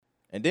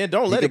And then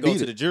don't let it go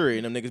to the jury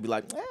and them niggas be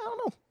like, I don't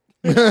know.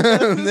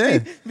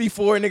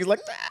 Before niggas like,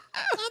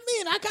 I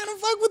mean, I kind of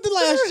fuck with the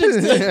last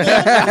chicks.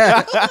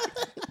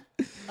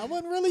 I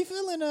wasn't really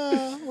feeling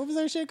what was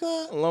her shit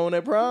called? Alone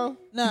at Prom?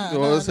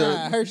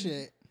 Nah, her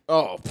shit.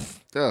 Oh,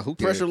 who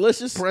cares?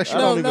 Pressurelicious? Pressure.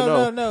 I don't even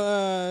know.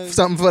 No.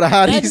 Something for the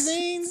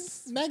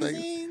hotties.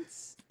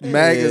 Magazines.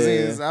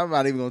 I'm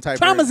not even gonna type.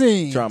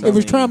 Traumazine. It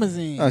was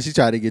Traumazine. Oh, she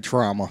tried to get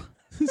trauma.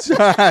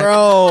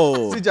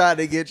 Bro, she tried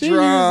to get she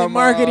trauma. Using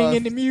marketing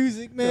in the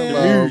music,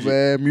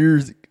 man.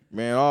 Music.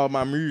 Man, all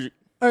my music.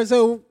 All right,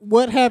 so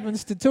what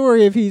happens to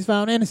Tory if he's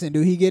found innocent?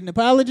 Do he get an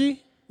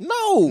apology?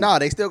 No,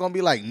 they still gonna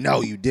be like,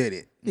 no, you did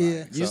it.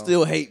 Yeah, you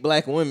still hate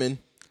black women.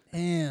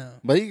 Damn.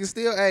 But he can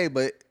still,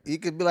 but he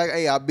could be like,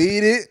 hey, I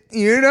beat it.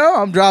 You know,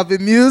 I'm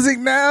dropping music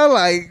now.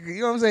 Like, you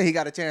know what I'm saying? He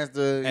got a chance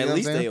to. At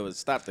least they would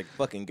stop the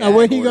fucking guy. Now,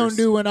 what he gonna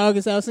do when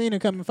August Alsina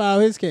come and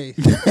file his case?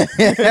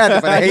 He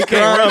can't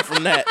run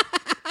from that.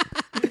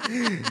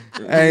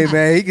 Hey,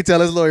 man, he can tell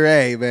his lawyer,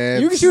 hey,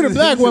 man. You can shoot a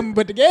black woman,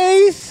 but the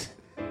gays?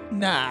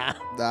 Nah.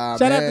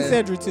 Shout out to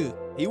Cedric, too.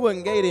 He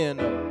wasn't gay then,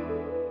 though.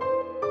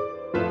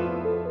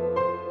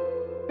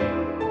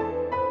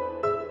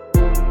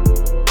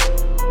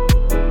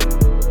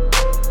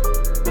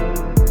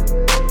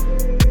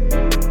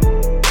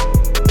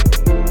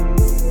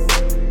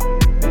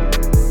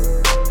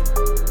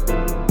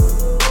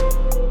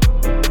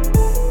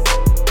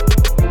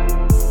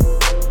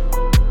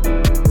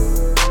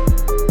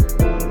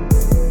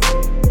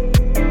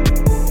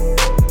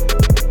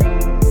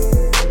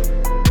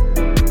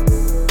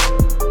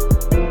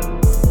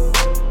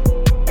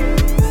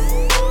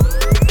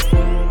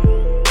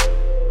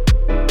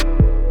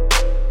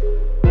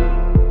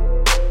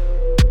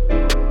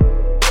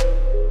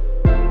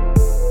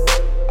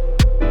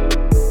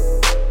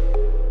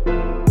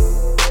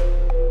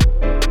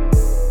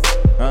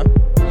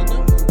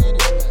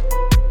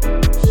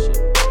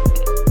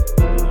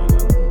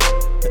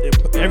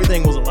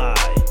 Everything was a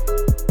lie.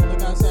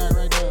 Look outside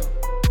right now.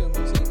 Tell me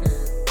you see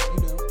her. You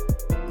don't.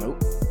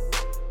 Nope.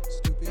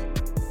 Stupid.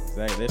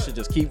 Exactly. That should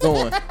just keep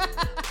going.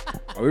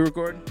 Are we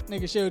recording?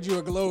 Nigga showed you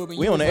a globe and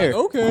We you on was the air.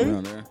 like, okay. We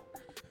on there.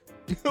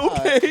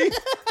 Okay.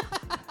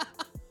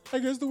 I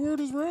guess the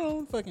world is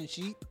round. Fucking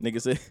sheep. Nigga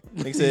said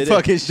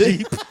Fucking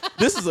sheep.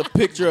 This is a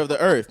picture of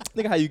the earth.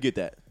 Nigga, how you get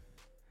that?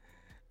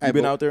 You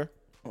been out there?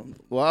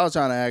 What I was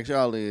trying to ask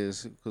y'all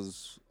is,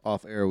 because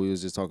off air we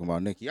was just talking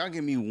about Nicki. Y'all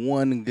give me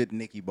one good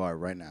Nicki bar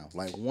right now.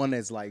 Like one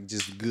that's like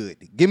just good.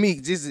 Give me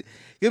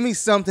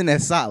something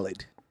that's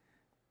solid.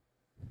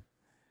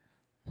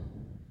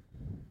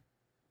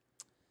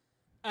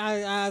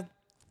 I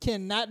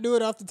cannot do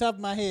it off the top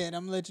of my head.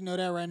 I'm gonna let you know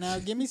that right now.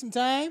 Give me some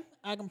time.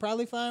 I can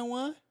probably find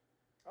one.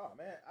 Oh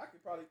man, I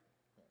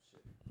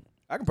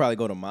can probably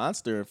go to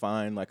Monster and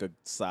find like a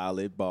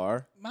solid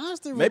bar.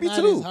 Monster was Maybe not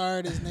two. as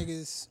hard as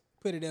niggas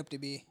put it up to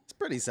be. It's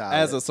pretty solid.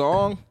 As a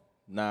song,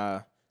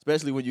 nah.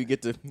 Especially when you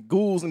get to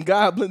ghouls and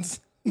goblins,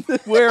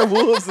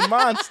 werewolves and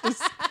monsters.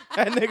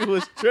 That nigga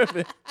was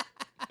tripping.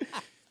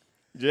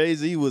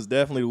 Jay-Z was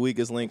definitely the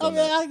weakest link on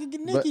that.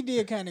 Nicki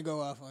did kind of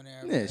go off on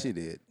there. Yeah, she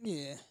did.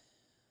 Yeah.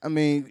 I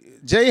mean,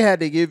 Jay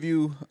had to give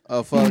you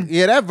a fuck.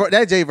 Yeah,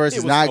 that Jay verse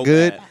is not so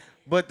good. bad.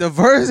 But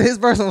his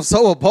verse on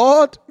So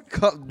Appalled,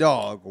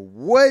 dog,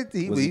 what? Was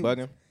he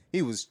bugging?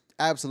 He was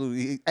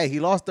absolutely. He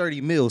lost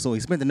 30 mil, so he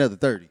spent another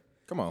 30.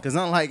 Come on. Because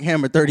unlike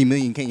Hammer, 30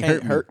 million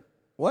can't hurt me.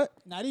 What?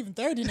 Not even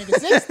 30, nigga.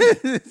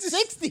 60.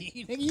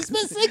 60. Nigga, you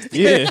spent 60.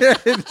 Yeah.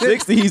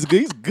 60,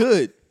 he's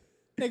good.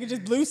 Nigga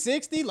just blew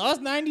 60,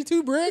 lost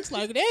 92 bricks.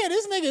 Like, damn,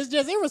 this nigga is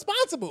just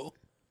irresponsible.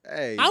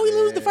 Hey, how we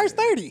lose the first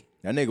 30?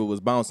 That nigga was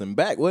bouncing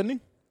back, wasn't he?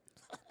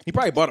 He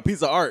probably bought a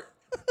piece of art.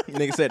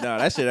 Nigga said, nah,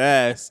 that shit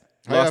ass.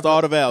 Lost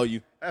all the value.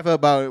 I felt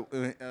about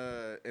it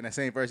in the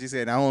same verse. He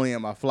said, not only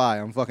am I fly,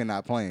 I'm fucking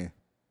not playing.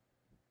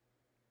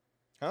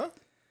 Huh?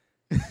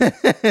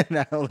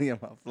 Not only am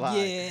I fly,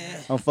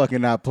 Yeah. I'm fucking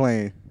not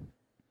playing.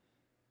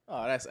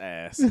 Oh, that's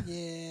ass.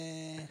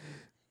 Yeah.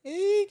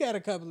 He got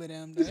a couple of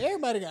them, though.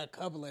 Everybody got a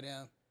couple of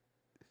them.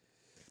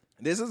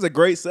 This is a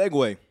great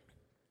segue.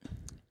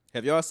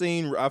 Have y'all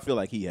seen, I feel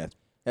like he has.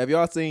 Have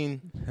y'all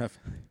seen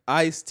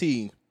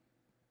Ice-T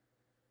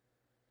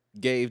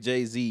gave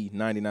Jay-Z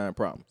 99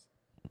 problems?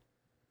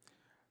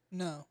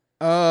 No.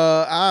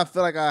 I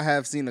feel like I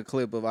have seen a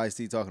clip of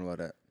Ice-T talking about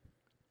that.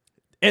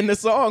 And the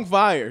song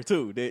Fire,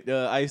 too, that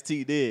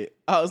Ice-T did.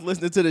 I was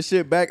listening to the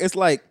shit back. It's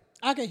like,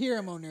 I could hear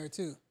him on there,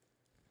 too.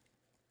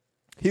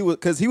 it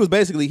was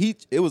basically,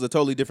 it was a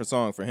totally different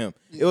song for him.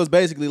 Yeah. It was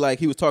basically like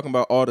he was talking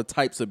about all the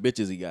types of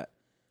bitches he got.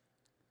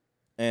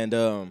 And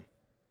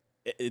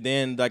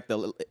then like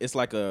it's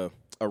like a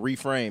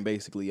reframe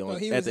basically on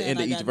at the end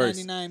of each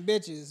verse. 99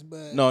 bitches,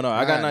 but no,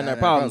 I got 99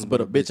 problems,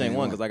 but a bitch ain't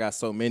one because I got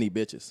so many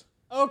bitches.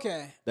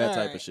 Okay, that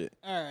type of shit.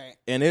 All right,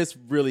 and it's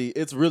really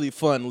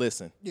fun.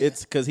 Listen, yeah.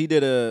 It's because he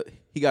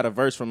got a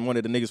verse from one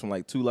of the niggas from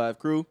like 2 Live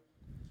Crew,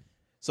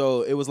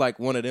 so it was like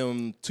one of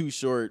them Too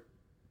Short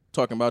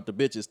talking about the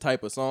bitches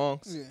type of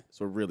songs. Yeah.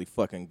 So really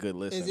fucking good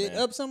listen. Is it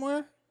up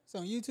somewhere? It's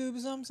on YouTube or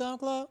something,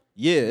 SoundCloud?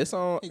 Yeah, it's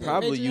on You got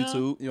probably Patreon?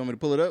 YouTube. You want me to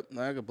pull it up?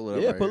 No, I can pull it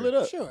up. Yeah, right pull here. it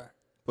up. Sure.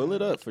 Pull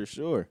it up for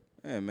sure.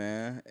 Yeah,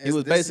 man. He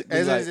was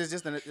basically like- it's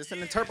just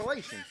an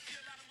interpolation.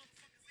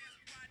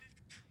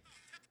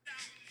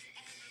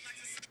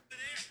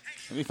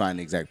 Let me find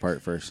the exact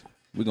part first.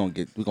 We're gonna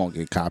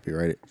get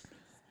copyrighted.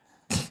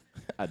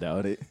 I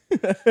doubt it.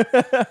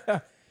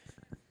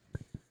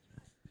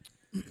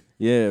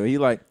 Yeah,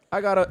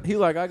 I got a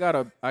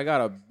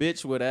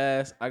bitch with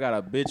ass. I got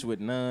a bitch with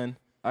none.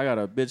 I got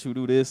a bitch who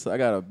do this. I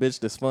got a bitch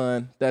that's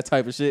fun. That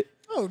type of shit.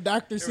 Oh,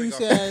 Dr.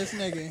 Seuss ass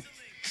nigga. And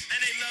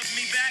they love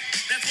me back.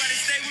 That's why they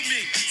stay with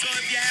me. So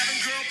if you're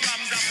having girl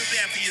problems, I'll be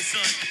there for your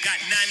son.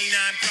 Got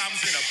 99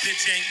 problems and a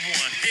bitch ain't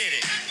one. Hit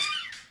it.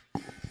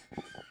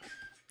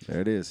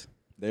 There it is.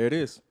 There it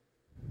is.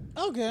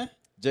 Okay.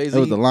 Jay-Z. It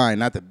was the line,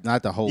 not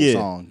the whole Yeah.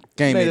 song.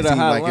 Game Made made it it a seem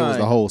high like it was line.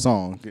 the whole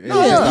song. It No,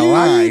 was just a you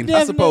line. did-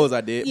 I suppose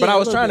I did. Yeah, But I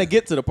was a little trying to bit.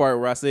 get to the part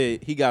where I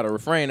said he got a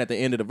refrain at the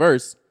end of the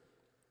verse.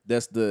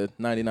 That's the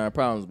 99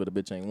 problems, but a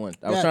bitch ain't one.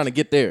 I was Gotcha. trying to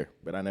get there,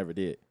 but I never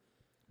did.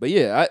 But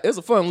yeah, it's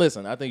a fun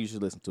listen. I think you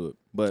should listen to it.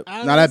 But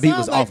I- Nah, that it beat sounds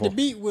was like awful. The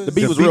beat was, The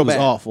beat was real bad.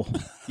 awful.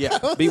 yeah,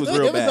 beat was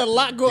real There bad. was a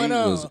lot going Beat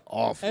on. was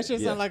awful. That shit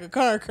Yeah. sound like a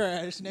car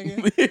crash,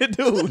 nigga. Yeah,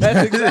 dude,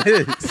 that's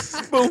exactly.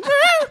 Boom.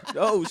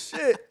 Oh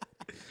shit!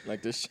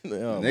 Like this shit.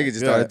 Oh my Nigga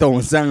just God. started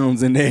throwing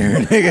sounds in there.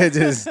 Nigga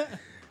just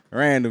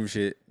random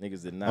shit.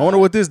 Niggas did not. I wonder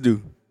what this do.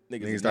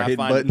 niggas niggas did start not hitting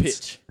find the buttons.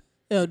 pitch.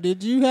 Yo,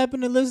 did you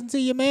happen to listen to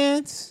your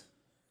man's?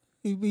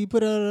 He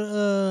put out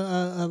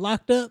a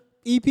locked up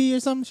EP or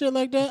some shit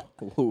like that.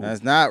 Ooh.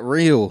 That's not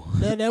real.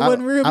 That I wasn't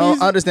don't- real I don't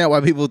music? understand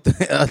why people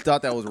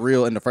thought that was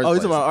real in the first Oh, you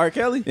place. talking about R.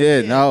 Kelly?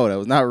 Yeah, no, that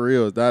was not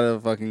real. It's not a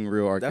fucking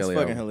real R. That's Kelly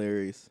fucking album.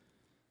 hilarious.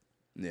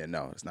 Yeah,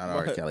 no, it's not an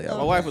R. Kelly My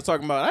album. wife was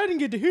talking about. I didn't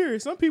get to hear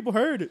it. Some people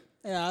heard it.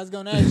 Yeah, I was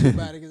gonna ask you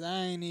about it because I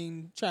ain't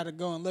even try to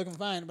go and look and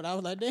find it, but I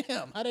was like,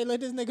 damn, how they let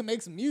this nigga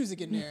make some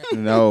music in there?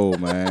 No,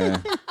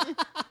 man.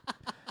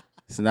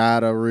 It's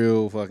not a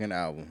real fucking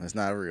album. It's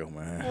not real,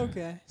 man.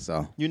 Okay.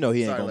 So You know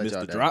he ain't Sorry to gonna let miss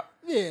y'all the down. drop.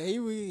 Yeah,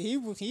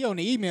 he on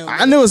the email.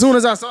 I knew as soon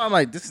as I saw it, I'm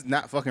like, this is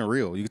not fucking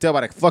real. You can tell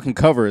by the fucking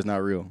cover it's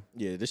not real.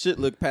 Yeah, the shit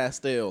looked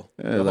pastel.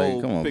 Yeah, the like,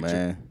 whole come on, picture.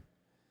 man.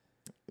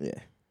 Yeah,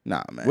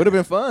 Nah, man. would have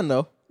been fun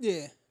though.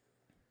 Yeah.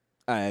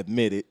 I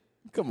admit it.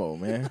 Come on,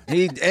 man.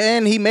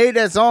 He made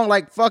that song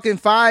like fucking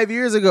 5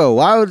 years ago.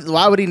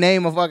 Why would he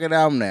name a fucking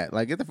album that?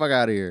 Like, get the fuck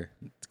out of here.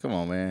 Come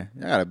on, man.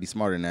 I gotta be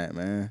smarter than that,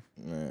 man.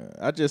 Man,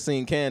 I just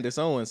seen Candace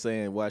Owens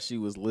saying why she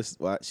was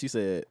why she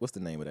said what's the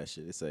name of that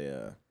shit? It say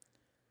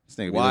This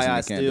nigga be why listening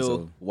I to Candace still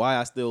Owens. why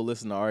I still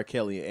listen to R.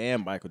 Kelly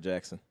and Michael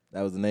Jackson.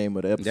 That was the name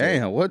of the episode.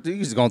 Damn, what? You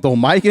just gonna throw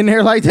Mike in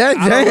there like that?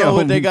 I Damn. don't know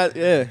what they got.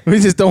 Yeah, We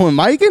just throwing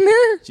Mike in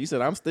there? she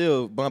said I'm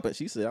still bumping.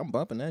 She said I'm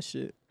bumping that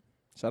shit.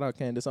 Shout out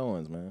Candace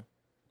Owens, man.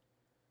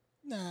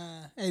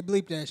 Nah. Hey,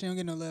 bleep that. She don't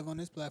get no love on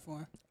this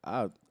platform.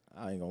 I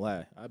ain't gonna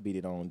lie. I beat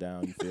it on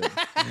down. You feel me?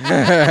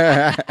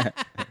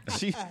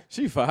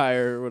 she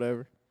fired or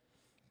whatever.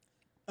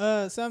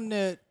 Something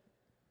that,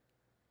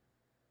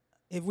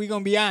 if we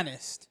gonna be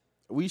honest,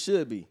 We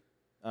should be,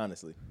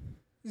 honestly.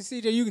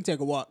 CJ, you can take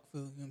a walk for,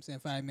 you know what I'm saying,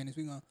 5 minutes.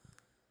 We gonna.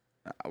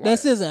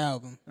 That's his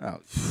album. Oh.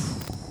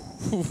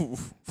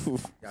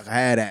 Y'all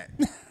had that.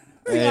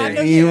 Yeah, I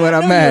know you what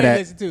I'm I know mad you ain't at.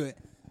 listen to it.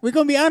 We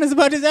gonna be honest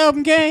about this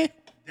album, Kane.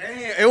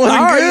 Damn, it wasn't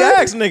I already good.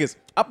 asked niggas.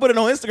 I put it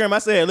on Instagram. I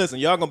said, listen,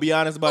 y'all gonna be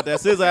honest about that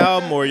SZA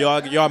album or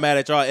y'all mad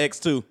at y'all ex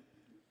too?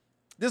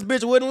 This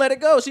bitch wouldn't let it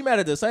go. She mad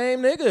at the same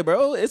nigga,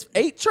 bro. It's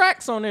 8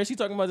 tracks on there. She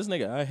talking about this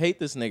nigga. I hate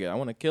this nigga. I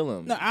want to kill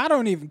him. No, I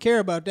don't even care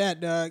about that,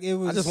 dog. It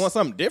was. I just want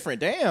something different.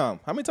 Damn.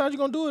 How many times you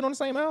gonna do it on the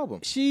same album?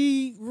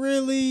 She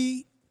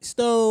really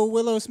stole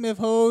Willow Smith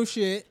whole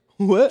shit.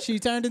 What? She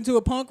turned into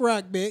a punk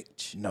rock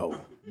bitch. No.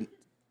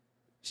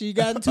 She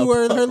got into A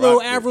her punk little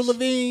rock Avril bitch.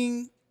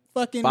 Lavigne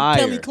fucking Fire.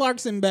 Kelly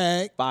Clarkson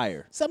bag.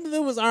 Fire. Some of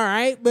it was all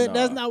right, but Nah.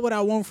 that's not what I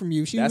want from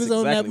you. She That's was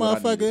on exactly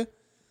what that I motherfucker. needed.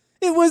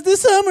 It was the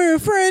summer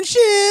of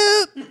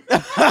friendship.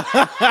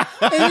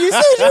 And you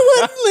said you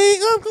wouldn't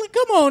leave.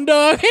 Come on,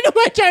 dog. Ain't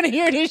nobody trying to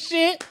hear this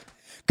shit.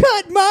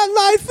 Cut my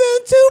life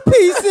into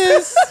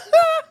pieces.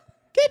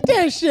 Get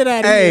that shit out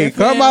of here. Hey,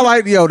 come fam. on,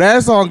 like, yo,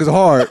 that song is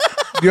hard.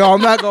 Yo,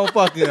 I'm not gonna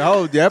fucking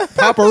hold you.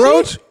 Papa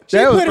Roach, She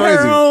that was put crazy.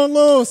 her own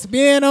little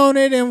spin on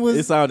it and was.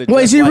 It sounded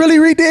Wait, just she like- really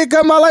redid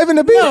 "Cut My Life in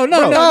the Beat"? No,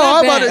 not I'm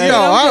about that. to, But yo,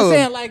 I'm I just was,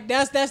 saying, like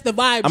that's the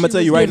vibe. I'm gonna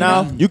tell you right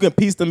now, you can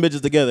piece them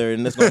bitches together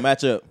and it's gonna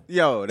match up.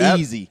 yo, that,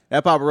 Easy.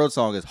 That Papa Roach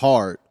song is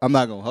hard. I'm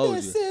not gonna hold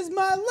This you. is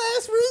my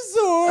last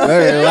resort.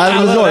 Hey, last I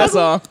love resort. that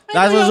song.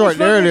 Last resort.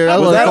 There it is. That's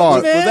Was what it's that,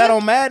 called. man. was that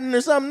on Madden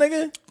or something,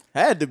 nigga?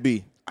 Had to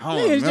be. I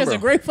don't It's just remember. a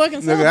great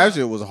fucking song. Nigga, that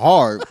shit was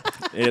hard.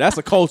 Yeah, that's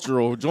a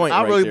cultural joint.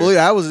 I right really there. believe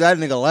that was that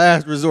nigga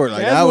last resort.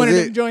 Like That's that one was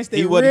of them it. joints they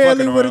He wasn't really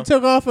fucking would have around.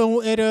 took off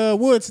at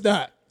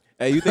Woodstock.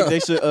 Hey, you think they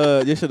should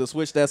have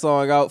switched that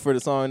song out for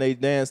the song they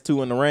danced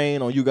to in the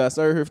rain on "You Got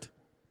Served"?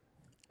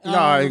 No,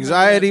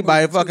 Anxiety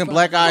by fucking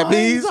Black Eyed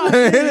Peas.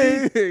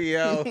 Anxiety.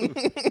 Yo,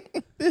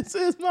 This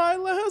is my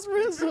last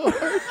resort.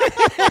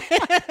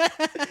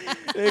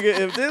 Nigga,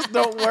 if this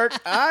don't work,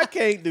 I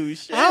can't do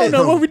shit. I don't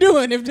know what we're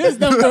doing if this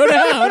don't go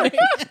down.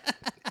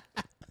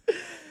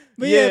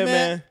 But yeah,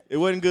 man, it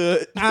wasn't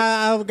good.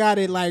 I got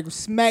it like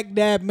smack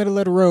dab middle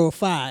of the road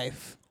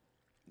 5.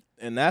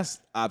 And that's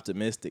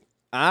optimistic.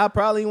 I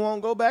probably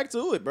won't go back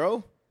to it,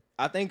 bro.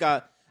 I think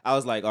I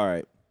was like, all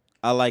right,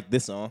 I like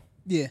this song.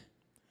 Yeah.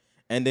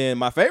 And then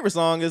my favorite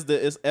song is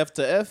F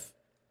to F,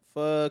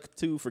 Fuck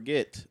to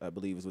Forget, I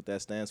believe is what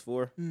that stands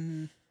for.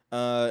 Mm-hmm.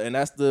 And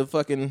that's the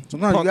fucking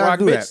Sometimes you punk gotta rock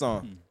do bitch that.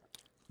 song.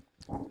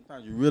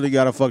 Sometimes you really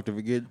gotta fuck to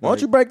forget. Why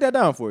don't you break that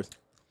down for us?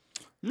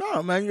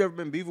 No, man, you ever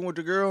been beefing with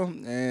the girl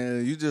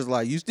and you just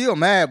like, you still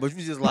mad, but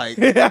you just like,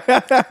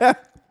 yeah,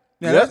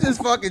 let's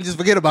just fucking just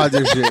forget about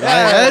this shit. Like,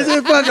 let's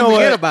just fucking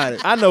forget about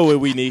it. I know what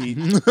we need.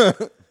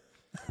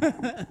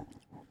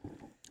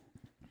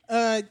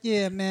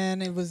 Yeah,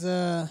 man, it was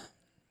I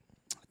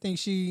think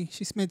she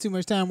spent too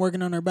much time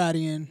working on her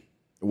body and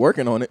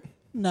Working on it.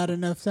 not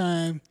enough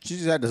time. She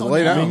just had to Oh,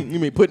 lay no. down. You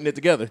mean putting it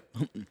together?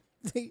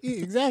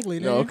 Exactly.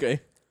 No, nigga.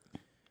 okay.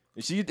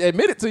 She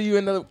admitted to you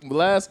in the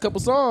last couple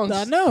songs.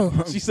 I know.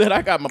 She said,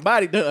 I got my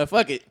body done.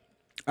 Fuck it.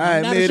 I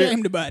I'm not admit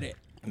ashamed about it.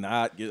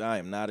 I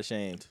am not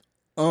ashamed. it.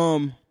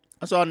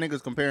 I saw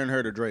niggas comparing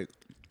her to Drake.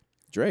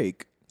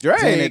 Drake.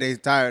 Saying that they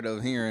tired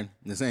of hearing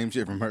the same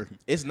shit from her.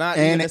 It's not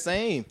And even it- the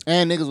same.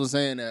 And niggas was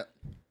saying that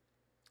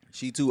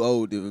she too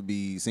old to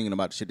be singing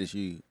about the shit that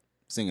she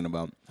singing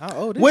about. How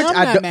old is Which I'm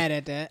I not don't- mad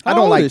at that. I How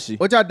don't old like, is she?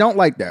 which I don't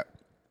like that.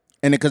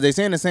 And because they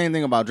saying the same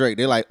thing about Drake.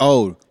 They're like,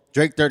 oh,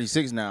 Drake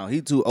 36 now.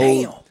 He too old.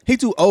 Damn. He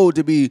too old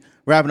to be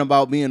rapping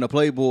about being a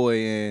playboy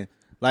and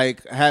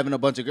like having a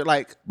bunch of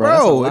like, Bro,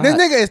 bro, that's a this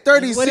lot.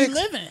 nigga is What he 36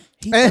 living?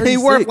 and he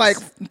worth 36.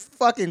 like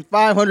fucking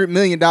 $500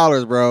 million,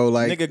 bro.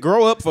 Like, Nigga,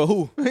 grow up for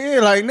who? yeah,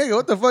 like nigga,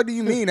 what the fuck do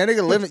you mean? That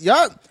nigga living,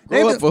 y'all.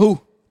 Grow up for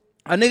who?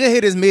 A nigga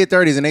hit his mid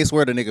 30s and they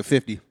swear the nigga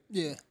 50.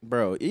 Yeah.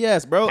 Bro,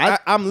 yes, bro.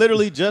 I'm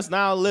literally just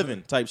now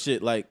living type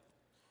shit. Like,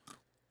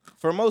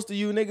 for most of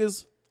you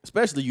niggas,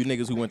 especially you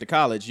niggas who went to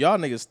college, y'all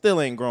niggas still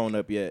ain't grown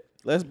up yet.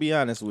 Let's be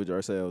honest with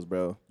ourselves,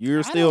 bro.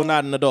 You're still don't-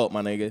 not an adult,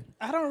 my nigga.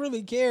 I don't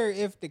really care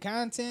if the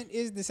content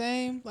is the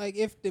same. Like,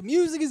 if the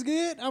music is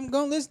good, I'm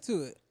going to listen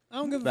to it. I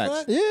don't give a Facts.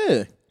 fuck.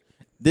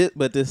 Yeah.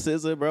 But this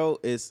SZA, bro,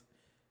 it's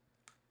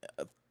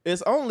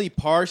only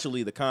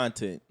partially the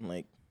content.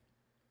 Like,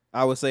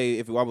 I would say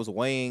if I was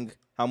weighing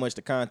how much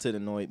the content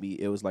annoyed me,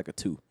 it was like a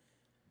 2.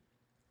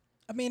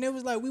 I mean, it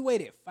was like we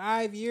waited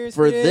 5 years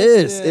For for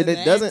this, The- and it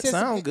the doesn't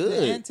sound good.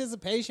 The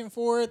anticipation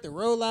for it, the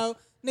rollout.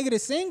 Nigga, the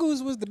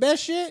singles was the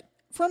best shit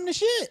from the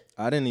shit.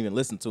 I didn't even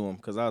listen to him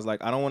because I was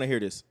like, I don't want to hear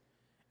this.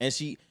 And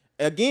she,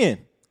 again,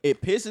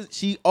 it pisses.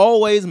 She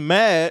always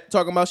mad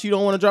talking about she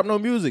don't want to drop no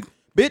music.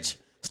 Bitch,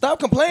 stop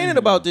complaining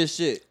about this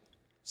shit.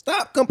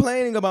 Stop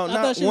complaining about I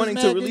thought not she was wanting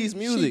mad to 'cause release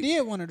music. She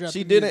did want to drop She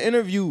the did an music.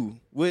 interview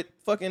with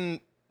fucking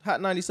Hot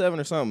 97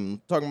 or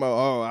something, talking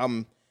about,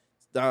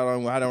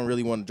 I don't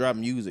really want to drop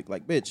music.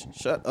 Like, bitch,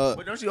 shut up,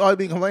 But don't you always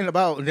be complaining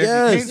about that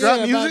Yes. you can't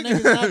drop about music?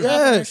 niggas not dropping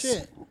their Yes.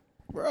 shit.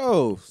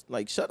 bro.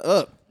 Like, shut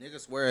up.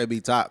 Niggas swear it be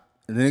top.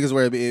 The niggas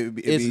swear it be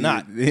It's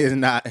not. It's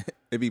not.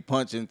 It be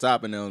punching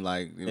top and them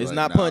like. It's like,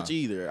 not nah. Punch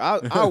either.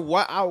 I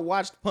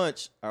watched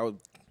Punch. I was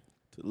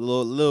a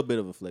little bit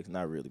of a flex,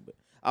 not really, but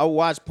I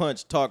watched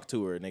Punch talk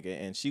to her, nigga,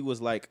 and she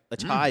was like a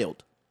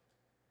child.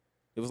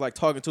 It was like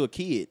talking to a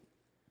kid.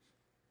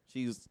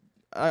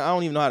 I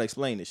don't even know how to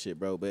explain this shit,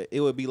 bro, but it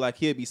would be like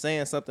he'd be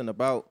saying something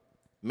about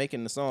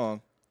making the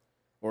song,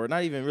 or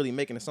not even really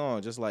making the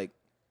song, just like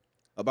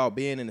about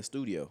being in the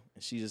studio,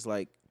 and she's just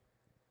like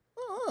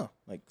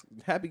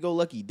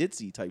happy-go-lucky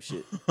ditzy type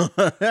shit.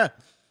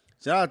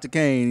 Shout out to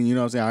Kane, you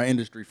know what I'm saying, our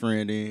industry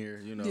friend in here,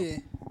 you know. Yeah.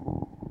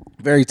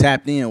 Very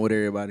tapped in with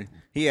everybody.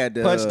 He had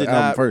the Punch did album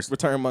not first.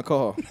 return my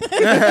call.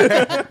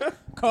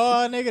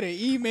 Call nigga,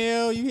 the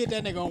email, you hit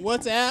that nigga on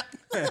WhatsApp.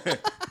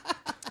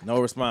 No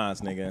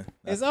response, nigga.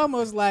 It's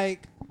almost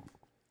like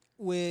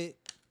with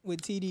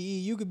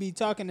TDE, you could be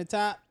talking to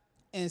Top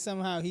and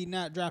somehow he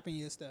not dropping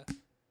your stuff.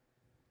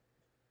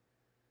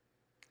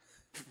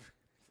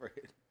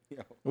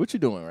 What you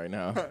doing right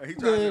now? He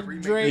The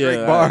Drake,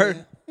 Yeah, bar.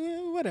 Yeah,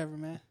 whatever,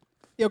 man.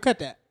 Yo, cut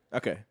that.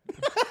 Okay.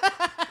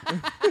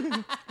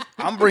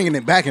 I'm bringing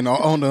it back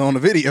on the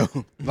video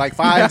like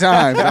 5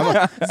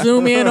 times.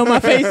 Zoom in on my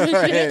face and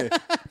shit.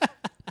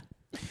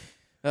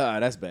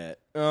 That's bad.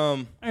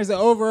 There's an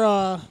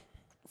overall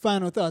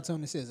final thoughts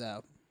on the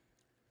SZA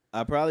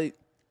album.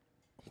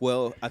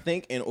 I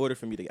think in order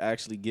for me to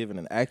actually give it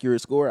an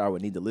accurate score, I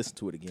would need to listen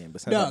to it again.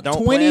 But since I Dog,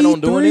 don't plan on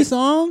doing 23 it,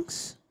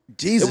 songs?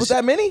 Jesus. it was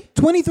that many?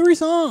 23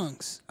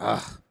 songs. I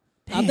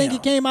think Damn.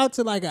 it came out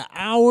to like an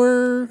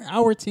hour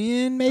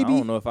 10 maybe. I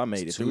don't know if I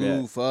made it through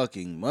Too that.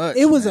 fucking much.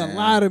 It was man. a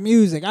lot of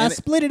music. I And it-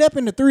 split it up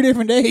into 3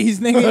 different days,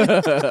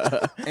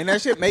 nigga. And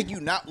that shit make you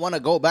not want to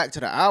go back to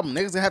the album.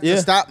 Niggas have Yeah.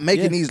 to stop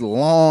making Yeah. these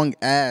long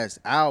ass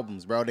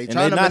albums, bro. They And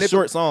trying they're to not manipulate.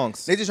 short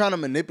songs. They just trying to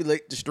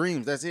manipulate the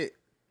streams. That's it.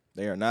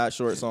 They are not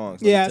short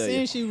songs. let Yeah, I me tell seen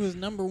you. she was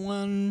number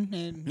 1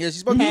 and Yeah, she's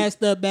supposed to do-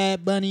 passed up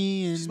Bad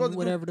Bunny and supposed to do-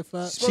 whatever the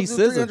fuck. She's supposed She to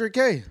do SZA.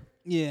 300K,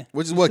 Yeah.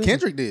 which is what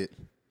Kendrick did.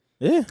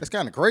 Yeah, That's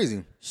kind of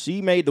crazy.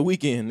 she made the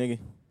weekend, nigga.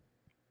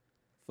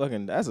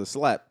 Fucking, that's a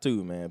slap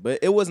too, man. But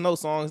it was no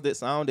songs that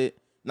sounded,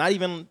 not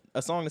even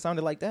a song that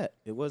sounded like that.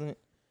 It wasn't.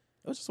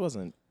 It just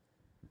wasn't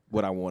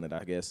what I wanted,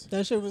 I guess.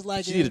 That shit was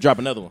like She need to drop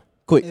another one.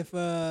 Quick. if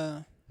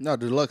No, the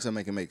deluxe will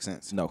make it make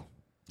sense. No.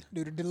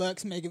 do the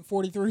deluxe making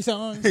 43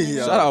 songs.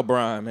 Yeah. Shout out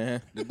Brian,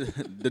 man.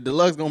 The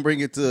deluxe gonna bring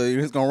it to.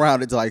 It's gonna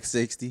round it to like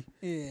 60.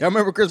 Yeah. Y'all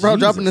remember Chris Brown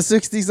Jesus. dropping the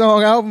 60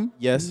 song album?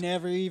 Yes.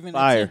 Never even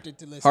Fire. attempted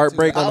to listen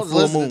Heartbreak to it. on the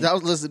full moon. I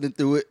was listening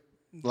through it.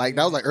 Like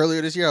that was like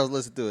earlier this year. I was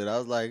listening to it. I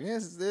was like,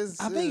 this.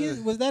 I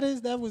think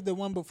that was the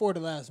one before the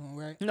last one,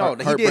 right? No,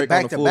 he Heartbreak did on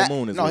back the to Full back.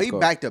 Moon is No, what it's he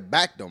called. back to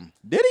back them.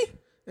 Did he?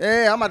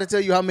 Yeah, I'm about to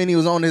tell you how many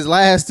was on his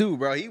last two,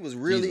 bro. He was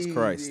really Jesus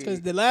Christ. Because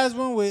the last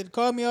one with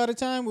 "Call Me All the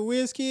Time" with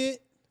Wizkid,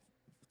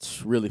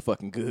 It's really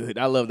fucking good.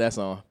 I love that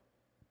song.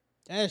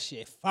 that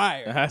shit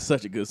fire. That's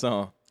such a good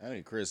song. I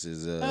think Chris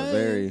is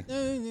very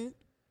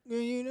Girl,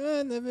 you know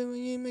I love it when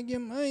you make your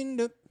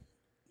mind up.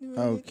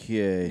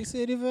 okay. You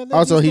said if I love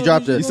Also, you he so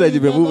dropped much, a- You said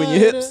you've been moving your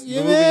hips, Yeah,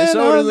 moving your man,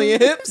 shoulders and your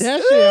hips.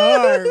 That shit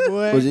hard,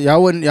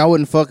 boy. Y'all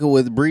wouldn't fucking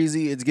with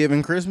Breezy. It's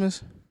giving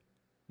Christmas.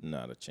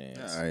 Not a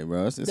chance. All right,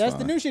 bro. It's That's fine.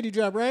 the new shit he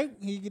dropped, right?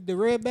 He get the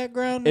red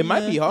background. It and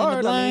might the- be and the hard,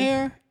 I blonde mean-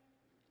 hair.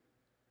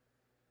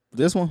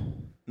 This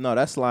one. No,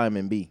 that's Slime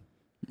and B.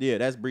 Yeah,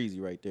 that's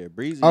Breezy right there.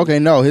 Breezy. Okay,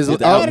 no, his What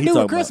the What album to he do with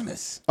talking about?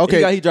 Christmas?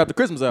 okay. He dropped the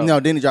Christmas album. No,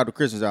 then he dropped the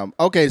Christmas album.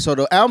 Okay, so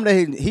the album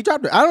that he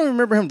dropped, I don't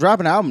remember him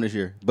dropping an album this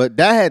year, but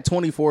that had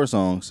 24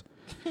 songs.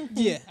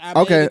 Yeah.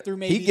 I Okay. made it through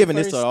maybe He giving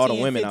the this to first all the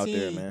 10, women out 15.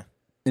 there, man.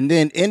 And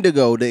then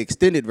Indigo, the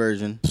extended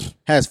version,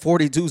 has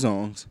 42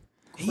 songs.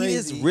 He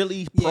is Crazy.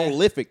 really Yeah.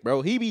 prolific,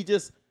 bro. He be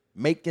just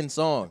making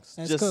songs.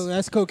 That's, just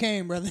that's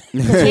cocaine, brother.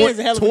 Cocaine's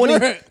a hell of a 20,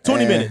 drug.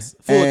 20 minutes,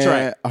 full And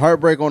track.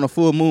 Heartbreak on the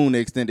Full Moon, the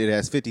extended,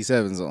 has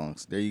 57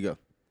 songs. There you go.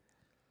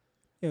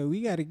 Yo,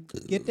 we gotta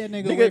get that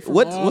nigga, away Nigga, from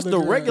what's all the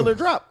drugs. regular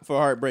drop for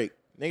Heartbreak?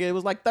 Nigga, it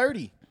was like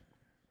 30.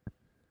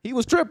 He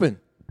was tripping.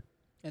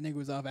 That nigga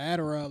was off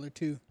Adderall or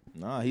two.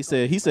 Nah, he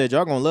said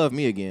y'all gonna love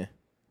me again.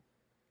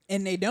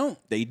 And they don't.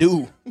 They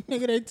do.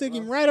 Nigga, they took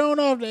him right on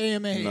off the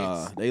AMAs.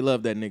 Nah, they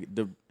love that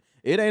nigga.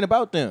 It ain't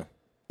about them.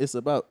 It's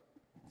about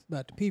It's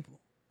about the people.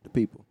 the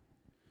people,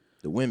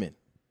 the women,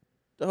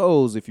 the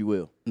hoes, if you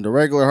will. The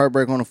regular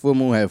Heartbreak on the Full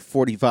Moon had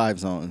 45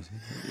 songs.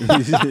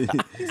 He said,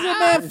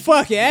 man,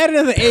 fuck it. Add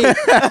another 8.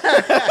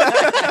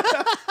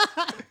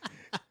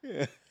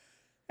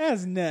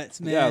 That's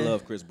nuts, man. Yeah, I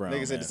love Chris Brown.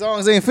 Nigga said man. the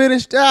songs ain't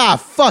finished. Ah,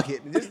 fuck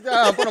it. Just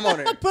put them on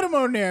there. Put him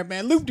on there,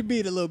 man. Loop the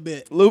beat a little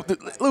bit. Loop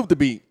the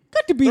beat.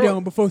 Cut the beat Throw-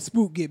 on before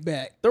Spook get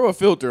back. Throw a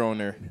filter on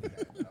there.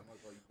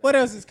 What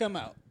else has come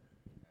out?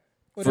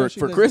 What For- else you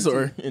for Chris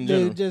listening or to? in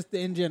general? Just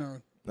in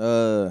general.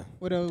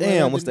 What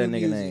other what's that new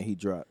nigga music? name? He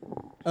dropped.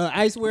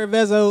 Icewear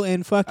Vezo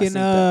and fucking seen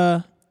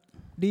that.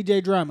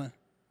 DJ Drama.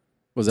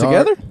 Was it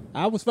Together? hard?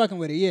 I was fucking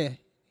with it, yeah.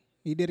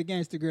 He did a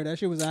Gangsta Girl. That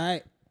shit was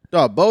alright.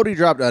 Dog, Bodie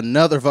dropped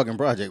another fucking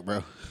project,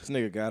 bro. This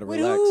nigga gotta With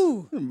relax.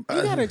 who? You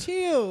gotta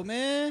chill,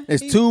 man.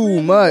 It's He's too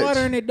really much.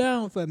 watering it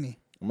down for me.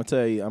 I'm gonna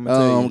tell you.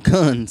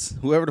 Kuns.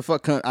 Whoever the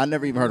fuck Kuns. I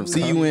never even heard of him.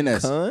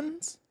 C-U-N-S.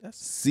 Kuns? That's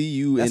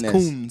C-U-N-S.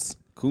 Coons.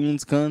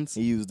 Kuns, Kuns.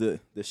 He used the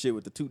shit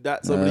with the 2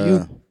 dots over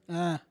the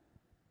U.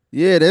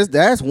 Yeah,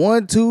 that's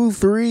 1, 2,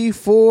 3,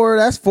 4.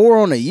 That's 4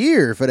 on a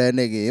year for that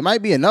nigga. It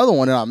might be another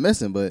one that I'm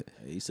missing, but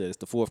He said it's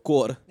the 4th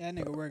quarter. That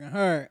nigga working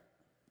hard.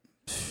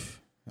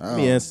 Let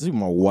me answer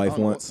my wife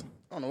once.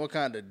 I don't know what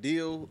kind of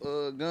deal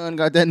Gun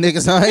got that nigga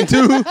signed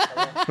to,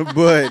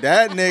 but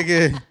that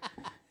nigga,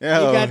 He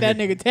got that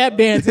nigga tap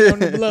dancing on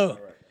the blow.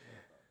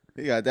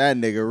 he got that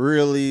nigga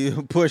really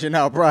pushing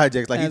out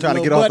projects like he Has trying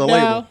to a get little off the butt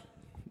label. dial.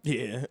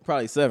 Yeah,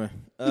 probably 7.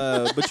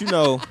 But you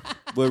know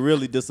what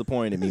really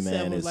disappointed me, Sam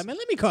man, was is like, man,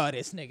 let me call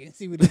this nigga and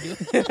see what he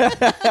do.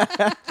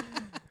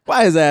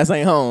 why his ass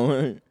ain't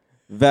home.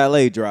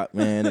 Valet dropped,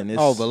 man, and it's,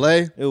 Oh,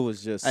 Valet? it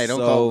was just Hey, don't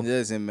so. call me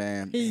this,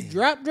 man. He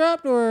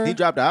dropped or? He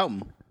dropped the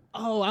album.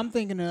 Oh, I'm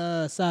thinking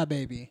Side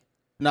Baby.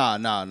 No.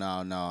 That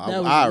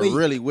was I elite.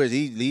 really wish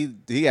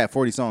he had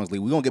 40 songs. Lee.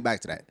 We gonna get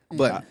back to that,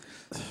 but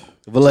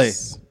Valet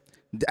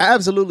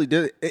absolutely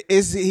did.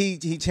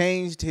 He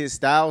changed his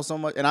style so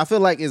much, and I feel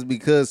like it's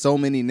because so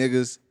many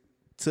niggas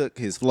took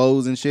his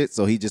flows and shit,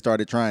 so he just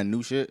started trying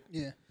new shit.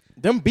 Yeah.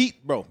 Them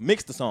beat, bro.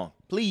 Mix the song,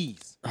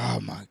 please. Oh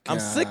my god, I'm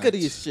sick of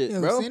these shit, Yo,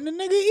 bro. send the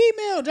nigga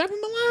email. Drop him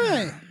a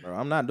line. Bro,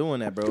 I'm not doing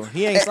that, bro.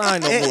 He ain't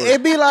signed no more.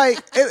 It'd be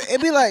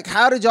like,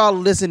 how did y'all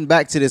listen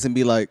back to this and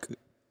be like,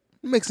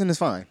 mixing is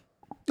fine?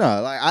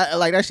 No,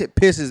 like that shit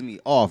pisses me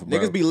off, bro.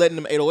 Niggas be letting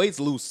them 808s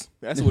loose.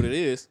 That's what it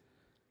is.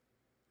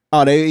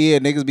 Oh,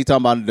 niggas be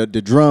talking about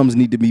the drums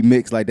need to be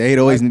mixed, like the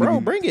 808s Like, need bro, to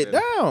be. bring it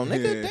down,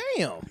 nigga.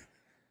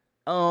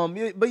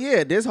 Damn. But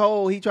yeah, this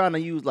whole he trying to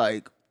use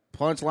like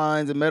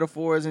punchlines and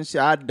metaphors and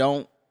shit. I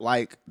don't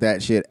like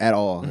that shit at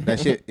all. That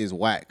shit is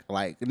whack.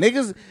 Like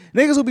niggas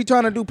who be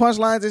trying to do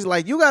punchlines is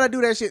like you gotta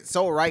do that shit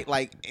so right,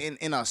 like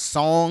in a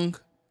song.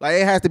 Like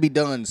it has to be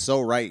done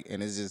so right,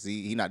 and it's just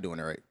he not doing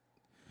it right.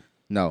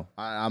 No,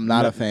 I'm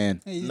not a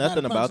fan. Hey, he's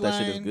Nothing not a about that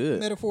shit is punchline, good.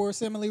 Metaphor,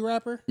 simile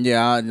rapper.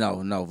 Yeah,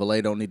 no.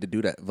 Valet don't need to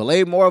do that.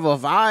 Valet more of a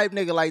vibe,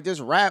 nigga. Like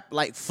just rap,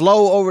 like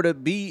flow over the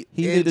beat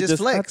He and need to just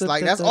flex. just-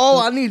 Like that's all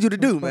I need you to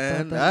do,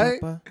 man. All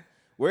right.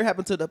 Where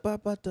happened to the ba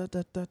ba da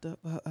da da da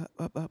ba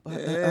ba ba ba?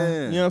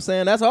 Yeah. You know what I'm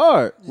saying? That's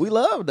hard. We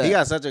love that. He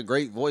got such a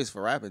great voice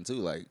for rapping too.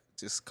 Like,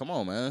 just come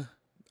on, man.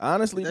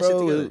 Honestly, That shit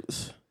bro. together.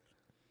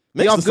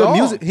 He He off good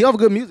music. He off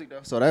good music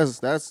though. So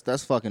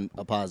that's fucking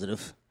a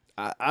positive.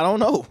 I don't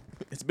know.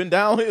 It's been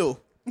downhill.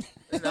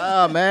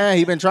 Nah, man,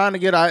 he been trying to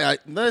get. I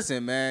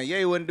listen, man. Yeah,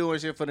 he wasn't doing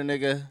shit for the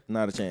nigga.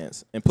 Not a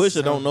chance. And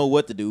Pusha don't know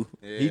what to do.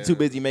 He Yeah. too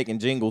busy making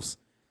jingles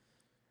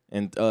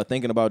and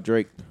thinking about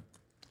Drake.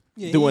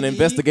 Yeah, Doing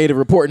investigative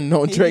reporting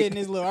on He Drake. getting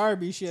his little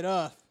R&B shit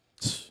off.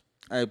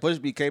 Hey, Push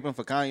be caping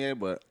for Kanye,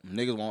 but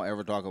niggas won't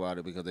ever talk about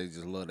it because they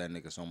just love that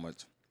nigga so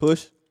much.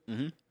 Push.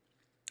 Mm-hmm.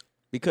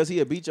 Because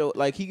he'll beat your,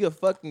 like, he could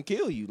fucking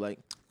kill you. Like,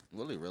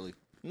 Really?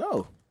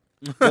 no.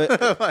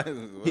 But,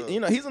 you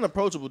know, he's an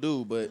approachable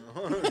dude, but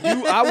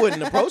I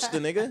wouldn't approach the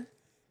nigga.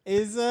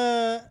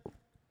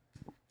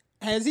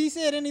 Has he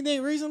said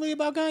anything recently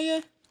about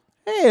Kanye?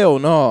 Hell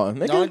no,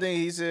 The only nigga. thing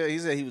he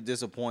said he was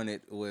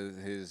disappointed with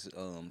his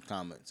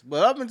comments.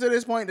 But up until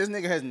this point, this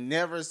nigga has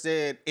never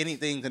said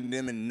anything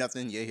condemning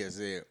nothing Ye has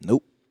said.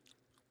 Nope.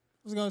 I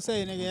was gonna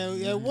say,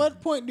 nigga, at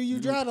what point do you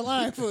draw the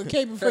line for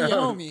caping for your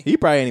homie? He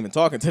probably ain't even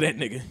talking to that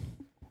nigga.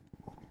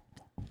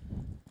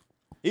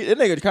 That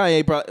nigga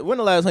Kanye probably. When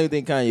the last time you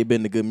think Kanye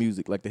been to good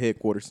music, like the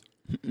headquarters?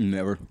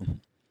 Never.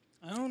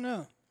 I don't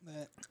know.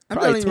 But I'm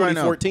Probably telling you right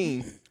now.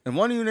 2014. If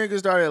one of you niggas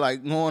started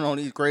like going on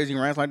these crazy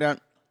rants like that,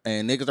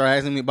 and niggas start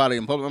asking me about it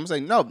in public, I'm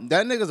saying, no,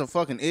 that nigga's a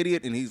fucking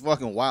idiot and he's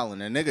fucking wilding.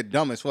 That nigga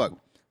dumb as fuck.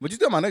 But you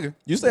still my nigga.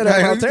 You say that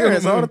about You still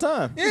Terrence my all the nigga.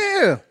 time.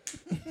 Yeah.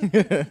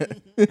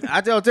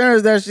 I tell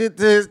Terrence that shit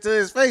to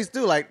his face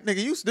too. Like,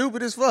 nigga, you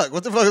stupid as fuck.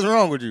 What the fuck is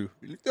wrong with you?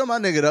 You still my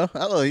nigga though.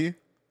 I love you.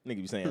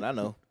 Nigga be saying, I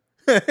know.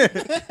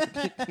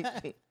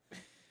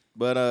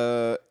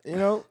 But you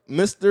know,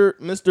 Mr.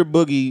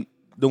 Boogie,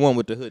 the one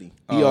with the hoodie,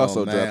 he Oh,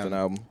 also man. dropped an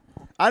album.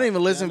 I didn't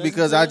even listen listen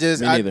because to I it?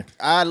 just Me I, neither.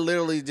 I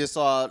literally just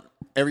saw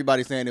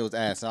everybody saying it was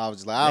ass. So I was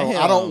just like, I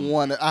Damn. don't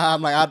want to.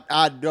 I'm like,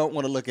 I don't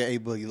want to look at A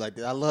Boogie like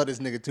that. I love this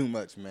nigga too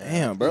much, man.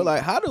 Damn, bro.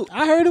 Like, how do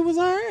I heard it was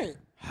all right.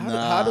 how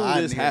Nah, do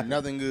I this didn't hear happen?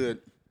 nothing good.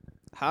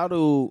 How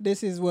do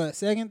This is what,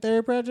 second,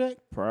 third project?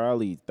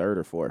 probably third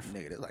or fourth?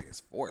 Nigga, that's like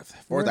his fourth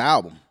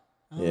album.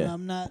 I don't Yeah. know,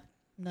 I'm not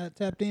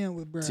tapped in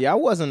with bro. See, I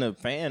wasn't a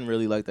fan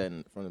really like that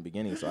from the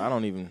beginning, so I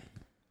don't even.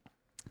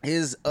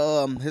 His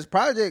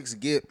projects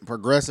get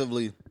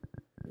progressively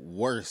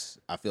worse.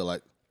 I feel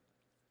like.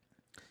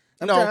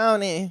 I'm No.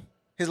 drowning.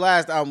 His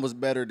last album was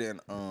better than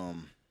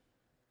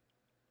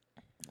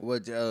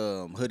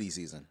Hoodie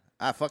Season.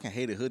 I fucking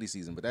hated Hoodie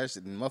Season, but that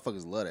shit,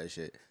 motherfuckers love that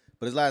shit.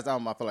 But his last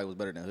album I feel like was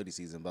better than Hoodie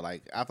Season, but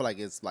like I feel like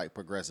it's like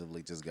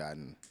progressively just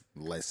gotten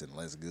less and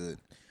less good.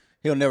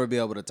 He'll never be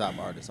able to top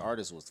Artist.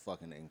 Artist was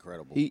fucking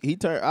incredible. He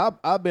turned.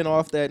 I've been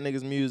off that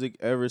nigga's music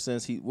ever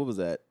since what was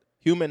that?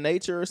 Human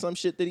Nature or some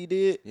shit that he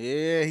did.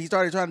 Yeah, he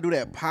started trying to do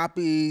that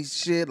poppy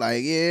shit.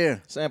 Like, yeah.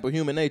 Sample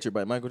Human Nature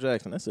by Michael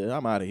Jackson. That's it.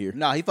 I'm out of here.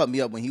 Nah, he fucked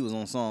me up when he was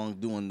on song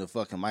doing the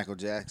fucking Michael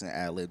Jackson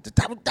ad lib.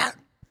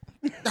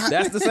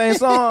 That's the same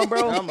song,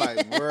 bro. I'm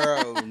like,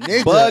 bro,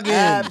 nigga, Bugging.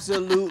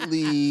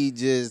 absolutely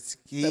just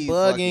he That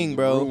bugging, fucking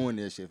bro. ruined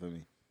this shit for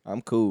me.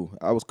 I'm cool.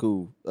 I was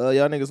cool. Y'all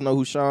niggas know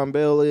who Sean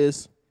Bell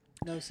is?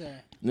 No, sir.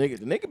 The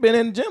nigga been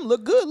in the gym.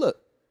 Look good. Look.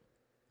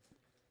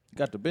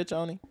 Got the bitch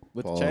on him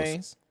with Pause. the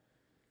chains.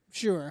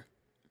 Sure.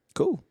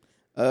 Cool.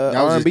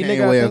 That was just R&B Kanye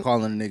nigga. way I of think.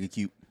 calling a nigga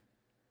cute.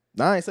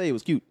 Nah, I ain't say he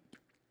was cute.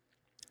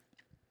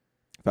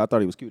 If I thought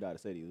he was cute, I'd have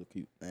said he was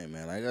cute. Hey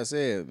man, like I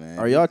said, man.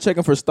 Are y'all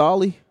checking for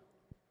Stolly?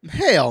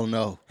 Hell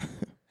no.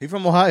 He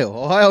from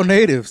Ohio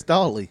native,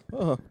 Stolly.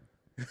 Uh,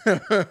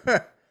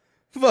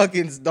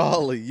 Fucking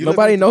Stolly. You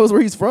nobody knows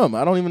where he's from.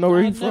 I don't even know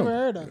where he's I've never from.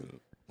 heard of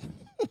it.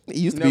 He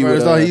used to Never be heard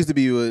with, Stolly. He used to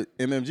be with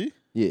MMG.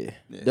 yeah,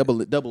 Yeah.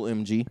 double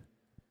MG.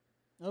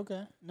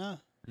 Okay, no.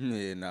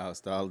 Yeah, no,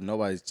 Stolly.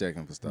 Nobody's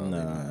checking for Stolly.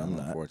 Nah, man, I'm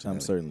not. unfortunately.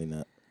 I'm certainly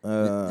not.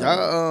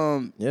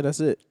 Y'all, Yeah, that's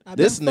it. I've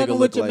This been nigga fucking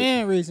look with your like.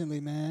 man recently,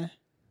 man.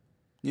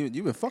 you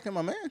been fucking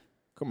my man?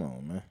 Come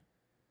on, man.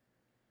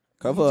 He's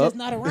Cover up. just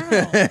not around.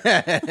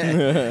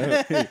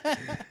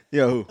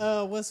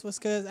 Yo, What's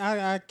cuz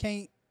I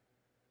can't.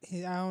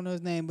 I don't know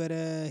his name, but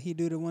he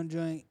do the one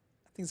joint.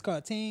 I think it's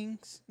called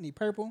Tings. And he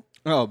purple.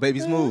 oh, Baby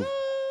Smooth.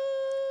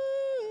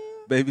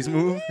 Baby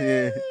Smooth.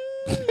 Yeah.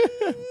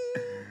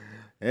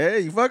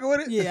 Hey, you fucking with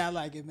it? Yeah, I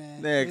like it, man.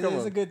 Yeah, come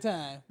It's on. a good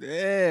time.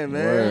 Yeah, man.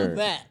 Word.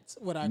 That's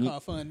what I call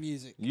fun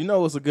music. You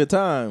know it's a good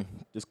time.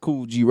 This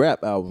Cool G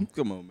rap album,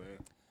 Come on, man.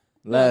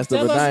 Last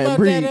Tell of a us Dying about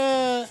Breed.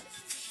 that.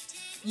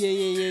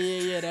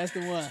 Yeah. That's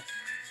the one.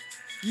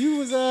 You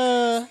was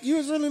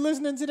really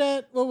listening to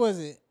that. What was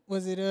it?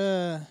 Was it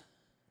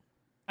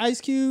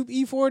Ice Cube,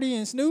 E40,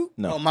 and Snoop?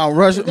 No, Oh, Mount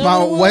Rush, that what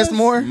Mount it was?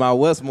 Westmore. my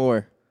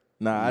Westmore.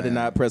 Nah, I did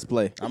not press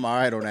play. I'm all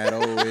right on that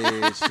old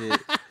head shit.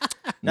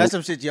 That's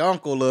some shit your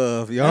uncle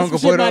love. Your That's uncle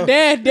some shit put my on.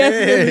 dad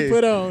definitely Yeah.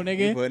 put on, He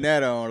nigga. putting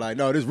that on like,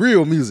 no, this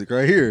real music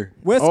right here.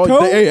 West Oh,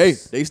 Coast. hey,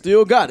 they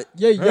still got it.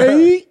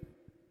 Yeah.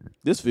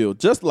 This feels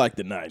just like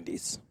the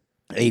 90s.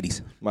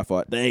 80s. My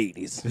fault. The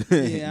 80s.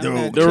 Yeah, I'm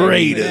not The checking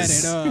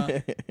Raiders.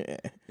 that at all.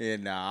 Yeah,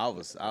 nah, I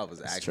was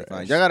actually trash.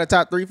 fine. Y'all got a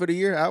top 3 for the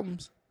year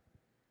albums?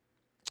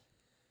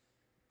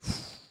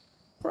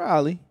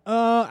 Probably.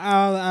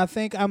 I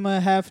think I'm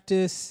gonna have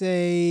to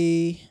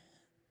say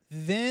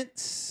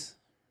Vince.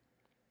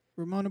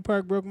 Ramona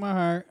Park broke my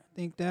heart. I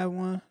think that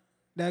one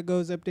that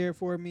goes up there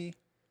for me.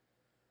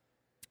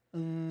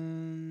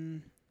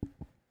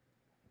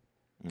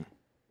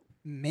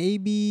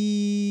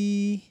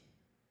 Maybe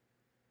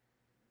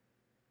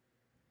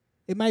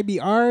it might be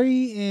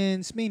Ari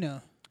and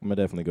Smino. I'm gonna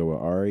definitely go with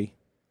Ari,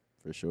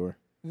 for sure.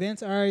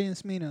 Vince, Ari, and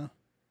Smino.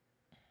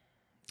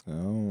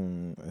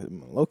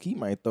 Low key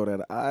might throw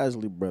that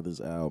Isley Brothers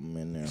album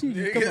in there.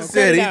 Come on,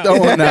 Said he cut it out.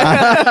 throwing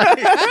that.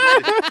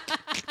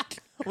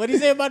 What he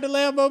say about the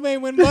Lambo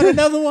man when bought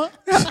another one?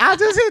 I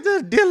just hit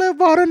the dealer,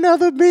 bought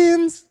another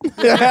Benz.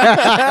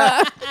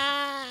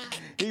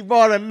 He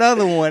bought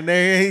another one.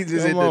 Then he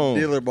just hit the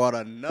dealer, bought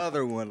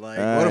another one. Like,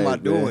 what am I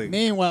doing?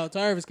 Meanwhile,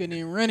 Tarvis couldn't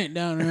even run it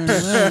down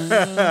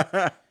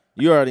there.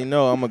 You already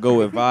know I'm gonna go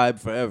with Vibe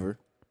Forever.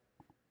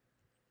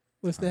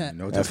 What's that?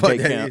 No, That's the fuck K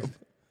that Camp. is.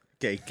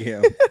 K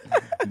Camp.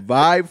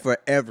 Vibe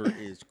Forever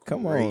is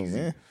Come crazy.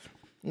 on, man.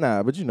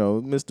 Nah, but you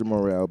know, Mr.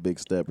 Morale, Big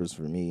Steppers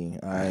for me.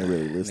 I ain't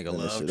really listening Nigga to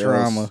love shit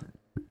Trauma. else.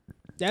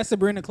 That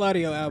Sabrina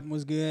Claudio album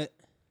was good.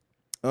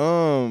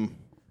 If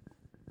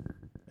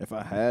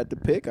I had to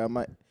pick, I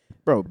might.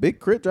 Bro, Big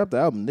Crit dropped the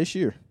album this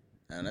year.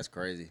 Man, that's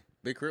crazy.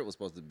 Big Crit was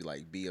supposed to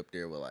be up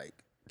there with like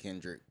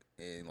Kendrick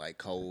and like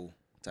Cole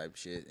type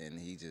shit, and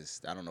he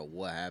just I don't know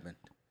what happened.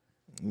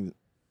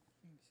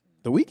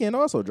 The Weeknd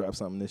also dropped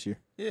something this year.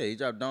 Yeah, he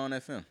dropped Dawn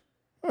FM.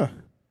 Huh.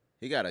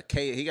 He got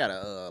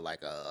a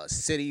like a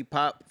city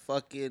pop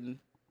fucking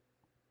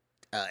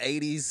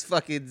 80s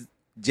fucking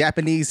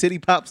Japanese city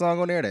pop song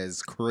on there. That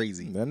is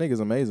crazy. That nigga's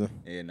amazing.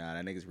 Yeah, nah,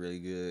 that nigga's really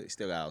good. He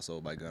still got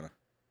outsold by Gunna.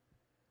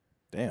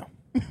 Damn.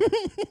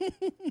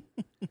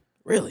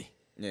 Really?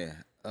 Yeah.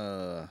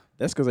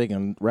 That's because they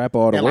can rap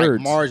all the and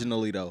words. like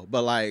marginally though.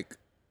 But like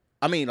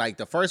I mean like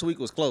the first week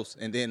was close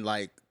and then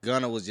like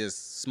Gunna was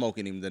just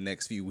smoking him the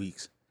next few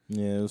weeks.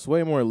 Yeah, it was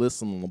way more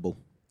listenable.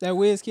 That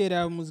WizKid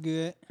album was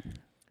good.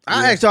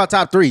 I asked y'all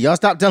top 3. Y'all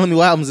stop telling me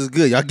what albums is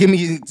good. Y'all give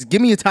me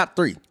your top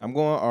 3. I'm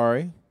going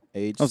Ari.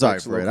 Age. I'm sorry,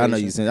 sex, Fred. I know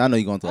you location. said I know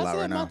you're going through a I lot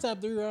said right my now. top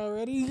 3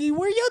 already.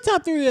 Where your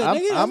top 3 at? I'm-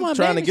 nigga? That's I'm my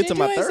trying to baby get to shit.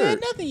 my You ain't said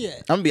third. nothing yet.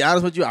 I'm gonna be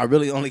honest with you. I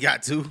really only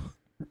got 2.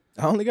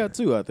 I only got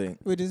 2, I think.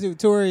 With who?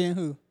 Tory and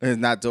who? It's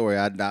not Tory.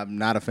 I'm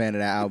not a fan of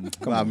that album.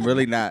 I'm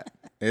really not.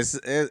 It's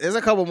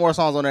a couple more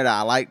songs on there that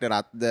I like that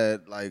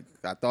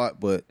I thought,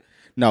 but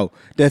no.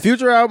 That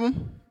Future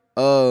album.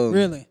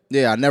 Really?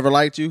 Yeah, I Never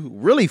Liked You.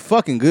 Really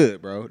fucking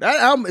good, bro. That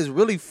album is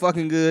really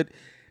fucking good.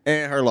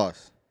 And Her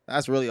Loss.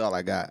 That's really all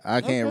I got.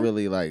 I can't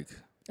really like.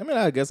 I mean,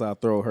 I guess I'll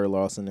throw Her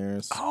Loss in there.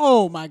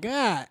 Oh my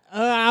God!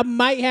 I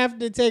might have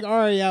to take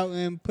Ari out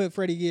and put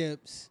Freddie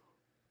Gibbs.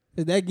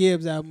 'Cause that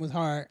Gibbs album was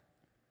hard.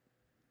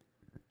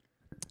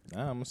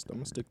 Nah, I'm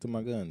gonna stick to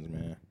my guns,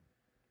 man.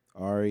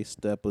 Ari,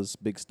 Steppers,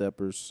 Big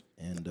Steppers,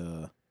 and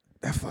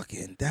That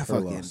fucking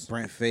Loss.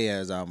 Brent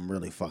Faiyaz album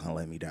really fucking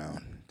let me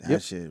down. That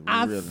Yep. shit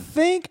I really.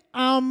 think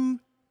I'm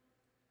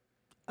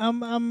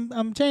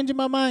changing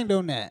my mind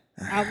on that.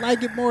 I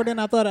like it more than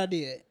I thought I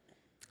did.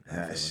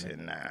 That shit,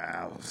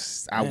 nah.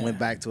 I went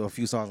back to a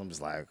few songs. I'm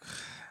just like,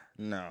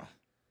 no.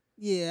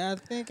 Yeah, I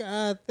think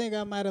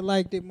I might have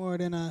liked it more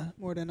than I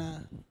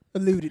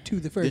alluded to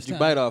the first did you time.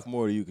 bite off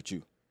more than you could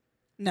chew?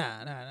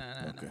 Nah.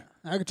 Okay.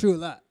 I could chew a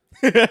lot.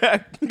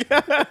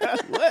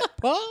 What?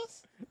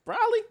 Pause.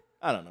 Probably.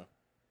 I don't know.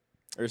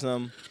 Or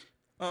something.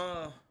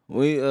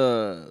 We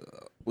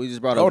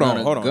just brought Hold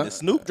up. on. Did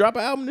Snoop drop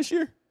an album this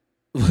year?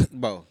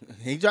 Bro,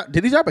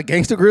 did he drop a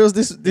Gangsta Grills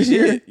this He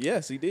year? did.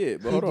 Yes, he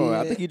did. But hold on.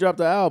 I did. think he dropped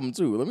the album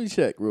too. Let me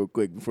check real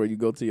quick before you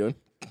go to your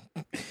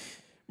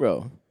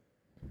bro.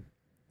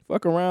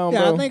 Fuck around,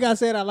 Yeah, bro. I think I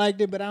said I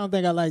liked it, but I don't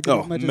think I liked it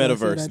Oh, as much as I said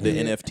Metaverse, I the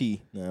did. NFT.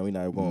 No, we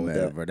not going with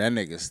that. Bro, that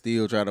nigga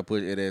still trying to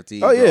push NFT.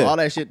 Oh bro. yeah, all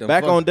that shit.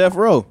 Back on Death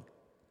Row.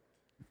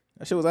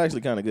 That shit was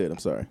actually kind of good. I'm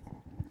sorry.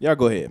 Y'all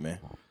go ahead, man.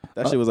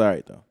 That shit was all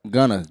right though.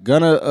 Gunna.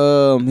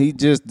 He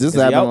just this he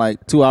happened out?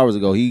 like 2 hours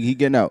ago. He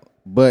getting out,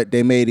 but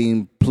they made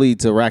him plead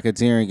to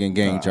racketeering and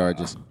gang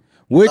charges,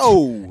 which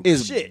Oh,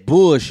 is shit.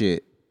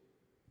 bullshit.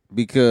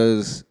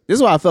 Because this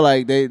is why I feel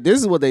like this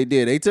is what they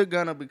did. They took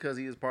Gunna because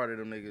he is part of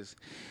them niggas.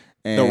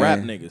 The rap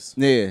niggas.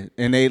 Yeah,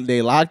 and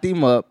they locked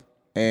him up,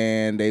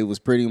 and they was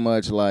pretty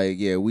much like,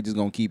 yeah, we just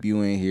gonna keep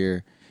you in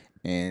here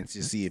and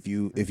just see if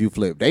you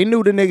flip. They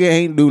knew the nigga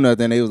ain't do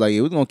nothing. They was like,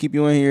 yeah, we gonna keep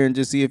you in here and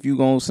just see if you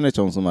gonna snitch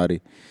on somebody.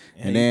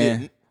 And he then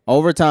didn't.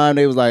 over time,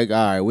 they was like, all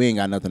right, we ain't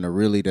got nothing to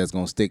really that's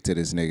gonna stick to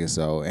this nigga.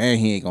 So and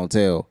he ain't gonna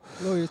tell.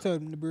 Lawyers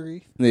told him to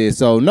breathe. Yeah,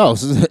 so no.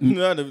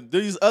 None of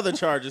these other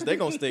charges, they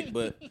gonna stick,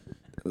 but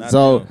not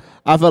So them.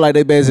 I felt like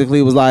they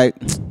basically was like,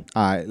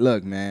 all right,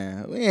 look,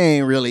 man, we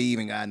ain't really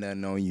even got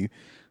nothing on you,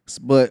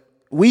 but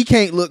we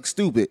can't look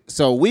stupid,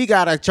 so we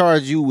gotta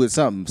charge you with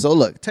something. So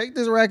look, take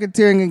this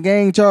racketeering and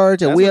gang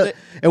charge, and That's we'll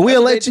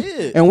what let they you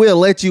did. and we'll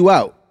let you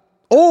out.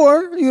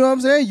 Or you know what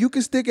I'm saying, you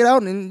can stick it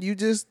out and you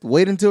just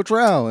wait until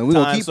trial, and we're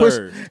gonna Time keep pushing,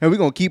 served. and we're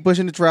gonna keep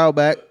pushing the trial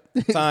back.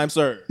 Time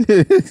served.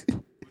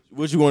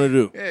 What you want to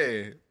do?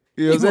 Yeah.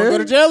 You know You what I'm want to go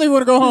to saying? jail? You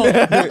want to go home?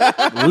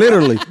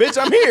 Literally. Bitch,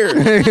 I'm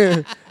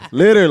here.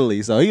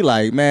 Literally. So he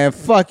like, man,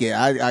 fuck it.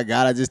 I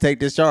gotta just take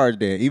this charge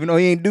then. Even though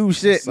he ain't do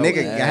shit, So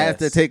nigga ass. has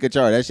to take a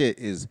charge. That shit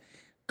is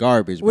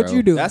garbage, bro. What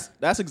you do? That's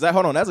exactly.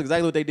 Hold on, that's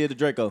exactly what they did to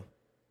Draco.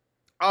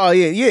 Oh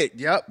yeah,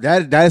 yep.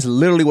 That's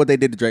literally what they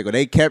did to Draco.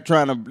 They kept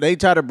they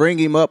tried to bring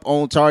him up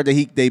on charge that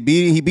he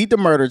beat the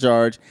murder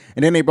charge,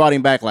 and then they brought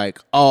him back like,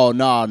 oh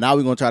no, now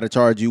we're gonna try to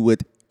charge you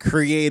with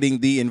creating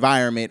the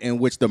environment in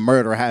which the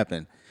murder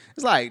happened.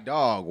 It's like,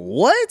 dog,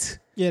 what?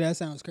 Yeah, that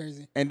sounds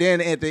crazy. And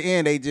then at the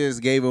end, they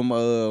just gave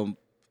him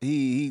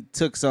he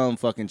took some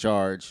fucking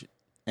charge,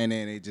 and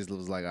then it just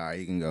was like, all right,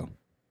 you can go.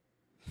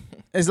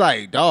 It's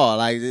like, dog,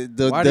 like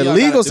the Why do y'all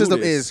legal gotta do system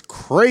this? is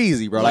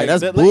crazy, bro. Like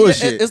that's that-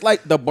 bullshit. It's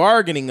like the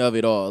bargaining of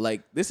it all.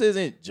 Like this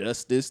isn't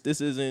justice.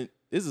 This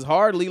is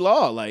hardly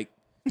law. Like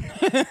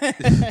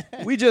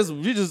we just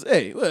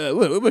hey,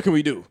 what can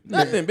we do?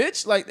 Nothing,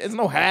 bitch. Like there's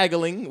no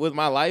haggling with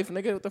my life,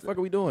 nigga. What the fuck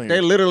are we doing They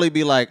here? literally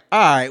be like, all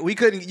right, we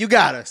couldn't, you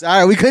got us. All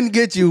right, we couldn't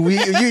get you.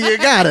 You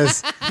got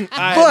us.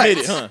 I admit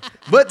it, huh?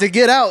 But to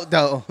get out,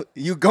 though,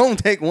 you gonna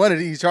take one of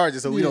these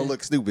charges so we don't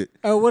look stupid.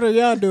 Oh, what are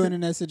y'all doing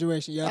in that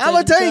situation? Y'all I'm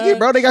gonna taking take it,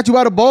 bro. They got you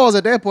by the balls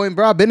at that point,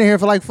 bro. I've been in here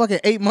for like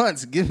fucking 8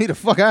 months. Get me the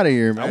fuck out of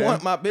here, man. I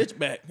want my bitch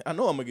back. I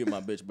know I'm gonna get my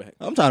bitch back.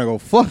 I'm trying to go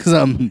fuck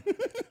something.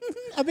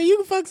 I mean, you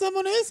can fuck some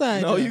on the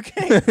inside. No, though. you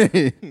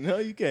can't. No,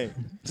 you can't.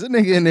 There's a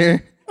nigga in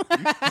there. I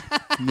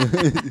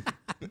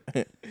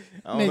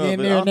don't Nigga know, in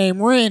but there I'm-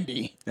 named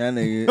Randy. That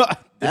nigga.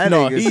 That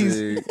No, nigga he's-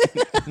 sick.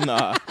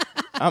 Nah,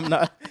 I'm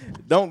not.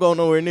 Don't go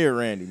nowhere near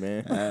Randy,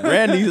 man.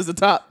 Randy is the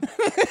top.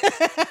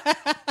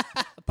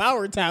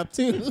 Power top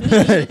too.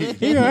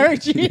 He gonna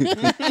hurt you.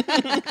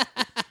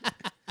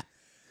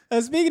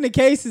 Speaking of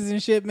cases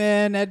and shit,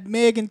 man, that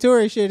Meg and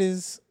Tory shit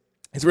is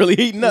It's really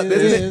heating up, isn't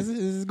it?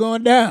 is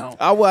going down.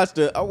 I watched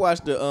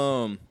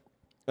the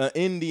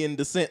Indian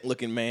descent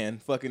looking man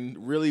fucking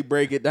really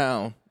break it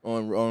down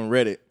on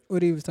Reddit.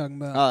 What he was talking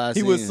about? Oh, I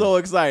He was seen so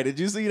excited.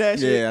 You see that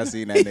shit? Yeah, I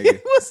seen that nigga.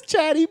 It was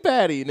chatty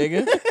patty,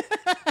 nigga.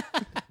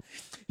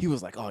 He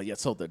was like, "Oh yeah,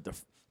 so the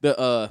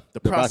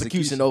prosecution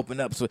prosecution. opened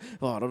up." So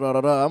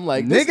I'm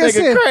like, this Nigga nigga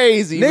said,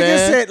 crazy, nigga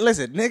man. said,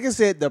 listen, nigga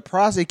said the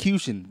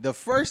prosecution, the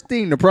first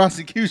thing the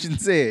prosecution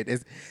said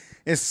is,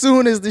 as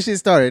soon as the shit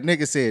started,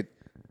 nigga said,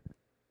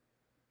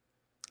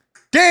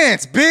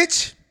 dance,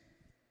 bitch.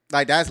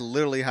 Like, that's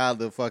literally how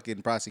the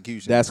fucking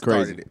prosecution That's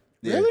started crazy. it.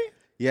 Yeah. Really?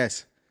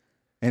 Yes.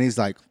 And he's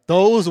like,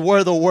 those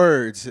were the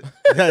words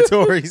that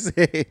Tory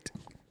said.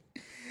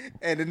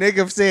 And the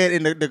nigga said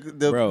in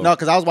the Bro. no,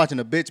 because I was watching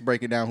a bitch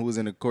break it down who was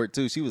in the court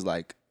too. She was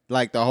like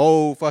the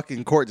whole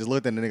fucking court just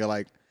looked at the nigga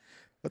like,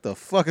 what the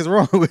fuck is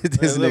wrong with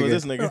this Look at nigga?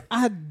 this nigga.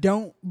 I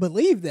don't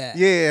believe that.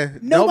 Yeah,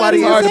 Nobody nobody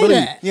would else say believe.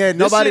 that. Yeah, This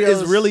nobody shit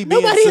else is really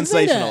being Nobody would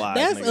say sensationalized.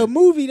 that. That's nigga. a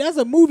movie. That's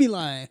a movie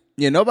line.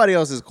 Yeah, nobody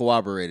else has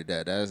corroborated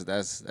that. That's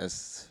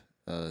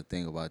the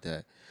thing about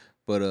that.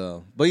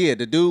 But yeah,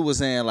 the dude was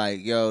saying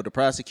like, yo, the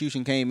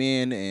prosecution came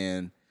in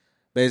and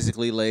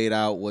basically laid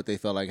out what they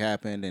felt like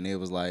happened, and it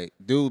was like,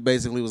 dude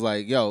basically was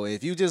like, yo,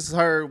 if you just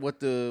heard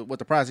what the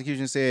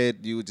prosecution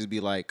said, you would just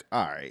be like,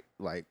 all right,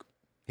 like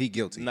he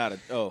guilty. Not a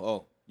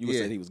you would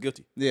Yeah. say he was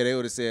guilty. Yeah, they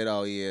would have said,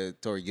 oh yeah,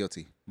 Tory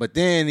guilty. But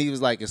then he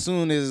was like, as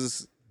soon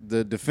as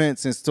the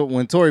defense,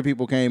 when Tory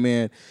people came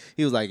in,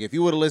 he was like, if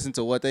you would have listened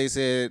to what they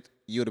said,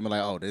 you would have been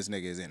like, oh, this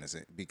nigga is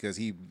innocent because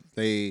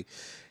the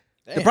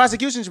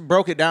prosecution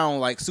broke it down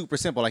like super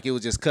simple, like it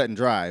was just cut and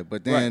dry.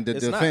 But then Right, the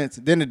it's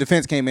not.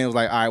 defense came in and was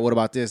like, all right, what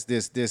about this, and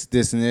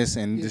this,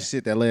 and the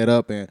shit that led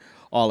up and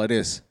all of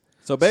this.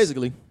 So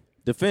basically,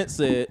 defense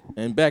said,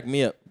 and back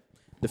me up.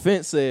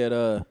 Defense said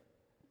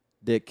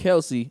that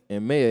Kelsey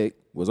and Meg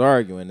was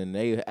arguing and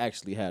they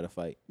actually had a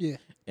fight. Yeah.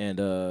 And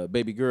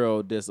baby girl,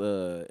 in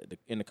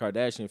the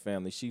Kardashian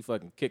family, she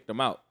fucking kicked them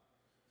out.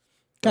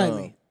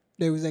 Kylie.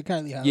 They was at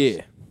Kylie house.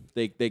 Yeah,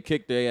 they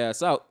kicked their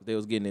ass out. They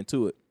was getting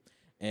into it,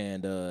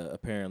 and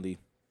apparently,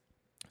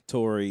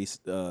 Tory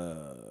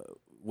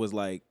was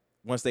like,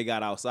 once they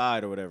got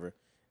outside or whatever,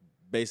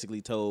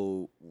 basically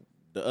told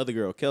the other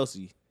girl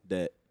Kelsey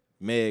that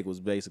Meg was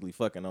basically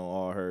fucking on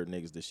all her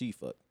niggas that she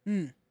fucked.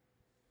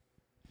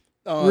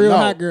 Real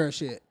hot girl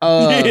shit.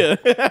 Yeah,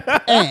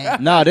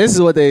 And No, this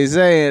is what they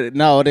saying.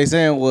 No, what they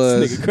saying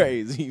was, nigga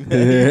crazy.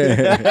 Man.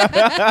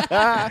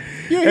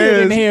 you hear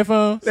it in the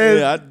headphones.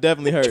 Yeah, I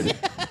definitely heard it.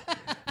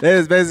 they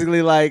was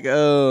basically like,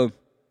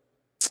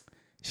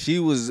 she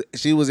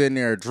was in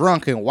there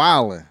drunk and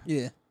wilding.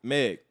 Yeah.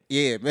 Meg,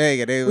 Yeah,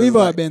 Megan. They was We've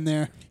all like, been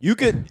there. you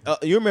could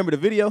you remember the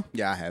video?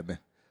 Yeah, I have been.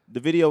 The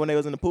video when they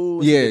was in the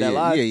pool, Yeah, she did that yeah,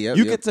 live? yeah,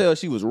 You yep. could tell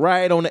she was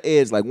right on the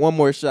edge, like one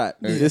more shot.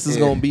 This is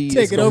Yeah. gonna be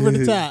Take it over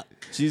the top.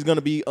 She's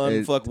gonna be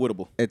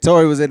unfuckwittable. And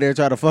Tori was in there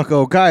trying to fuck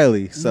old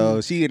Kylie,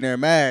 so she in there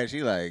mad.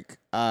 She like,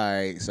 all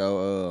right,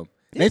 so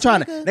they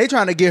trying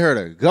to get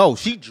her to go.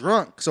 She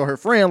drunk, so her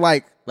friend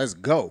like, let's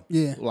go.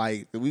 Yeah.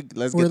 like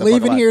let's We're get the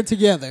leaving fuck out. here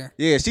together.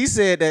 Yeah, she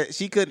said that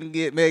she couldn't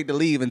get Meg to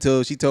leave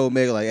until she told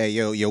Meg like, hey,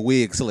 yo, your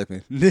wig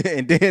slipping,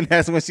 and then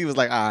that's when she was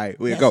like, all right,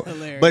 we'll go.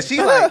 hilarious. But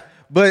she like,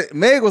 but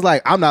Meg was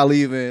like, I'm not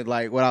leaving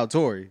like without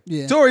Tori.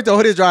 Yeah. Tori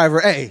told his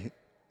driver, hey,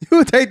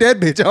 You take that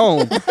bitch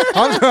home.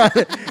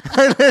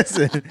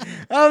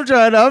 I'm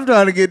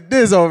trying to get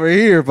this over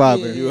here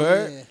popping. You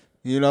heard?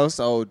 You know,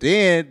 so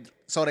they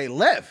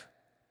left.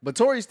 But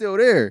Tori's still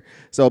there.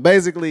 So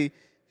basically,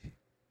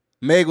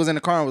 Meg was in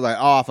the car and was like,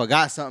 oh, I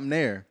forgot something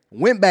there.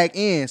 Went back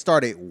in,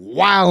 started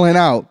wilding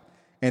out.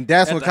 And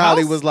that's At when the Kylie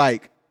house? was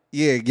like,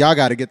 yeah, y'all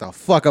got to get the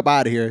fuck up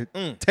out of here.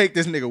 Take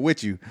this nigga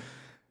with you.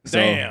 So,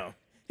 Damn.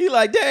 He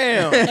like,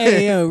 damn.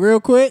 Hey, yo,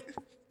 real quick.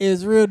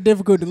 It's real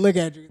difficult to look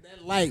at you.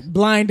 That light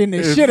blinding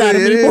the shit out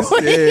of it me, is, boy.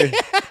 yeah.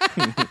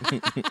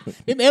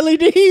 Them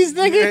LEDs,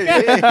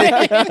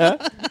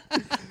 nigga.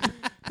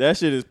 That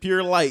shit is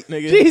pure light,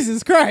 nigga.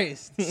 Jesus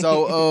Christ.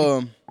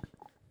 So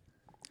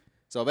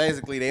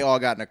basically they all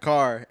got in the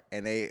car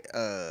and they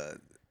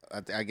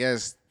I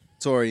guess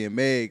Tori and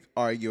Meg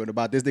arguing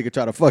about this nigga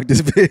trying to fuck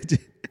this bitch.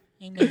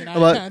 Ain't making eye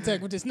But-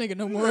 contact with this nigga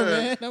no more,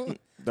 man. No.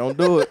 Don't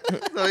do it.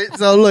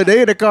 So look,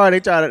 they in the car,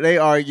 they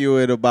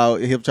arguing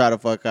about him trying to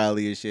fuck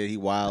Kylie and shit. He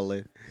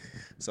wilding.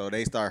 So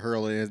they start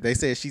hurling. They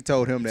said she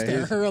told him that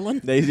They're hurling.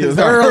 They They just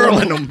start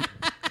hurling him.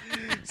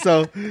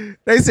 So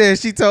they said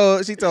she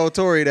told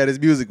Tori that his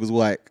music was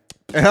whack.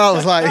 And I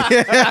was like,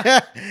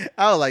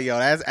 yo,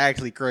 that's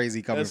actually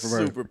crazy coming That's from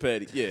her. super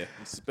petty. Yeah,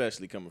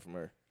 especially coming from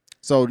her.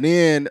 So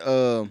then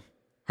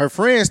her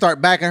friends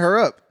start backing her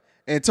up.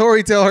 And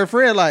Tori tell her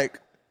friend, like,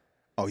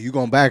 oh, you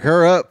gonna back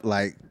her up?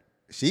 Like,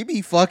 she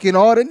be fucking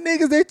all the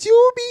niggas that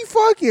you be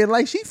fucking.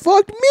 Like, she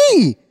fucked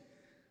me.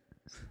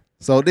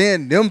 So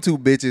then them two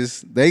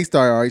bitches, they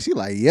start arguing. She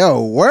like,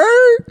 yo,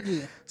 word?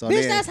 Yeah. So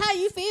Bitch, then, that's how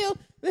you feel.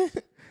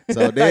 so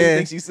How you then,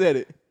 think she said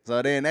it? so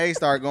then they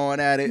start going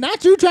at it.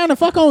 Not you trying to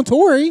fuck on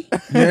Tori.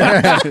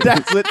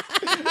 That's what.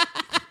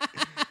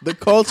 The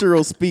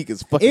cultural speak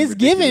is fucking It's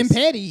giving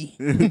ridiculous. petty.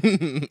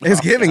 It's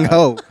giving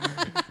hope.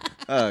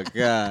 Oh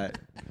God.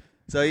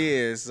 So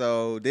yeah,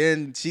 so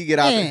then she get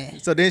out. Yeah.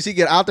 So then she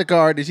get out the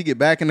car. Then she get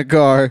back in the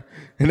car,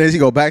 and then she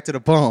go back to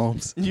the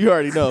Palms. You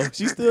already know.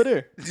 She's still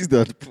there. She's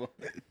still at the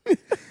Palms.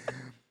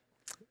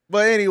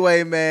 But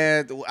anyway,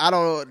 man, I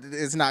don't.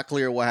 It's not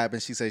clear what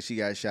happened. She said she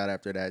got shot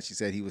after that. She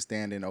said he was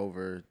standing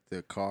over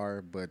the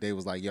car, but they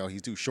was like, "Yo,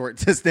 he's too short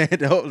to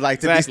stand up,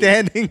 like to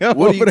Exactly. be standing up."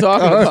 What are you over the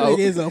talking car." about? Nigga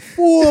is a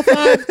full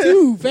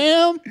 5'2",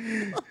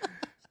 fam.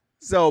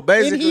 So In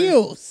basically,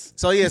 heels.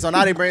 so yeah, so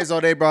now they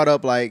brought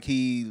up like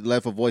he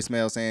left a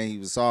voicemail saying he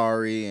was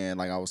sorry and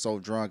like I was so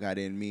drunk I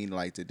didn't mean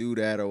like to do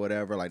that or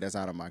whatever. Like that's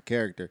out of my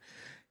character.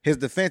 His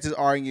defense is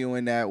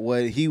arguing that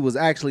what he was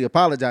actually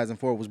apologizing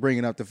for was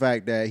bringing up the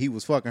fact that he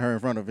was fucking her in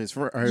front of his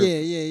her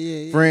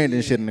Yeah. friend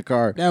and shit in the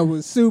car. That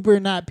was super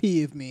not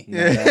P of me.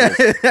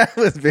 That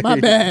was very, My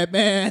bad,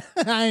 man.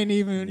 I ain't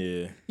even.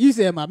 Yeah. You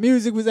said my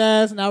music was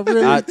ass, and I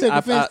really took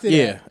offense to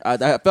that.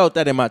 I felt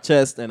that in my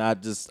chest, and I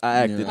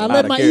acted. I out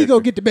let of my character. ego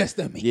get the best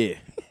of me. Yeah,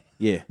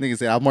 yeah. Nigga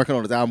said I'm working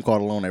on this album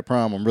called Alone at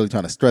Prom. I'm really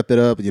trying to strep it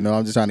up. You know,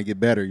 I'm just trying to get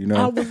better. You I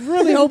know. was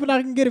really hoping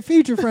I can get a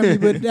feature from you,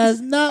 but that's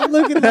not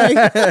looking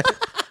like.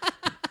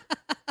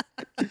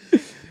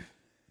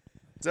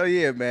 So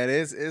yeah, man,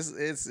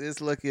 it's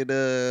looking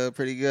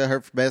pretty good.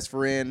 Her best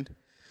friend,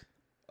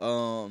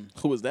 Who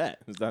was that?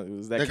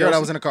 Was that the girl that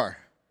was in the car,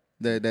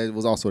 that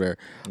was also there.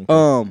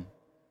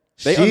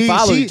 They she-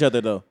 unfollowed she- each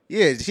other though.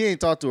 Yeah, she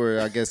ain't talked to her,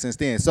 I guess, since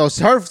then. So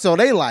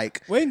they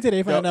like. Wait until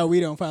they find out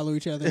we don't follow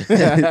each other.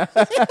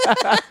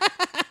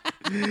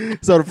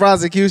 So the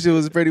prosecution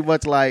was pretty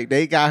much like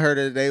they got her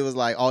to. They was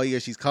like, oh yeah,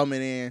 she's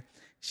coming in.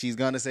 She's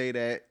gonna say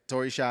that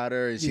Tori shot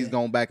her, and she's Yeah.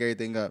 gonna back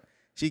everything up.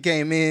 She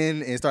came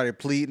in and started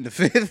pleading the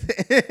fifth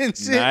and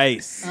shit.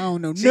 Nice. I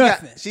don't know She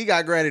nothing. she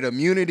got granted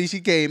immunity. She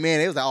came in.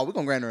 It was like, oh, we're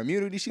gonna grant her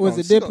immunity. She Was gonna,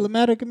 it she gonna-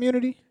 diplomatic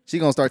community? She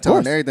gonna start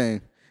telling course.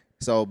 everything.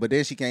 So, but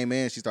then she came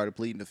in. She started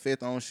pleading the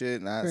fifth on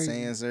shit, not Crazy.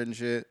 saying certain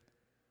shit,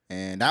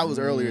 and that was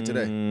earlier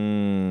today.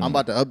 Mm. I'm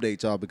about to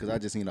update y'all because I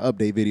just seen an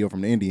update video from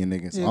the Indian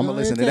nigga. So Yeah, I'm go gonna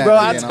listen to ahead, that. Bro,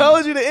 I and then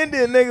told you the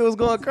Indian nigga was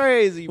going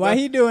crazy. Why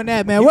bro. he doing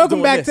that, man? He was Welcome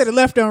doing back this. to the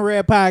Left on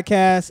Red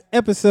podcast,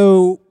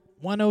 episode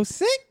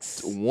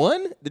 106.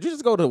 1? Did you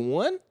just go to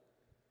 1?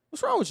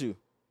 What's wrong with you?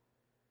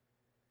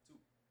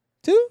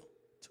 2?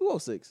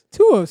 206.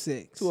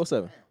 206.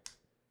 207.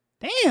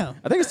 Damn.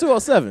 I think it's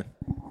 207.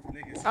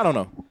 I don't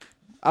know.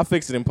 I'll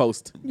fix it in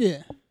post.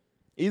 Yeah.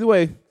 Either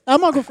way,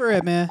 I'm Uncle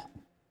Fred, man.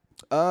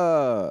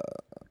 uh,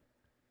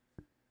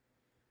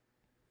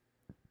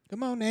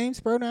 Come on, names,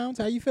 pronouns.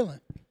 How you feeling?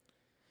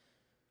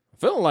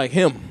 feeling like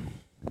him.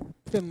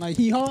 Feeling like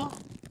hee-haw?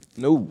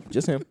 No,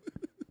 just him.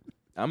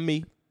 I'm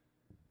me.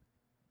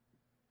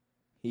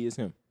 He is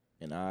him.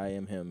 And I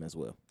am him as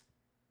well.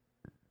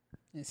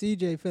 And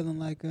CJ feeling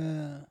like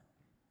Leah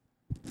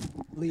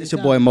It's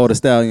your boy Mo the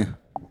Stallion.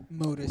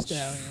 Motor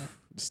Stallion.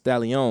 The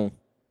stallion.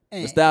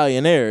 Eh. The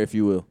stallionaire, if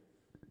you will.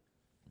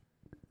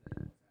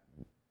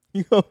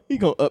 He gonna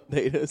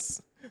update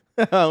us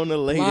on the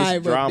latest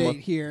Live drama. update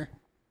here.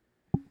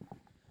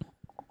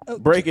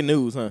 Breaking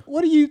news, huh?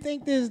 What do you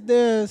think this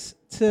does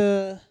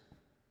to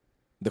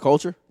The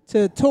culture?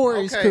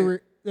 Tori's Okay.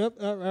 career? Yep,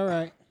 all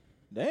right.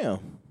 Damn.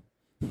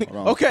 Hold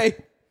on. Okay.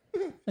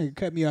 They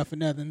cut me off for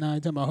nothing. Now you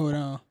talking about hold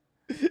on.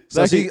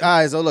 So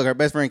so look, her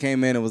best friend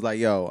came in and was like,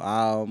 "Yo,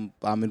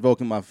 I'm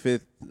invoking my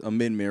Fifth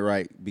Amendment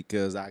right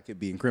because I could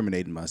be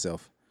incriminating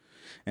myself."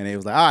 And they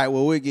was like, "All right,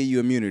 well, we'll give you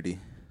immunity."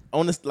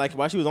 On this, like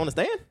while she was on the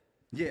stand.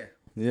 Yeah.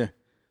 Yeah.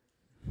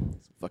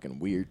 It's a fucking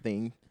weird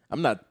thing.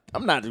 I'm not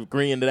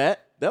agreeing to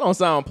that. That don't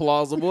sound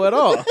plausible at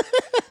all.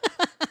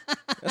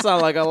 That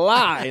sounds like a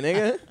lie,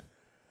 nigga.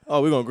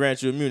 Oh, we're gonna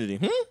grant you immunity.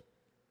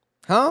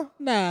 Huh?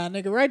 Nah,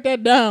 nigga, write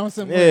that down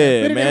somewhere.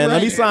 Yeah, Put it in man. Let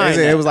me writing. sign.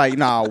 It was like,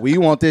 "Nah, we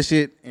want this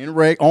shit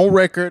on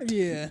record."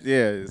 Yeah.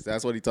 Yeah,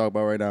 that's what he talking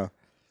about right now.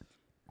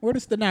 Where the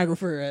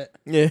stenographer at?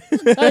 Yeah.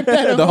 that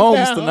The on home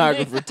down,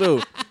 stenographer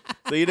too.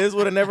 See, this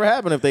would have never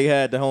happened if they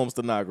had the home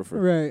stenographer.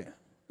 Right.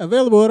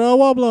 Available at all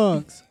wall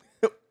blogs.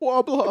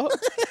 Wobble.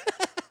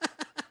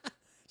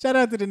 Shout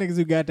out to the niggas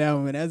who got that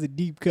one. That's a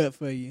deep cut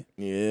for you.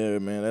 Yeah,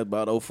 man. That's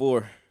about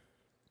 04.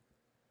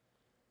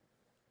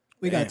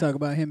 We got to Damn. talk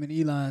about him and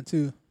Elon,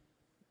 too.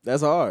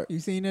 That's hard. You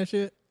seen that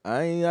shit?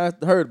 I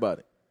heard about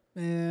it.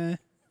 Man.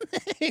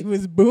 He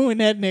was booing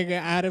that nigga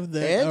out of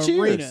the And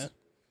arena. cheers.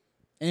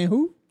 And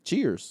who?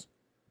 Cheers.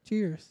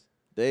 Cheers.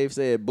 Dave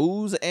said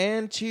booze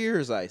and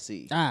cheers, I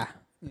see. Ah.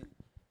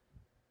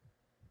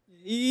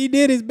 He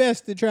did his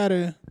best to try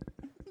to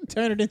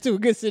turn it into a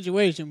good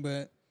situation,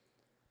 but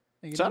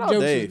nigga, Shout them out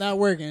jokes Dave. was not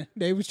working.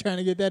 They was trying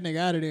to get that nigga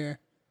out of there.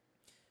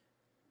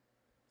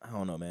 I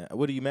don't know, man.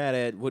 What are you mad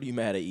at? What are you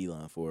mad at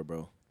Elon for,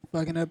 bro?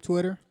 Fucking up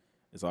Twitter.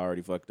 It's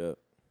already fucked up.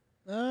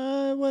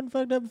 It wasn't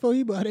fucked up before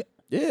he bought it.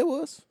 Yeah, it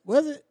was.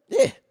 Was it?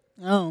 Yeah.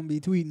 I don't be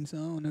tweeting, so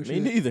I don't know Me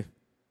shit. neither.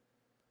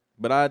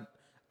 But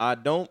I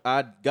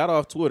got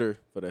off Twitter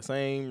for the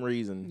same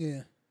reason,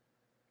 Yeah.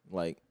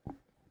 like,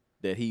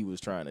 that he was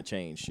trying to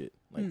change shit.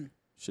 Like,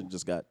 shit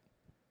just got,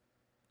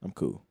 I'm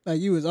cool. Like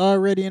you was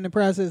already in the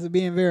process of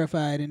being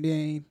verified, and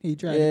then he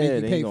tried to make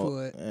you then pay he gonna-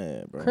 for it.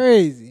 Yeah, bro.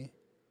 Crazy.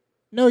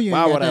 No, you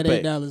Why ain't would got I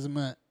that pay? $8 a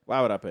month.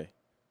 Why would I pay?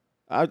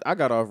 I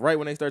got off right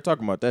when they started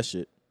talking about that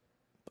shit.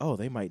 Oh,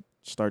 they might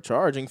start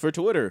charging for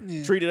Twitter.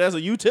 Yeah. Treat it as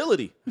a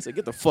utility. I said,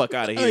 get the fuck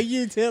out of A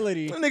here.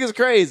 utility. Them niggas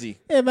crazy.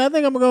 Hey man, I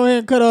think I'm gonna go ahead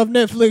and cut off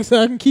Netflix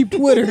so I can keep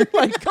Twitter.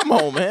 Like, come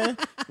on, man.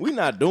 We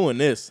not doing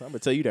this. I'm gonna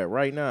tell you that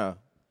right now.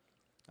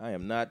 I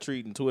am not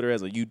treating Twitter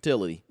as a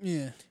utility.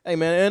 Yeah. Hey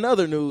man, and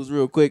other news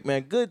real quick,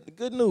 man.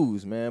 Good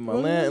news, man. My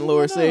What's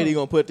landlord going said on? he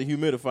gonna put the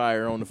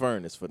humidifier on the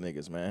furnace for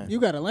niggas, man. You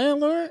got a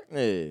landlord?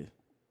 Yeah.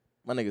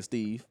 My nigga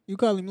Steve. You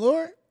call him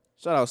Lord?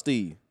 Shout out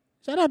Steve.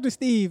 Shout out to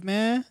Steve,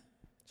 man.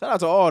 Shout out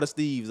to all the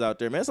Steves out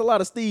there, man. There's a lot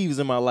of Steves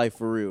in my life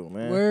for real,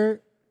 man. Word.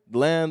 The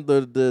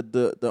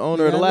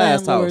owner of the Got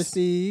last landlord house.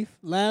 Steve.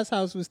 Last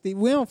house was Steve.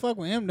 We don't fuck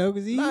with him though,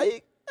 cause he. Nah,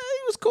 he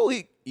was cool.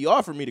 He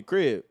offered me the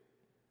crib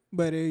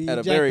but he at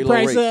a jacked very the low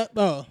price rate. up.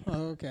 Oh,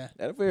 okay.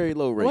 at a very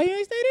low rate. Why you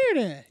ain't stay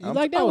there then? You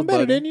like I that was one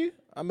better, bugging. didn't you?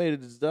 I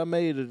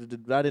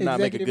did not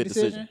make a Executive good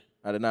decision. decision?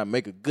 I did not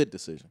make a good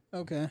decision.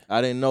 Okay.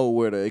 I didn't know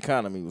where the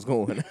economy was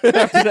going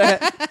after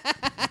that.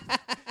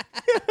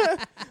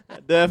 I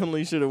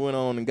definitely should have went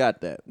on and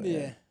got that. Man.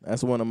 Yeah.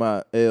 That's one of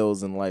my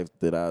L's in life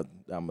that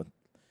I'm a,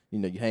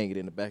 you hang it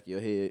in the back of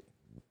your head.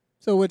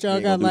 So what y'all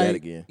ain't got gonna do that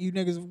like? again. You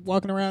niggas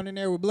walking around in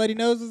there with bloody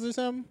noses or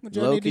something? What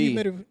y'all Low need key.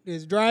 to humidify?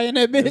 It's dry in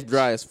that bitch. It's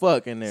dry as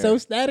fuck in there. So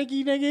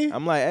staticky, nigga.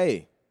 I'm like,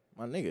 hey,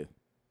 my nigga,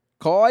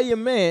 call your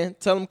man,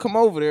 tell him come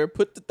over there,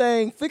 put the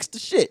thing, fix the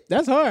shit.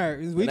 That's hard.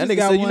 We And just that nigga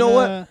got said, you one, know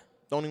what?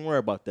 Don't even worry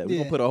about that. We yeah.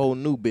 gonna put a whole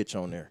new bitch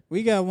on there.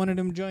 We got one of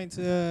them joints,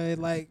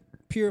 like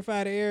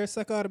purify the air,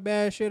 suck all the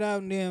bad shit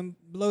out, and then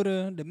blow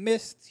the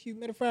mist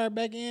humidifier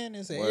back in.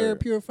 It's an air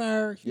Word.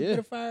 purifier, Yeah.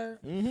 humidifier.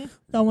 Mm-hmm.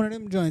 Got one of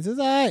them joints. It's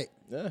all right.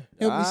 Yeah.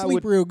 Help me I sleep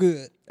would, real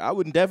good. I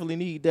would definitely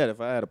need that if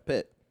I had a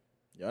pet.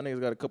 Y'all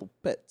niggas got a couple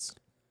pets.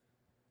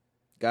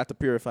 Got to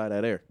purify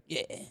that air.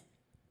 Yeah.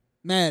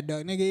 Mad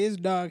dog, nigga. It's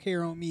dog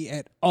hair on me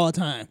at all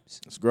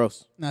times, It's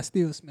gross. and I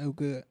still smell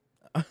good.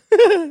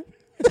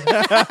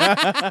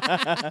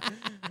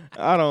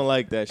 I don't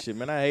like that shit,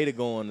 man. I hated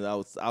going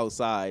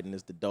outside and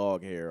it's the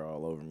dog hair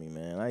all over me,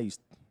 man. I used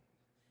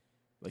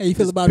like, How you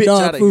feel this about bitch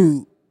dog outta here.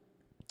 food?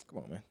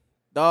 Come on, man.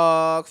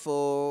 Dog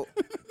food.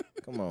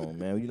 Come on,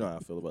 man. You know how I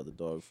feel about the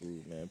dog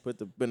food, man. Put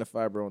the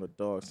benefiber on the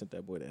dog, sent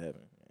that boy to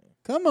heaven. Man.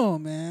 Come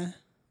on, man.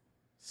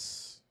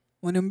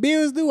 When them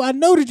bills due, I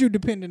know that you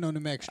depending on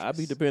them extras. I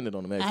be dependent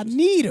on them I extras.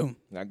 need them.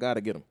 I gotta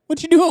get them.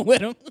 What you doing with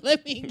them?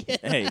 Let me get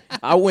Hey,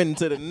 I went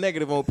into the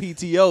negative on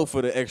PTO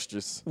for the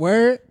extras.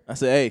 Word. I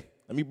said, hey,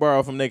 let me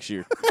borrow from next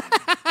year.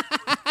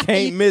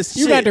 Can't miss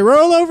You shit. got the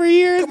rollover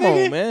years, Come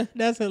nigga? on, man.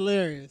 That's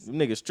hilarious. Them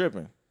niggas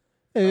tripping.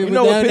 Hey, You but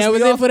know what that, pissed that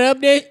was me it off? for the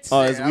updates?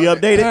 Oh, is we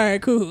updated? All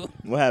right, cool.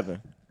 What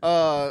happened?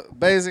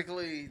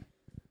 Basically,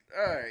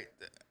 all right.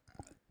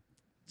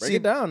 Break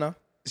it down now.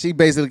 She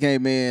basically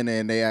came in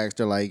and they asked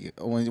her like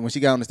when she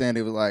got on the stand,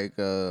 they was like,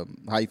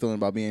 "How you feeling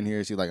about being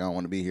here?" She was like, "I don't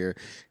want to be here."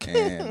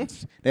 And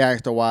they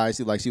asked her why.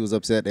 She was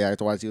upset. They asked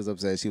her why she was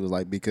upset. She was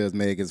like, "Because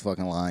Meg is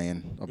fucking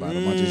lying about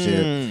a bunch of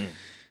shit."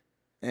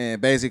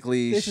 And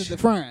basically, This is the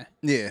front.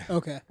 yeah.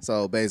 Okay.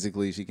 So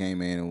basically, she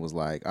came in and was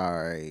like, "All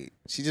right."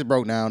 She just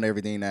broke down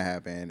everything that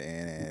happened,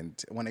 and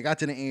when they got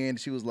to the end,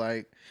 she was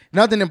like,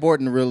 nothing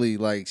important really.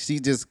 Like she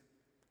just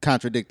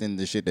contradicting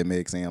the shit that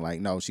Meg's saying.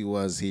 Like, no, she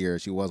was here,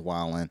 she was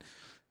wilding.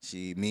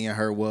 Me and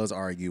her was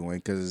arguing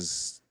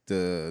because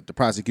the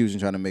prosecution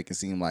trying to make it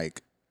seem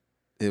like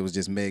it was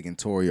just Meg and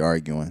Tory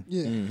arguing.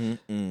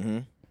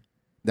 Yeah.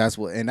 That's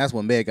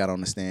what Meg got on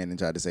the stand and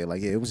tried to say,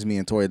 like, yeah, it was just me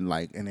and Tory,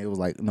 and it was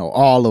like, no,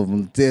 all of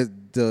them.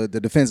 The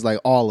defense, like,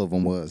 all of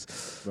them was.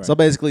 Right. So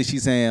basically,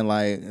 she's saying,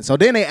 like, so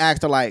then they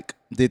asked her, like,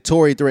 did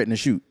Tory threaten to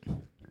shoot?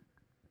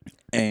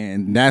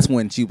 And that's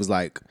when she was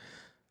like,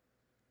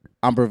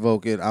 I'm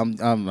provoking. I'm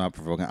not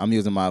provoking. I'm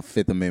using my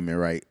Fifth Amendment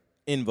right.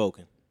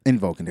 Invoking.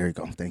 There you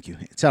go. Thank you.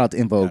 Shout out to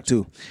Invoke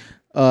too.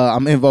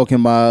 I'm invoking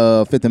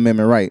my Fifth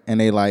Amendment right, and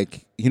they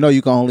like, you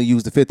can only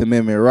use the Fifth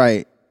Amendment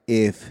right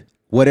if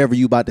whatever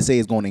you about to say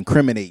is going to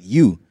incriminate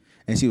you.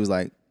 And she was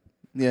like,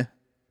 yeah.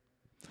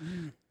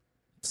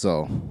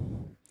 So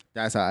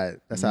that's how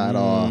it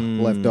all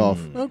left off.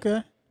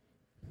 Okay.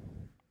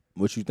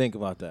 What you think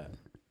about that?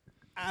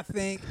 I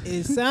think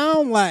it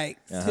sound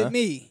like to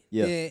me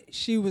Yeah. that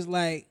she was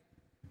like,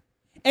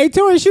 "Hey,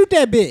 Tory, shoot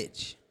that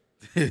bitch."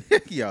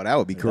 Yo, that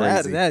would be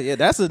crazy.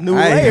 That's a new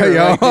I ain't- layer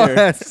yo, right there.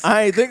 that's-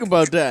 I ain't think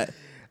about that.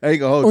 I ain't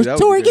gonna hold Or you. That would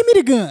Tory, be give me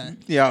the gun.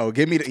 Yo,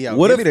 give me the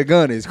What if-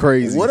 gun is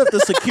crazy. What if the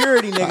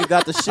security nigga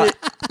got the shit?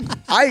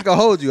 I ain't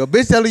gonna hold you. A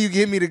bitch telling you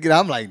give me the gun.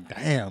 I'm like,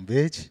 damn,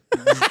 bitch.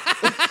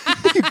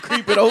 You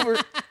creep it over?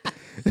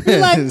 Be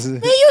like,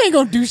 man, you ain't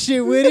gonna do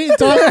shit with it. And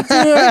talking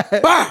to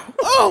her. Bow!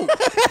 Oh!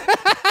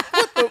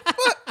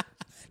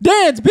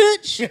 Dance,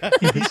 bitch.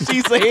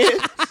 She said.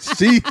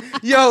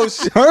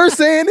 Her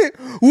saying it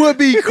would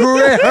be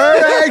correct.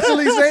 Her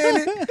actually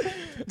saying it,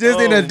 just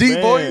in a deep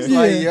man. voice,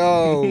 like,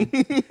 yo,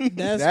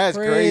 That's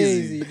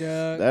crazy,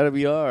 dog. That'll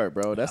be hard,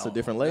 bro. That's a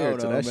different layer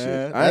to that shit. man.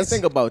 I didn't That's-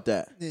 think about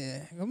that. Yeah,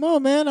 come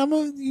on, man. I'm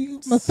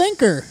a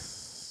thinker.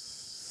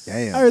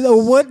 damn,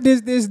 Or what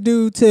does this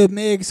do to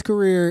Meg's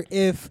career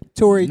if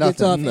Tory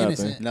gets off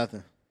innocent?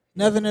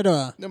 Nothing at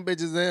all. Them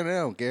bitches there, they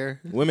don't care.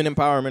 Women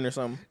empowerment or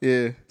something.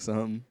 Yeah,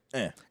 something.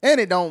 Eh. And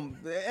it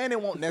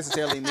won't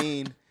necessarily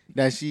mean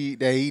that he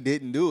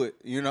didn't do it.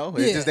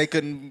 It's Yeah. just they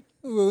couldn't.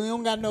 We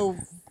don't got no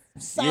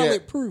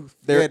solid proof.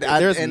 There's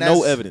and no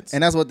that's- evidence.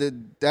 and that's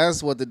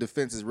what the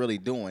defense is really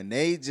doing.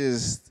 They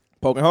just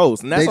Poking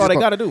holes. And that's all they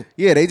got to do.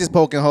 Yeah, they just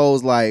poking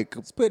holes like.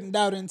 It's putting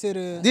doubt into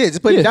the. Yeah,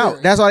 just put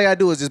doubt. That's all they gotta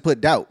do is just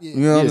put doubt. Yeah. You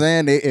know what I'm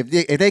saying? If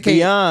they can't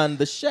Beyond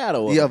the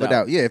shadow of of a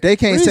doubt. Yeah, if they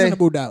can't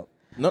Reasonable doubt.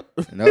 No.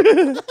 say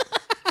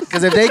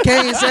because if they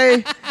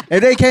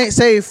can't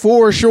say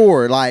for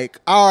sure, like,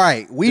 all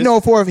right, we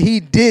know for if he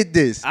did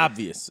this.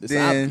 Obvious. It's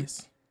Then-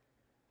 obvious.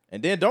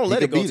 And then don't let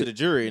could it go beat to it. the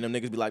jury and them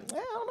niggas be like, I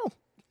don't know.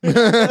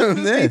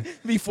 Yeah.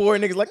 Before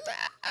niggas like,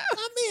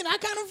 I mean, I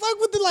kind of fuck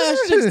with the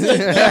last chick's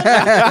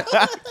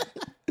tape.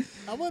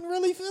 I wasn't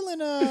really feeling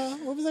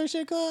what was her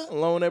shit called?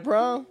 alone at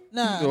prom.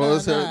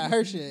 What's her-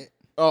 her shit.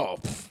 Oh,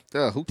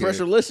 Who cares?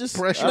 pressurelicious.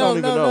 Pressure. I don't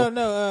even know.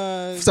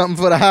 No. Something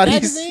for the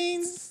hotties.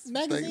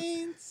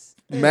 Magazines.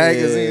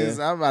 Magazines.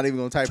 I'm not even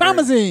gonna type.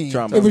 Traumazine.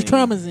 Traumazine. It was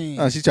Traumazine.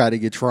 Oh, she tried to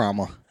get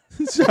trauma.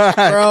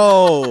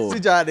 Bro, She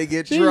tried to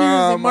get She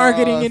trauma. using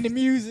marketing into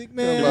music,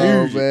 man.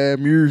 Oh,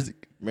 man,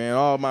 music. man,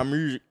 all my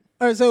music.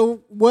 All right,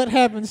 so what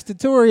happens to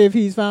Tory if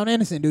he's found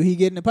innocent? Do he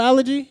get an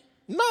apology?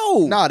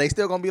 No, No, they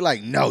still gonna be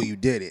like, no, you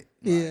did it.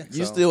 Yeah.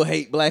 you still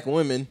hate black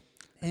women.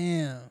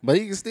 Damn. But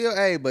he can still,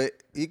 but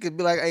he could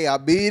be like, hey, I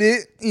beat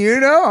it.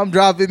 I'm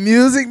dropping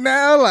music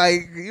now.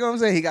 Like, you know what I'm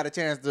saying? He got a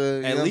chance to.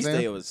 You know At what least I'm they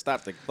saying? would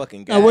stop the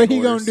fucking guy. Now, what he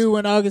gonna do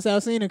when August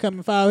Alsina come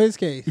and file his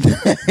case? For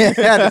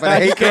the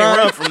hate He can't crime.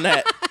 run from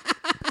that.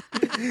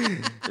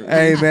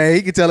 Hey, man,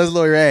 he can tell his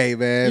lawyer, hey,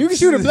 man. You can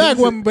shoot a black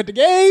woman, but the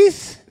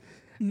gays?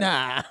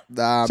 Nah.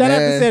 Nah, Shout out to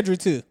man. Cedric,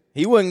 too.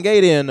 He wasn't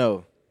gay then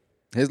though.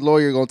 His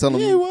lawyer gonna tell him.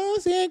 Yeah, he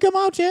was. He ain't come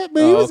out yet,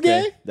 but he was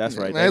okay. gay. That's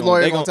right. Man, his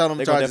lawyer gonna tell him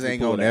they charges definitely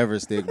ain't pull gonna that. never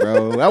stick,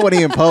 bro. That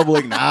wasn't even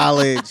public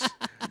knowledge.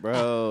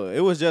 Bro, it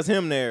was just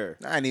him there.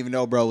 I didn't even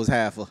know bro was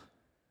half a.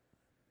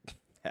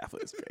 Half of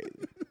it's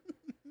crazy.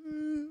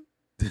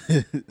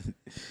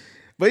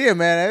 But yeah,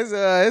 man,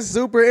 it's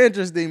super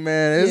interesting,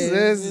 man.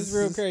 It's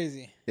real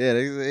crazy. Yeah,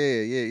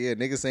 yeah.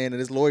 Niggas saying that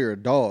this lawyer a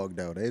dog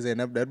though. They saying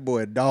that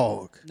boy a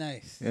dog.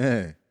 Nice.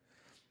 Yeah.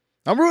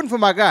 I'm rooting for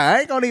my guy. I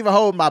ain't gonna even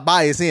hold my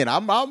bias in.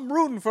 I'm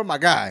rooting for my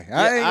guy.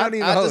 I ain't gonna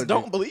even I hold just it.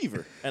 don't believe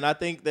her, and I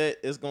think that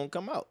it's gonna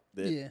come out.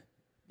 That, Yeah.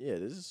 yeah,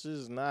 this is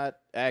just not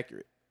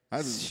accurate.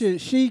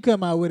 Should she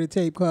come out with a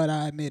tape called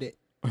I Admit It?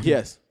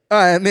 Yes,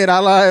 I admit I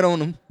lied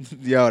on him.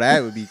 Yo,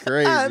 that would be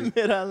crazy. I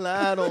admit I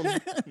lied on. Eh.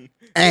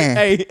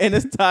 Hey, and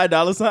it's Ty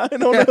Dolla Sign on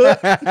the hook.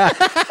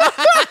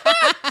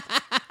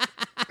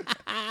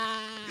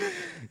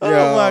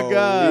 Oh my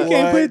God! You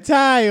can't put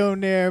Ty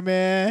on there,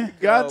 man.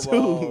 Got Come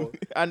on. to.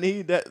 I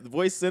need that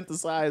voice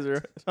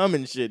synthesizer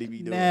humming shit he be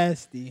doing.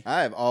 Nasty.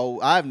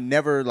 I've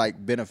never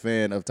like been a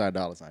fan of Ty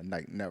Dolla Sign.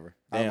 Like never.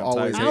 Damn, I've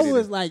always Tyrese. I hated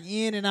was it. like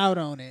in and out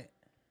on it.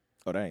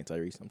 Oh, that ain't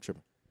Tyrese. I'm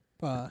tripping.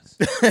 Pause.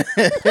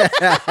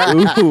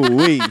 Ooh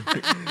wee.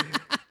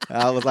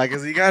 I was like,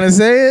 is he gonna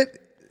say it?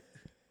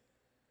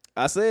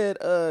 I said,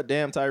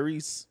 damn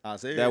Tyrese. I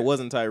said That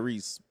wasn't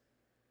Tyrese.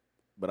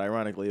 But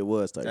ironically, it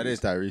was Tyrese. That is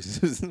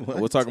Tyrese.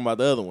 We're talking about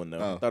the other one, though.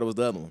 Oh. I thought it was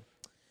the other one.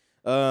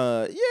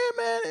 Yeah,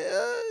 man.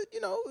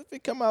 If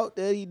it come out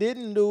that he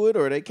didn't do it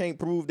or they can't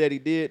prove that he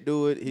did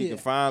do it, he can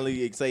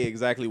finally say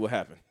exactly what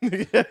happened.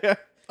 He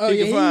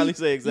can finally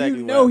say exactly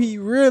you what know happened. he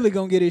really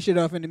gonna get his shit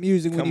off in the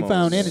music when Come he on,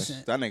 found man.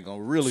 innocent. That nigga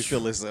gonna really feel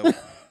himself.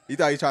 You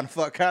thought you trying to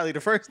fuck Kylie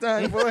the first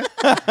time, boy?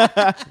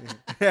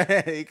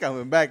 He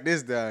coming back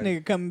this time.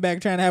 Nigga coming back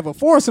trying to have a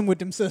foursome with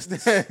them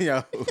sisters.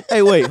 Yo.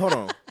 Hey, wait, hold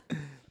on.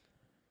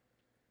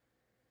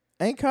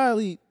 Ain't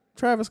Kylie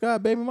Travis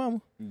Scott baby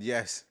mama?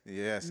 Yes,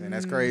 and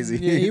that's crazy.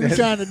 Yeah, he was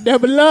trying to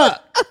double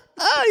up.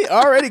 He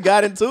already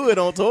got into it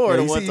on tour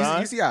the one time.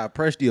 You see how I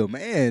pressed your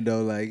man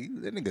though? Like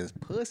that nigga's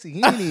pussy.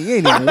 He ain't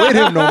even with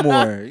him no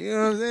more. You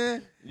know what I'm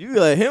saying? You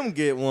let him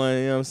get one,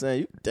 you know what I'm saying?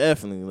 You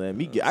definitely let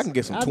me get. I can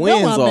get some I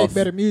twins know I off. make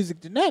better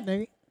music than that,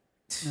 nigga.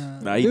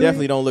 Nah, he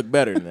definitely don't look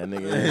better than that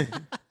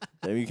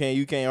nigga.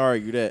 You can't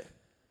argue that.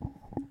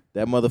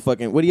 That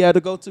motherfucking what he had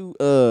to go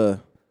to?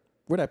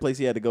 Where that place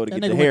he had to go to That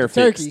get nigga the hair went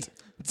to Turkey. fixed?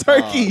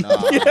 Turkey.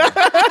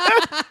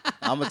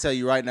 I'm gonna tell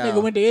you right now.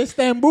 Nigga went to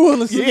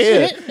Istanbul or some Yeah,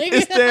 shit. Nigga.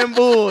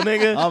 Istanbul,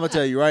 nigga. I'm gonna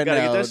tell you right Gotta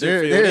get now. that shit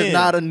There filled is in.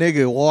 not a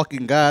nigga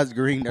walking God's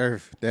green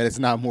earth that is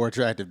not more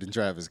attractive than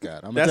Travis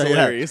Scott. I'm gonna That's tell you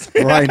hilarious.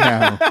 that right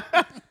now.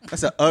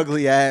 That's an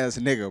ugly ass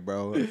nigga,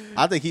 bro.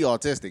 I think he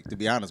autistic. To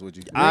be honest with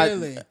you,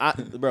 Really?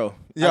 Bro,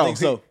 Yo, I think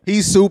so.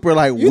 He's super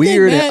like You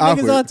weird think and mad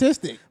awkward. niggas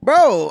autistic?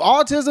 Bro,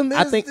 autism is,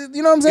 I think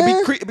you know what I'm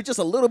saying? It be just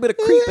a little bit of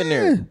creep in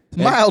there. And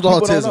Mild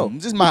people don't know.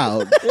 autism, just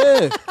mild.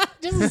 Yeah.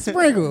 Just a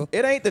sprinkle.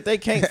 It ain't that they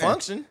can't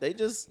function. They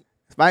just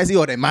Spicy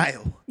or they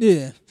mild.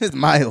 Yeah. Just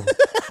mild.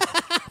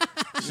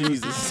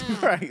 Jesus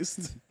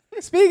Christ.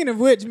 Speaking of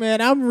which,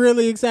 man, I'm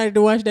really excited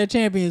to watch that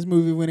Champions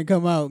movie when it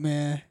come out,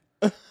 man.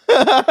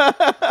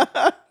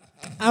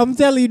 I'm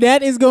telling you,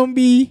 that is gonna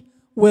be,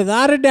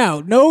 without a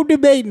doubt, no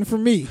debating for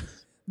me,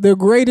 the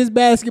greatest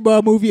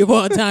basketball movie of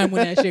all time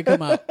when that shit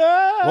come out.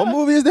 What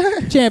movie is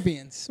that?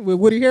 Champions with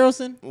Woody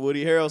Harrelson.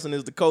 Woody Harrelson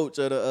is the coach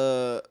of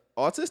the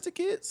autistic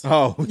kids.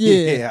 Oh,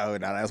 Yeah. yeah. Oh,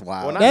 no, that's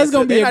wild. Well, not That's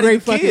gonna be they a not great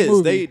even fucking kids.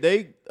 movie.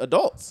 They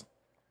adults.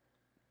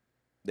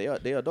 They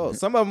adults.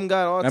 Some of them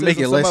got autism. That make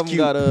it some less of them cute.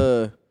 got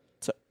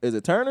is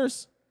it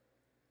Turner's?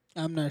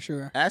 I'm not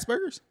sure.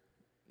 Asperger's?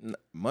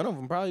 One of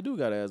them probably do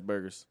got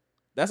Asperger's.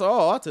 That's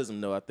all autism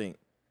though. I think.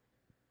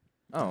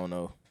 I don't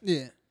know.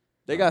 Yeah.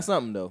 They got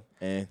something though,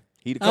 and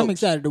he the coach. I'm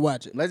excited to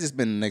watch it. Let's just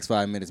spend the next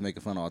 5 minutes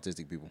making fun of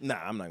autistic people. Nah,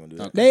 I'm not gonna do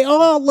that. They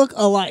all look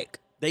alike.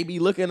 They be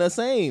looking the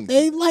same.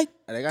 They like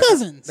They got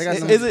cousins. they got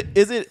some- Is it?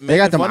 They got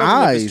making them fun of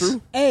them if it's eyes.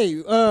 true?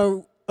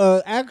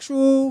 Hey,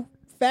 actual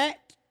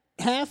fact,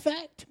 half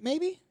fact,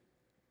 maybe?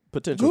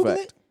 Potential Google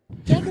fact. it.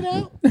 Check it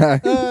out.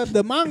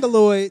 The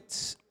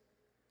Mongoloids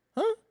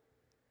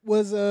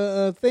was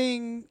a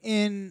thing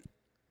in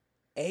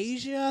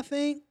Asia, I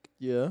think.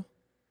 Yeah.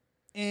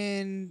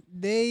 And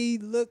they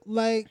look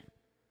like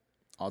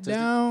Autistic?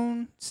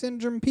 Down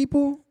syndrome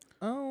people.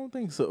 I don't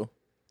think so.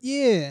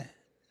 Yeah.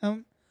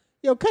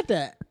 Yo, cut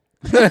that.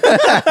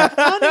 I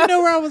don't even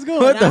know where I was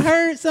going. I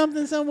heard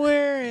something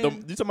somewhere. And You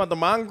talking about the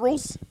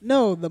mongrels?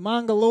 no, the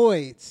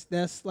Mongoloids.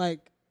 That's like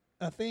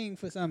a thing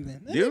for something.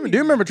 Do you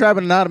remember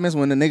Trapping Anonymous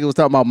when the nigga was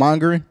talking about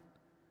mongering?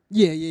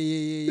 Yeah.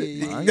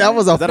 That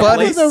was a that a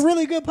funny. That was a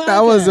really good podcast.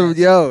 That was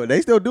a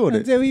they still doing it.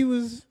 Until he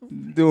was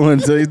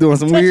So he's doing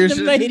some touching weird them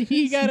shit. lady.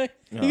 He got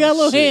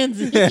little shit. hands.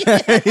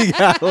 He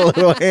got a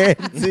little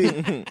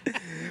handsy.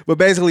 But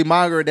basically,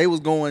 mongering, they was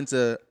going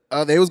to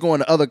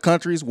other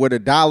countries where the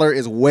dollar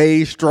is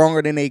way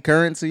stronger than their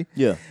currency.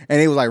 Yeah. And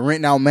they was like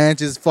renting out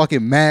mansions,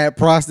 fucking mad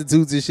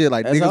prostitutes and shit.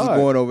 Like That's niggas was hard.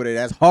 going over there.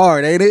 That's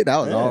hard, ain't it? That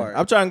was Yeah. hard.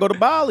 I'm trying to go to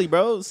Bali,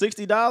 bro.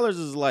 $60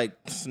 is like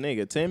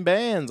nigga 10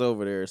 bands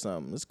over there or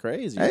something. It's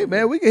crazy. Hey over man,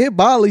 there. we can hit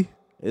Bali.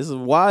 This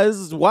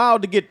is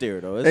wild to get there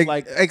though. It's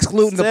like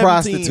Excluding the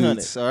 1700.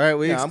 prostitutes. All right,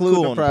 we Nah, I'm excluding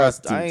cool the on the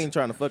prostitutes. prostitutes. I ain't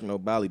trying to fuck no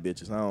Bali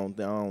bitches. I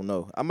don't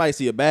know. I might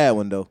see a bad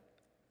one though.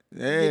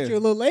 Yeah. Get your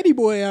little lady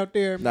boy out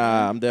there. Man.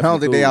 Nah, I'm I definitely. don't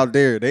think they cool. out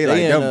there. They like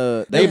They,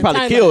 them. they in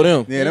probably Thailand. kill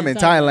them. Yeah, them in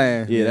in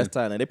Thailand. Yeah, that's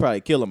Thailand. They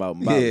probably kill them out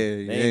in Bali. Yeah,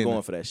 they yeah, ain't man.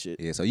 going for that shit.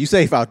 Yeah, so you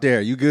safe out there.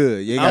 You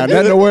good. You ain't I'm got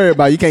nothing good. to worry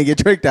about. You can't get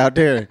tricked out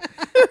there.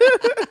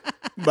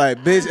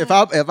 But bitch, if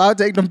I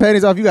take them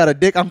panties off, you got a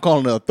dick, I'm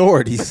calling the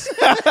authorities.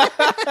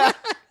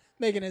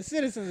 Making a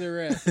citizen's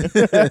arrest.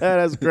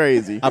 That's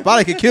crazy. I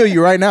probably could kill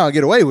you right now and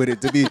get away with it,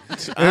 to be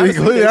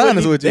completely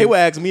honest with you. They would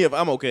ask me if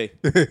I'm okay.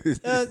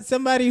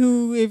 Somebody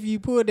who, if you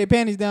pull their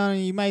panties down,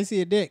 you might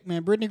see a dick.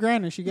 Man, Brittany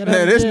Griner, she got out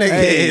Man, of this jail. nigga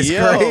Hey, is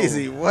yo.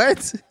 crazy.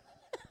 What?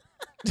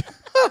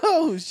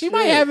 Oh She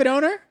might have it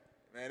on her.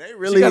 Man, they She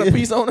really got a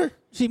piece on her.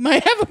 She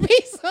might have a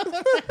piece on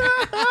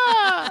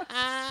her.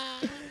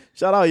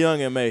 Shout out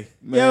Young M.A.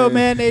 Yo,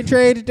 man, they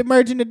traded the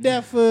Merchant of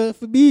Death for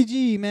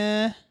BG,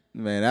 man.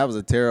 Man, that was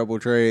a terrible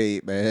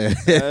trade, man.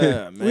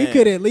 Yeah, man. We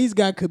could at least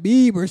got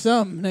Khabib or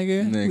something,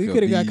 nigga. Man, We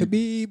could have got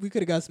Khabib. Khabib. We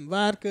could have got some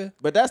vodka.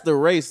 But that's the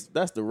race.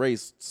 That's the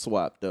race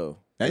swap though.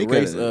 Now, The you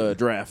race coulda-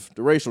 draft.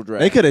 The racial draft.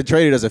 They could have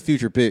traded us a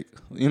future pick.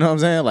 You know what I'm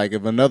saying? Like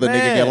if another nigga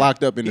Man, get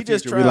locked up in the he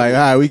just future, we like, all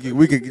right, we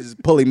could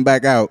just pull him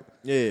back out.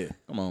 Yeah.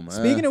 Come on, man.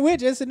 Speaking of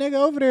which, it's a nigga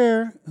over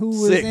there who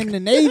was Sick. in the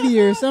Navy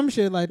or some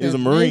shit like that. He was a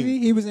Marine. Navy?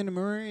 He was in the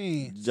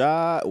Marine.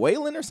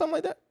 Whalen or something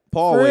like that.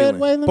 Paul Fred Whelan.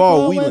 Whelan? Paul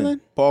Paul Whelan.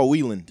 Whelan? Paul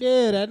Whelan.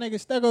 Yeah, that nigga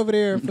stuck over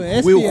there for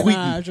Will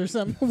espionage or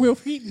something. Will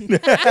Wheaton.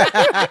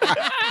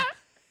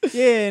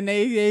 Yeah, and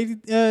they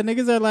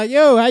niggas are like,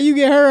 yo, how you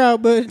get her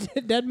out? But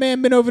that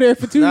man been over there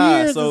for 2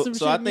 years so or some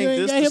so shit. I and think you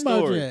ain't this got the him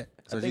out story. yet.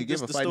 So I you think give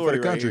this a the fight story for the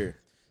right country. here.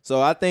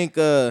 So I think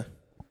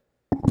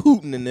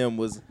Putin and them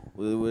was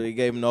they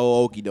gave him no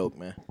okey doke,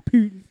 man.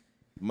 Putin.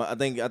 I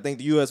think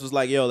the U.S. was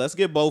like, yo, let's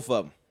get both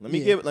of them. Let me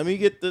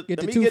get the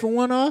Get the 2 for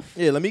 1 off.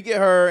 Yeah, let me get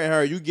her and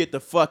her. You get the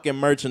fucking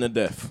merchant of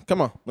death.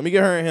 Come on, let me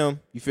get her and him.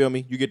 You feel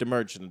me? You get the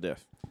merchant of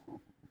death.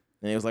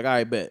 And he was like, all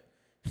right, bet.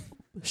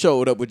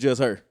 Showed up with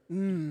just her.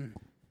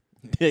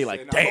 They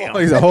like, damn.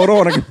 He said, hold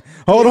on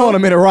a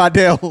minute,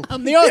 Rodell.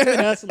 I'm the ultimate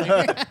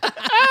hustler.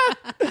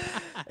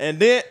 And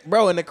then,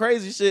 bro, and the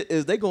crazy shit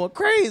is they going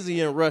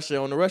crazy in Russia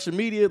on the Russian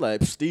media. Like,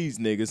 these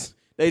niggas,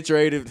 they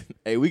traded.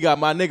 Hey, we got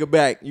my nigga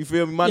back. You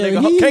feel me? My Yeah,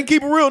 nigga he- can't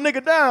keep a real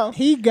nigga down.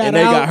 He got and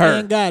they out got her.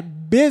 and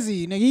got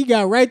busy. Nigga, he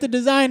got right to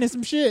designing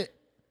some shit.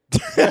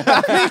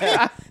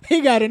 He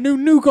got a new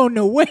nuke on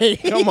the way.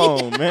 Come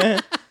on,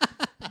 man.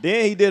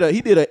 Then he did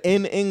a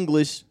in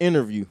English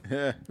interview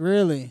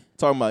Really?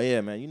 talking about,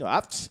 yeah, man. You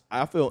know,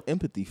 I feel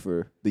empathy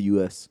for the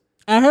U.S.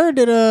 I heard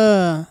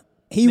that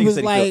he Nigga was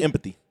said he like feel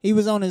empathy. he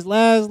was on his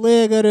last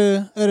leg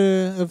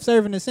of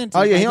serving the sentence.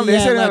 Oh yeah, Like, they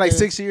said he had like a-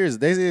 6 years.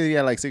 They said he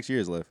had like 6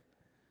 years left.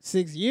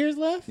 6 years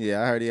left.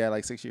 Yeah, I heard he had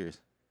like 6 years.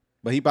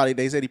 But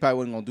they said he probably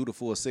wasn't gonna do the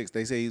full 6.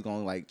 They said he's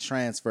gonna like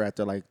transfer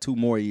after like 2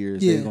 more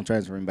years. Yeah. They're gonna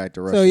transfer him back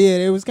to Russia. So yeah,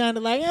 it was kind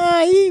of like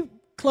he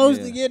close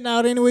to Yeah. getting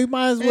out anyway.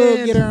 Might as well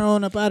And- get her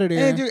on up out of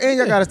there. And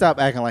y'all gotta stop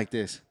acting like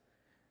this.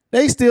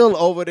 They still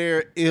over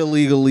there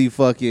illegally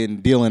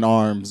fucking dealing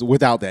arms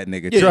without that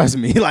nigga. Yeah. Trust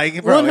me.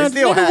 Like, bro, well, it's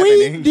still nigga,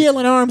 we happening.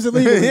 dealing arms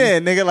illegally. Yeah,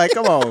 nigga, like,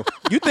 come on.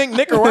 You think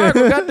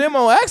Nicaragua got them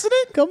on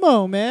accident? Come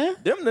on, man.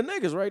 Them the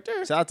niggas right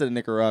there. Shout out to the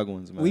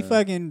Nicaraguans, man. We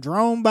fucking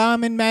drone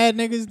bombing mad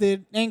niggas that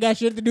ain't got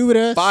shit to do with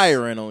us.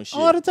 Firing on shit.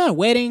 all the time.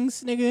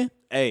 Weddings, nigga.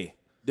 Hey,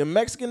 them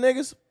Mexican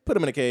niggas, put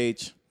them in a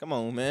cage. Come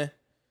on, man.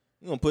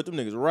 You gonna put them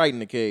niggas right in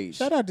the cage.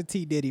 Shout out to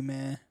T Diddy,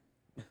 man.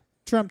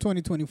 Trump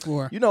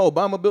 2024. You know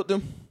Obama built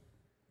them?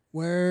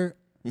 Word.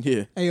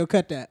 Yeah. Hey, yo,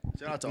 cut that.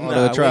 Shout out to all Nah, the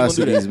we ain't gonna do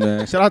atrocities, that.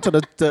 man. Shout out to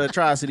the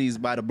atrocities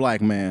by the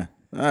black man.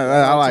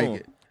 I like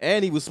it.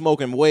 And he was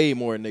smoking way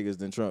more niggas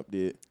than Trump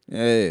did.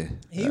 Yeah.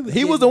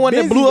 He was the one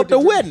that busy blew with up the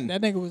wedding.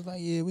 That nigga was like,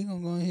 yeah, we gonna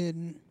go ahead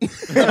and.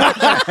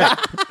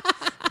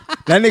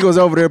 That nigga was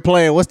over there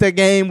playing. What's that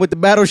game with the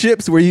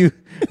battleships where you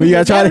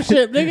gotta try to?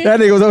 Battleship, nigga. That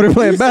nigga was over there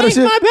playing Sink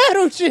battleship. my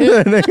battleship.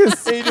 That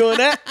nigga, Ain't doing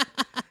that.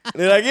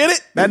 Did I get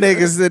it? that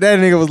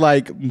nigga was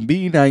like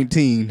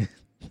B-19.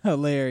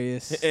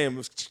 Hilarious. And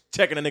was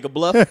checking a nigga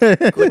bluff,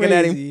 looking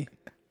at him. Crazy.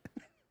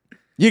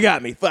 You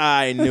got me.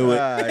 I knew it.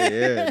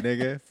 Yeah,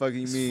 nigga.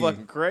 Fucking It's me.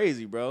 fucking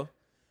crazy, bro.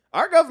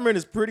 Our government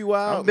is pretty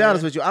wild. I'll be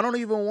honest with you. I don't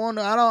even want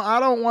to. I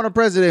don't want a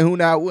president who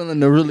not willing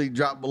to really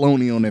drop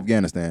baloney on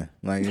Afghanistan.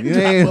 Like if you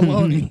ain't,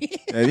 baloney.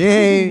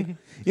 if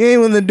you ain't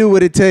willing to do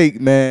what it take,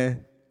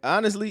 man.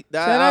 Honestly,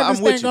 Shout out I'm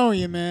to with Stank you. on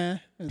you,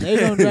 man. They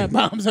gonna drop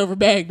bombs over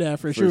Baghdad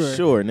for For sure.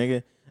 sure,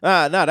 nigga.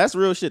 Nah, that's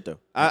real shit though.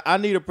 I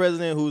need a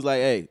president who's like,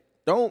 hey,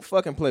 don't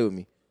fucking play with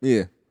me.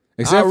 Yeah.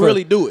 I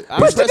really do it.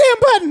 Push the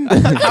damn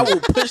button. I will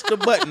push the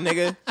button,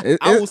 nigga.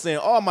 I will send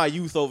all my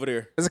youth over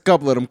there. There's a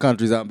couple of them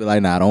countries out be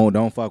like, nah,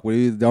 don't fuck with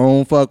these.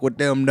 Don't fuck with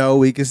them. No,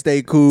 we can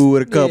stay cool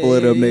with a couple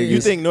of them Yeah. niggas.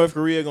 You think North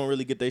Korea gonna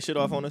really get their shit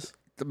off on us?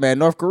 Man,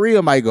 North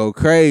Korea might go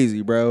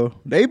crazy, bro.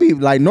 They be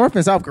like North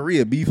and South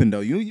Korea beefing though.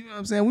 You know what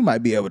I'm saying? We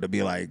might be able to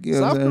be like, you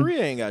know what South I'm saying?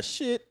 Korea ain't got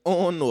shit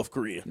on North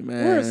Korea.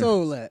 Man. Where's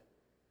Seoul at?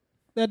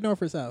 That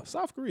North or South?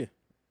 South Korea.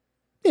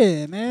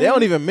 Yeah, man. They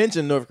don't even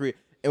mention North Korea.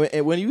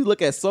 And when you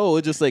look at Seoul,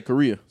 it just say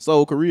Korea.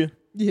 Seoul, Korea.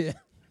 Yeah.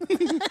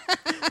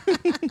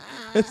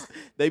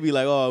 They be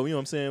like, oh, you know what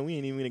I'm saying? We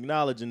ain't even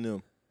acknowledging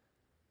them.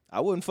 I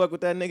wouldn't fuck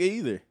with that nigga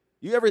either.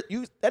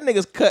 That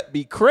nigga's cut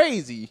be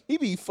crazy. He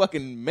be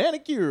fucking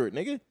manicured,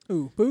 nigga.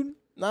 Who? Putin?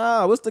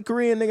 Nah, what's the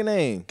Korean nigga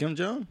name? Kim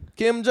Jong?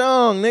 Kim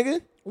Jong,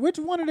 nigga. Which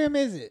one of them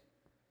is it?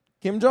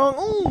 Kim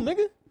Jong-un,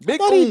 nigga. I Big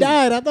thought he Un.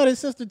 died. I thought his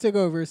sister took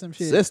over or some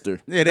shit. Sister.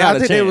 Yeah, Not I a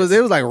think it was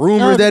chance. like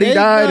rumors that he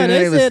died, and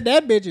they it was said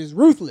that bitch is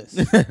ruthless.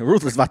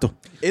 ruthless Vato.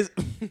 Is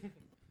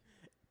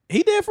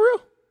he dead for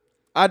real?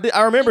 I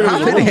remember.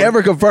 How did he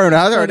ever confirm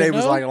that? I heard they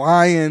was know. like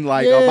lying,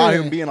 like Yeah. about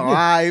him being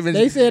alive. And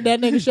They said that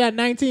nigga shot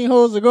 19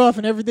 holes of golf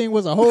and everything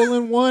was a hole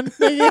in one.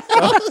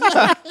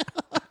 Nigga.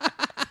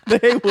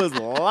 They was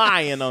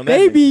lying on that.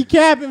 They nigga. be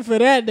capping for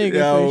that nigga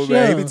yo, for sure.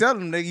 man, he be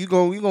telling them, nigga, you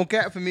gonna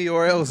cap for me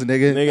or else,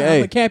 nigga. Nigga, I'ma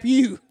hey, cap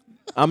you.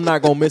 I'm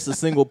not gonna miss a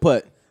single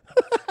putt.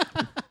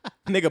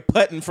 Nigga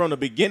putting from the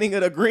beginning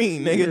of the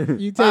green, nigga.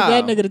 You take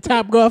that nigga to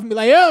Top Golf and be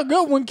like, yo,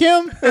 good one,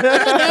 Kim.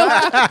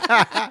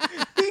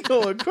 He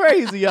going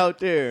crazy out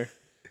there.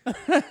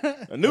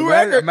 A new Imagine,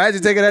 record.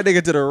 imagine taking that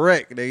nigga to the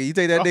wreck, nigga. You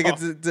take that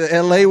nigga to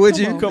L.A. with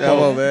you? Come Come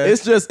on, man.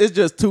 It's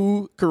just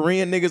two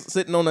Korean niggas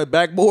sitting on the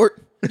backboard.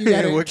 You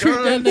gotta what treat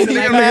kind that of-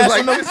 nigga Nigga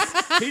like like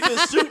that. He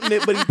just shooting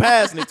it, but he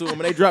passing it to him,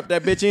 and they drop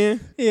that bitch in.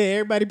 Yeah,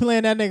 everybody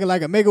playing that nigga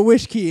like a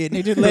Make-A-Wish kid. And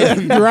they just let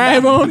him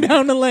drive on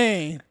down the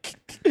lane.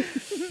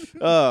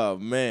 Oh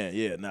man,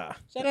 yeah, nah,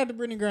 Shout out to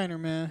Brittany Griner,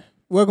 man.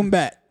 Welcome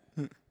back.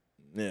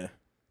 yeah.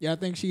 Y'all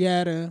think she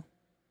had a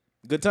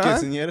Good time.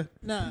 Quinceañera?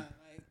 nah? Like,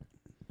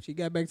 she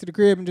got back to the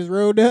crib and just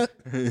rolled up,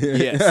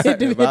 Yes. hit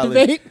the Violent.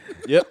 vape.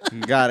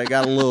 Yep.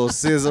 Got a little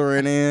scissor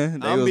in there.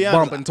 They I'll was be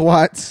honest, bumping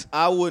twats.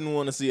 I wouldn't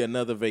want to see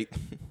another vape.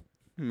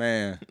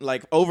 Man,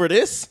 Like over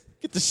this.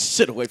 Get this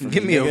shit away from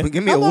give me. me a nigga.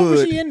 give me How a long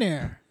was wood. she in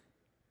there?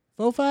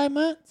 4-5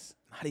 months.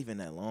 Not even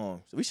that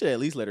long. So we should at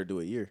least let her do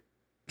a year.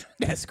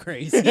 That's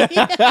crazy.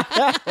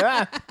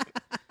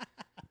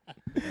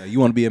 You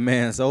want to be a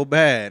man so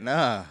bad,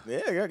 nah.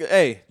 Yeah.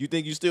 Hey, you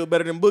think you still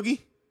better than Boogie?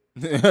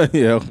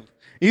 Yeah,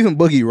 even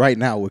Boogie right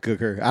now would cook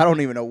her. I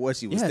don't even know what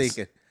she was Yes.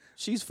 thinking.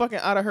 She's fucking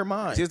out of her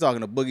mind. She's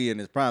talking to Boogie in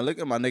his prime. Look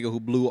at my nigga who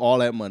blew all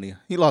that money.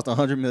 He lost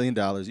 $100 million.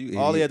 You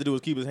All he idiot. had to do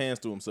was keep his hands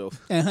to himself.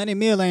 And Honey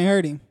Mill ain't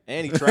hurt him.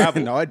 And he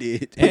traveled. No, I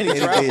did. And he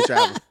did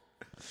travel.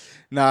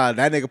 Nah,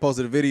 that nigga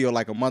posted a video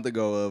like a month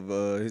ago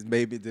of his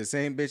baby, the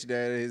same bitch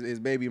that his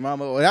baby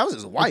mama. Oh, that was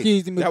his wife.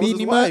 Accused him of That was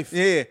beating his him wife.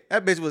 Yeah,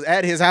 that bitch was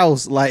at his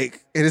house,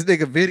 like, and this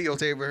nigga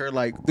videotaping her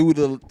like through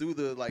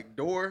the like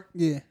door, up.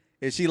 Yeah.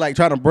 and she like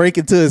trying to break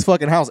into his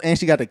fucking house, and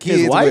she got the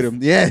kids wife? with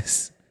him.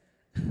 Yes.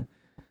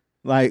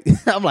 Like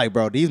I'm like,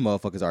 bro, these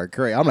motherfuckers are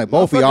crazy. I'm like,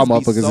 both of y'all be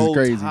motherfuckers so is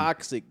crazy.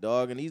 toxic,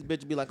 dog. And these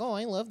bitches be like, "Oh,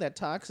 I ain't love that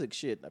toxic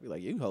shit." I'd be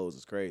like, "You hoes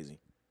is crazy."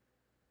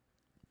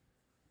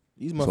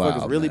 These motherfuckers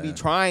wild, really man. be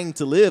trying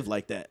to live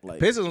like that, like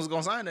Pistons was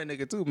gonna sign that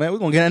nigga too, man. We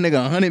gonna get that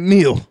nigga $100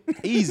 million.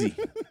 easy.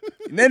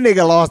 And that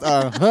nigga lost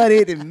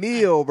 $100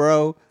 million,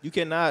 bro. You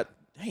cannot.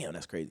 Damn,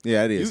 that's crazy.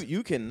 Yeah, it is.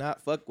 You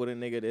cannot fuck with a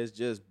nigga that's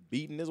just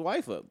beating his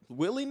wife up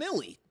willy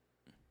nilly.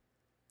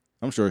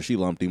 I'm sure she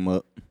lumped him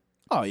up.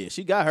 Oh yeah,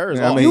 she got hers.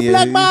 Yeah, I off. mean, You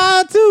yeah, black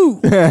mine too.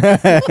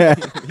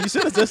 You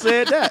should have just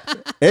said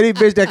that. Any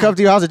bitch that comes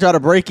to your house and try to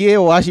break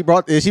in while she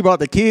brought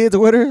the kids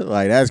with her,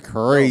 like that's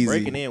crazy.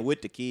 Breaking in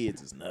with the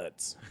kids is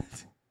nuts.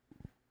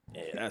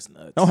 Yeah, that's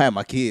nuts. Don't have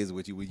my kids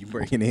with you when you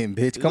breaking in,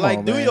 bitch. Come like,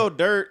 on, do man. your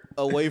dirt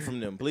away from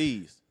them,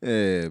 please.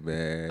 Yeah,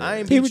 man. I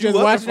ain't He beat was you just up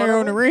in watching front her of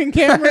on the them. ring I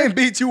camera. ain't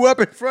beat you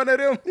up in front of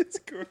them. It's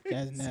crazy.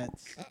 That's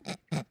nuts.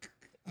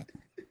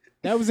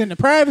 That was in the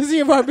privacy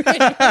of our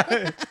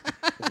bed.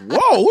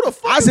 Whoa, who the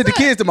fuck? I is sent the that?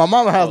 kids to my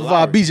mama's house before I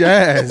Lowry. beat your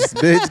ass,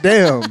 bitch.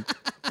 Damn.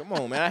 Come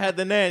on, man. I had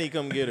the nanny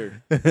come get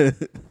her.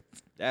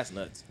 That's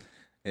nuts.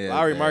 Yeah,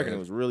 Lowry man. Marketing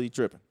was really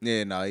tripping.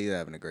 Yeah, no, he's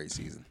having a great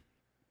season.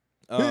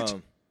 Yeah,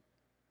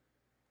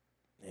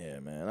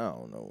 man. I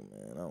don't know,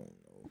 man.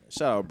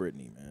 Shout out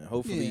Brittany, man.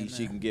 Hopefully Yeah,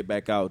 she man. can get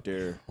back out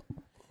there.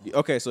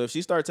 Okay, so if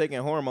she start taking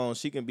hormones,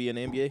 she can be in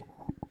the NBA.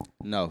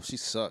 No, she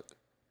sucked.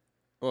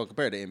 Well,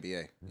 compared to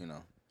NBA, you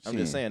know. I'm she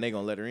just ain't- saying they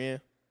gonna let her in.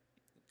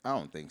 I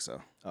don't think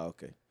so. Oh,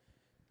 okay.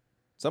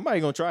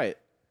 Somebody gonna try it.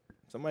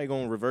 Somebody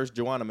gonna reverse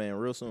Joanna Man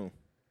real soon.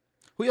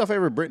 Who your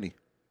favorite Britney?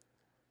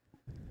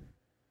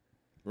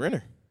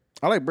 Renner.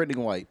 I like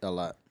Brittany White a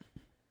lot.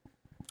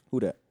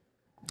 Who that?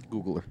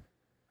 Google her.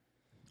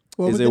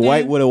 What Is was it the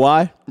white name? with a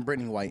Y?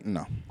 Brittany White,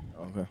 no.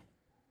 Okay.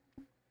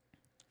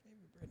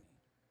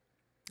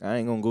 I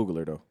ain't gonna Google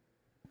her though.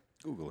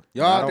 Google her. I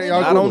Y'all, don't-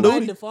 y'all I don't Google do her.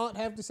 By default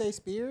have to say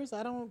Spears.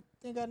 I don't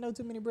think I know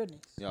too many Britneys.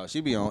 Yo,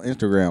 she be on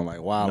Instagram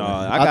like wow. No,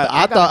 man.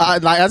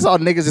 I I saw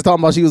niggas just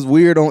talking about she was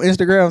weird on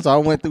Instagram, so I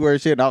went through her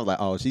shit and I was like,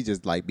 oh, she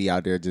just like be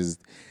out there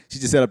she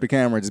just set up the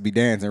camera and just be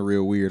dancing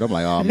real weird. I'm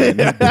like, oh man,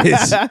 that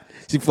bitch,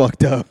 she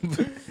fucked up.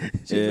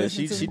 Yeah, listening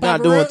she to some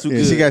not doing paparazzi. too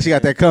Yeah, good. she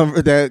got that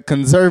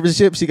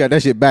conservatorship. She got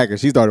that shit back and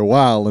she started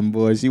wilding,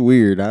 boy. She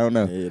weird. I don't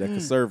know. Yeah, that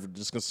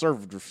conservatives.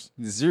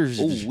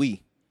 Ooh,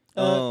 we.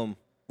 What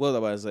was I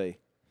about to say?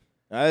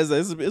 It's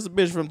a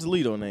bitch from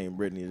Toledo named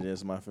Brittany.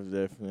 That's my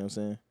favorite. You know what I'm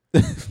saying?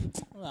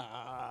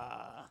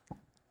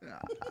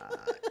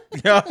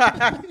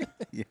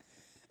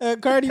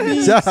 Cardi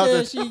B Shout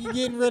out said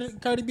to-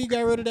 Cardi B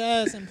got rid of the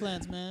ass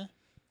implants, man.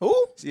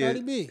 Who?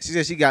 Cardi B. She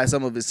said she got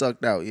some of it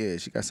sucked out. Yeah,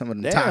 she got some of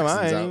them Damn,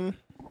 toxins out.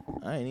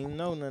 I ain't even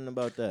know nothing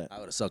about that. I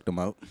would have sucked them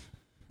out.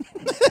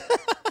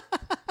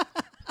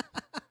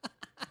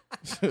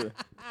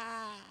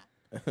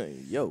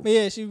 Yo. But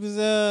yeah, she was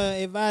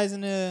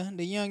advising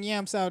the young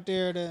yamps out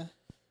there to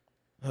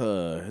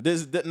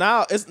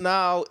Now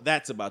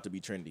that's about to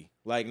be trendy.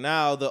 Like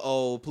now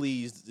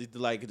please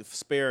like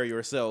spare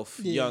yourself,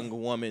 Yeah.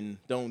 young woman,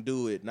 don't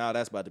do it. Now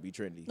that's about to be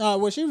trendy. No,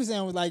 what she was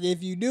saying was like,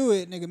 if you do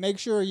it, nigga, make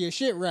sure your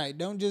shit right.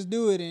 Don't just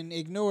do it and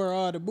ignore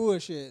all the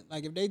bullshit.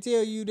 Like if they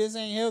tell you this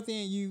ain't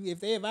healthy and if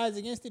they advise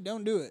against it,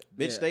 don't do it.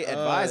 Bitch, they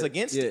advise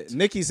against it.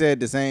 Nikki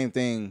said the same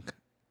thing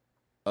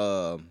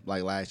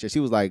like last year. She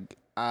was like,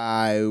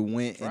 I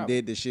went and Travel.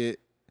 did the shit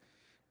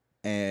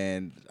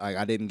and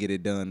I didn't get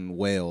it done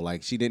well.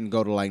 Like she didn't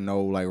go to like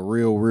no like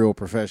real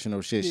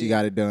professional shit. She Yeah.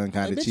 got it done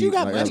kind Like, of bitch, you cheap.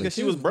 got like, money early. Because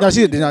she was broke. No,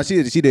 she did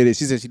it.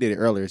 She said she did it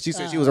earlier. She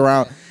said she was Oh,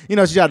 around. okay. You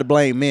know, she tried to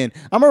blame men.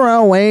 I'm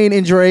around Wayne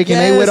and Drake, and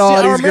they Yes, with all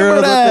I these remember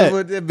girls that.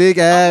 with the big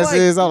I'm like,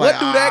 asses. I'm what like,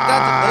 do that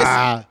got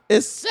ah. to?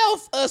 It's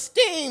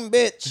self-esteem,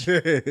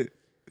 bitch.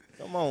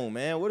 Come on,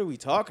 man. What are we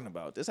talking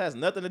about? This has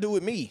nothing to do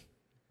with me.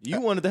 You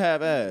wanted to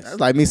have ass, That's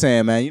like me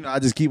saying, man, you know, I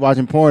just keep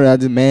watching porn. And I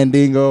just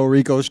Mandingo,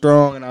 Rico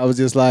Strong, and I was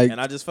just like, and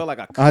I just felt like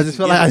I I just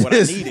felt like I what I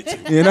just, needed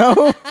to. you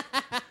know,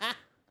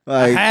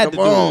 Like, had come to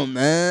do on,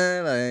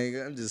 man.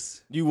 Like, I'm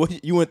just You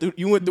went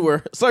through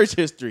her search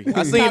history.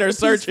 I seen her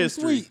search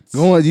history.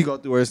 going. You go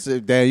through her.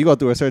 Damn, you go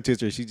through her search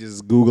history. She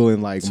just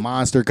googling like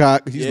monster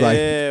cock. She's like,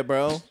 Yeah,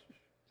 bro.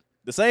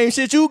 The same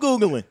shit you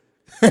googling.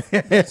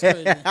 That's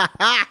crazy.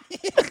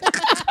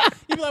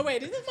 You be like,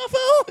 wait, is this my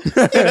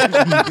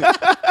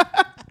phone?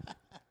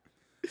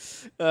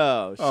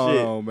 Oh shit.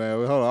 oh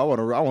man, hold on.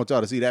 I want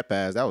y'all to see that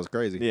pass. That was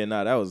crazy. Yeah,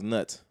 nah, that was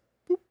nuts.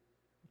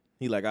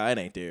 He like, it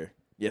ain't there.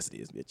 Yes, it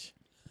is, bitch.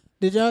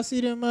 Did y'all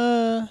see them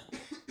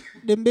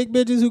big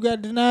bitches who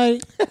got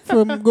denied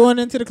from going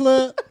into the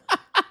club?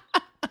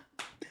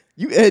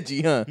 You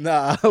edgy, huh?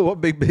 Nah,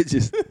 what big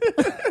bitches?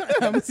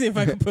 I'm gonna see if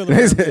I can pull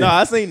it up. No,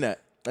 I seen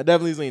that. I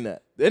definitely seen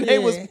that. And Yeah.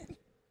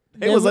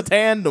 it was a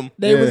tandem.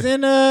 They was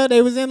in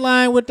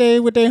line with they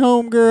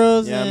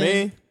homegirls. Yeah, and I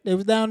mean? they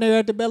was down there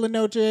at the Bella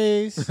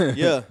Noches.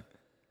 Yeah.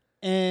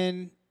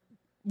 And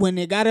when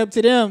it got up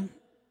to them,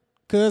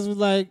 Cuz was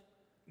like,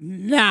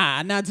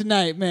 nah, not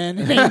tonight, man.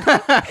 It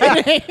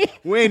ain't-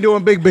 We ain't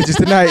doing big bitches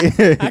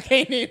tonight. I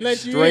can't even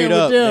let you Straight in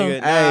up, with them.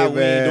 nigga. Nah,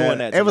 we ain't doing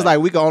that It was tonight.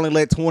 like we can only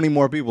let 20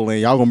 more people in.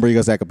 Y'all gonna bring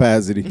us at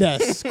capacity.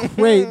 That's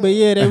great. But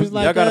yeah, they was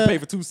like, y'all gotta pay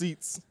for 2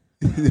 seats.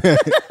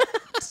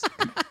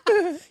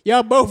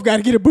 y'all both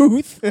gotta get a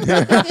booth.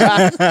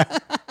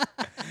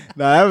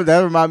 Nah, that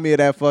remind me of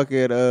that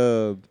fucking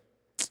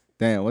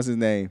damn, what's his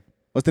name?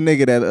 What's the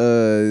nigga that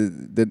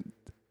the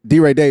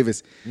D-Ray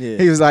Davis? Yeah.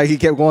 He was like, he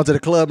kept going to the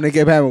club and they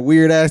kept having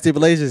weird ass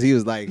stipulations. He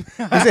was like, he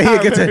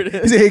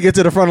said he'd get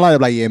to the front line.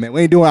 I'm like, yeah, man,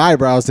 we ain't doing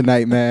eyebrows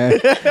tonight, man.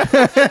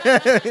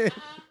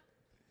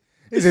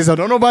 He said, so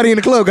don't nobody in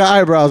the club got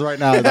eyebrows right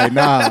now. I was like,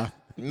 nah.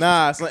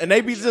 Nah, so, and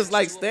they be just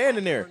like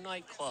standing there.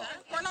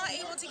 We're not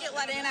able to get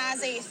let in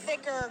as a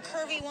thicker,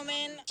 curvy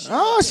woman.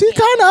 Oh, she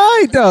kind of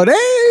eyed though.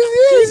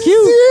 She's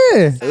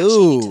cute. Yeah.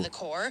 Ooh. To the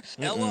core.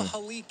 Ella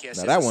Halikis Now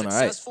is that a one, all right.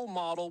 successful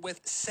model with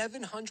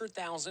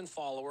 700,000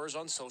 followers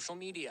on social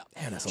media.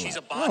 that's a She's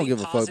lot. a I don't body give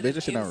a fuck, positive bitch.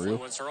 That shit not real.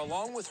 influencer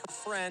along with her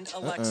friend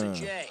Alexa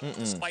J.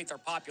 Despite their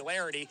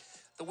popularity,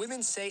 the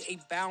women say a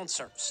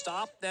bouncer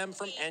stopped them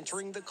from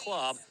entering the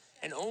club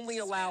and only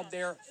allowed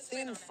their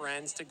thin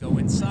friends to go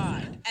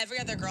inside. Every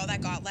other girl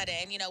that got let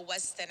in,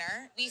 was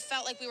thinner. We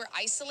felt like we were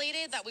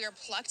isolated, that we were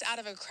plucked out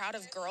of a crowd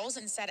of girls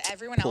and said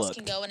everyone else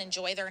can go and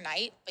enjoy their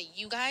night, but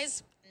you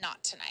guys,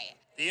 not tonight.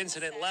 The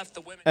incident left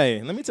the women.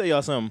 Hey, let me tell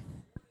y'all something.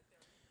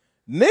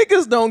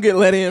 Niggas don't get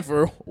let in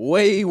for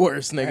way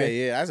worse, nigga.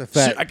 Hey, yeah, that's a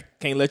Shit, fact. I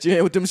can't let you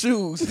in with them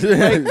shoes.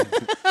 Like,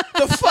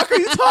 the fuck are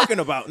you talking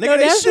about? Nigga, No,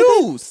 they that's the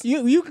thing. shoes.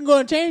 You can go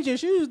and change your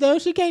shoes though.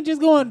 She can't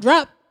just go and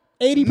drop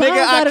 80 pounds Nigga,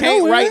 I out of can't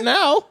nowhere. right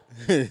now.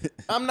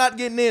 I'm not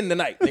getting in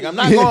tonight. Nigga, I'm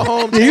not going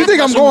home. Yeah, you changing think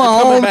my I'm shoes going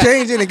and coming home, back.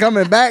 changing and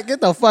coming back?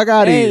 Get the fuck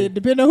out of Hey, here.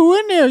 depending on who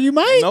in there, you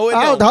might. No, it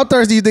How don't.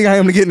 thirsty do you think I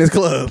am to get in this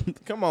club?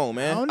 Come on,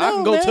 man. don't I can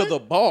know, go man. to the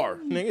bar,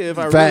 nigga, if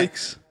I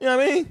Facts. really. You know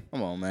what I mean?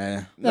 Come on,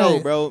 man. No, Hey.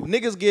 bro.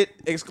 Niggas get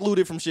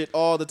excluded from shit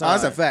all the time.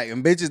 That's a fact.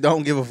 And bitches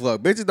don't give a fuck.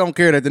 Bitches don't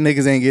care that the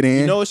niggas ain't get in.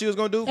 You know what she was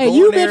gonna do? Hey, Go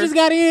you in there. bitches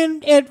got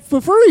in for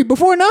free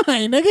before 9,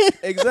 nigga.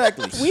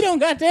 Exactly. We don't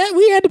got that.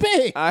 We had to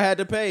pay. I had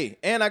to pay,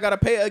 and I gotta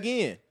pay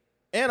again,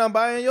 and I'm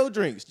buying your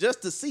drinks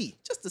just to see.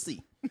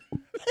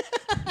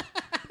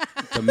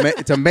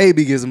 to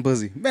maybe get some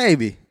pussy.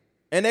 Maybe.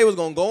 And they was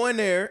gonna go in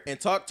there and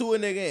talk to a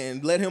nigga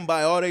and let him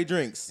buy all their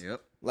drinks.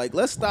 Yep. Like,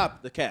 let's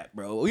stop the cap,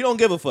 bro. We don't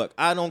give a fuck.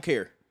 I don't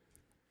care.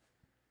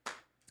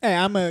 Hey,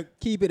 I'm going to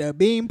keep it a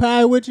bean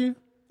pie with you.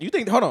 You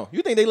think? Hold on.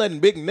 You think they letting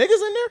big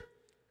niggas in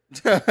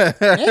there?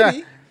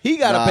 Maybe. He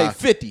gotta Nah. pay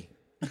 50.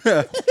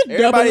 Everybody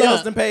Double else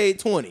up. done paid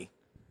 20.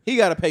 He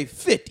gotta pay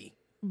 50.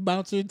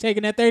 Bouncer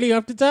taking that 30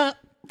 off the top.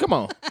 Come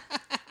on.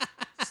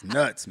 It's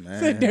nuts, It's a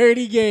man.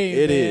 dirty game.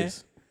 It man.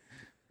 is.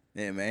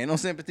 Yeah, man. Ain't no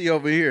sympathy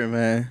over here,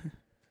 man.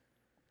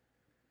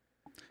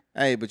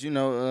 Hey, but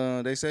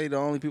they say the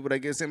only people that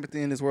get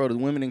sympathy in this world is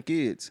women and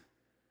kids.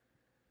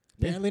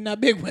 Apparently not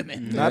big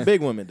women. Not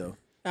big women though.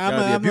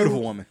 Gotta be a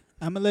beautiful woman.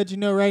 I'm going to let you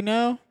know right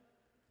now.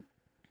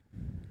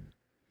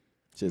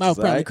 Shit's Mouth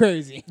probably alright.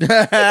 crazy.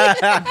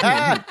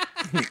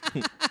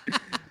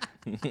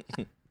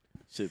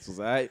 Shit's was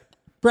alright.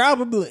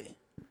 Probably.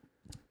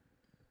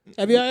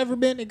 Have y'all ever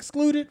been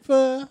excluded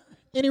for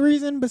any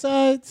reason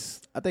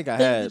besides I think I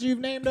things had. that you've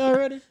named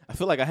already? I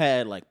feel like I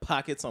had like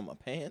pockets on my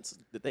pants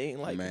that they ain't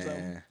like. or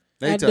something. Man.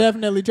 I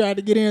definitely tried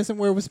to get in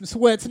somewhere with some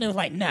sweats, and it was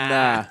like, nah.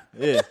 Nah,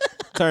 yeah.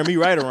 Turn me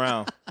right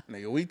around.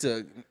 Nigga,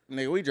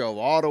 we drove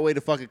all the way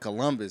to fucking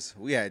Columbus.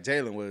 We had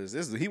Jalen with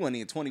us. He wasn't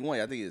even 21.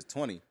 I think he was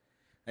 20.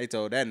 They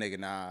told that nigga,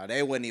 nah,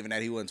 they wasn't even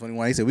that he wasn't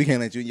 21. He said, we can't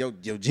let you,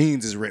 your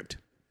jeans is ripped.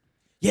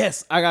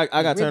 Yes, I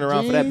got turned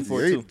around for that jeans?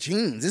 before Your too.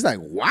 jeans. It's like,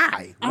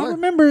 why? I What?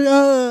 remember,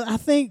 I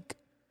think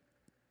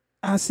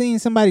I seen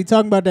somebody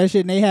talking about that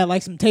shit, and they had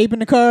like some tape in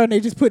the car, and they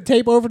just put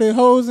tape over the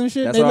hose and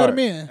shit, That's and they let hard.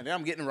 him in. And then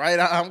I'm getting right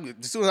out.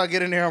 As soon as I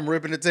get in there, I'm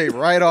ripping the tape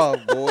right off,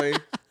 boy.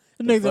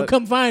 The niggas gonna fuck?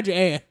 come find your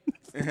ass.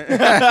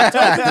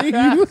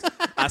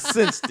 I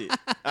sensed it.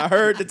 I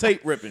heard the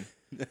tape ripping.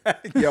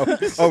 Yo,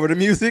 over the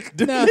music.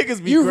 Them Nah,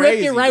 niggas be you ripped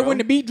crazy, it right bro. when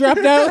the beat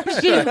dropped out.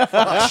 Shit.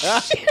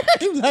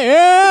 He was like,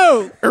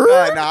 "Oh,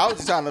 I was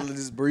just trying to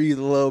just breathe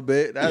a little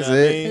bit. That's You know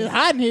what I it. mean? it's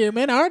hot in here,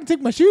 man. I already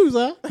took my shoes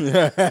off."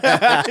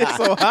 It's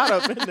so hot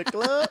up in the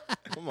club.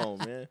 Come on,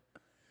 man.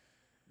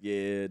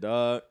 Yeah,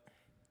 dog.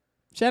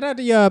 Shout out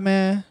to y'all,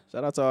 man.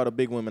 Shout out to all the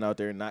big women out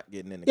there not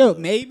getting in the Yo, club.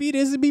 maybe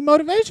this would be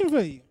motivation for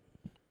you.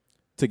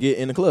 To get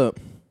in the club.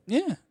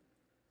 Yeah.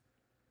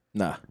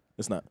 Nah,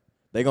 it's not.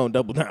 They gonna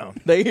double down.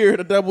 They here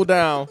to double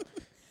down.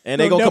 And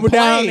they Go gonna double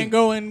down complain. and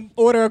go and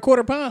order a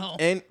quarter pound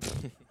And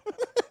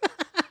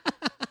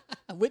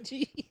with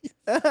cheese.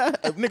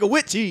 nigga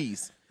with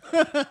cheese.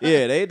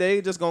 Yeah,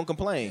 they just gonna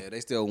complain. Yeah, they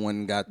still went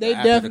and got. They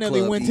after the definitely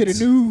club went to the eats.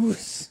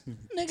 news.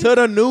 Nigga, To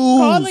the news.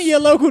 calling your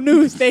local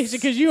news station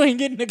because you ain't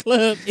getting the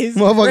club is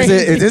Motherfucker crazy.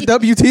 said, "Is this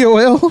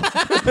WTOL?"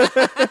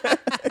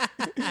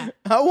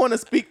 I want to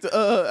speak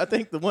to I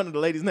think one of the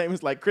ladies' name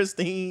is like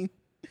Christine.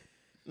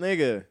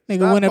 Nigga. Nigga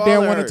stop went up there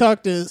and calling want to her.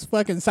 talk to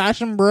fucking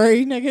Sasha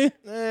Bray, nigga.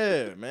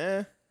 Yeah,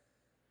 man.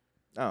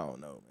 I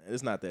don't know, man.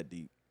 It's not that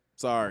deep.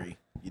 Sorry.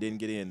 You didn't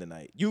get in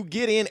tonight. You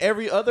get in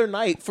every other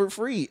night for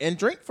free and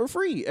drink for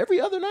free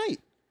every other night.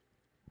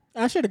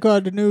 I should have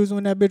called the news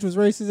when that bitch was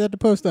racist at the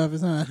post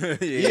office, huh?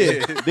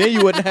 Yeah. Then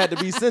you wouldn't have had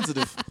to be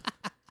sensitive.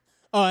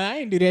 Oh, I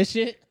ain't do that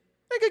shit.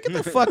 Nigga, get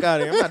the fuck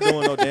out of here. I'm not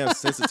doing no damn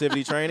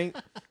sensitivity training.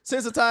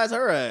 Sensitize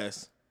her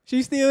ass.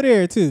 She's still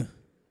there too.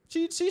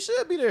 She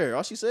should be there.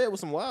 All she said was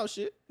some wild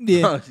shit.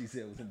 Yeah. She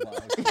said it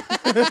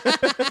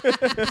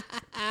was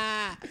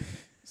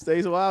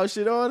Stays wild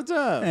shit all the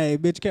time. Hey,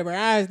 bitch kept her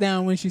eyes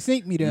down when she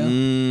synced me though.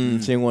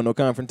 She ain't want no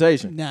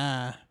confrontation.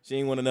 Nah. She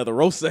ain't want another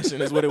roast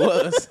session is what it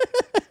was.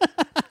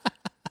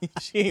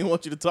 She ain't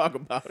want you to talk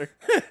about her.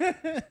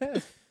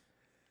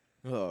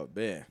 Oh,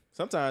 man.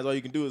 Sometimes all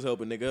you can do is help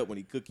a nigga up when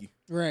he cook you.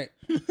 Right.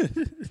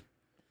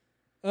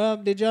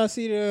 Did y'all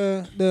see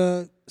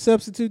the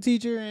substitute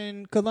teacher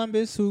in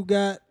Columbus who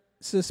got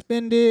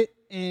suspended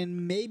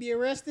and maybe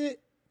arrested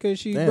because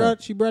she Damn.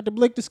 brought the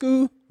blick to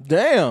school?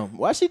 Damn.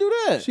 Why she do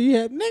that? She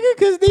had nigga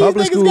because these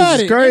Public niggas schools got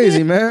is it.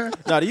 crazy, nigga. man.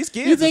 Nah, these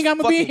kids You think is I'm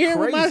gonna be fucking here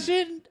with my crazy.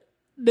 shit?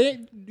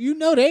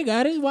 They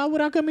got it. Why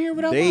would I come here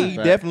without They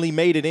mine? definitely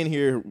made it in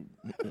here.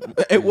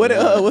 Hey,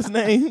 what's the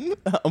name?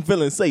 I'm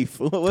feeling safe.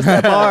 What's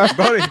that bar?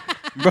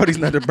 Brody's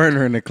not the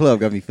burner in the club.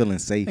 Got me feeling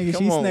safe. Nigga,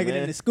 Come she on, snuck it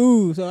man. into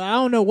school. So I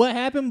don't know what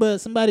happened, but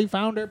somebody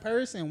found her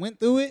purse and went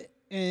through it.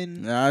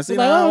 And Nah, I see, was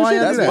nah, oh, why shit,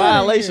 y'all That's do that?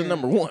 violation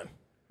number 1.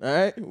 All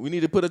right? We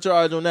need to put a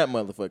charge on that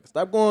motherfucker.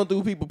 Stop going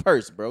through people's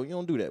purse, bro. You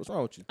don't do that. What's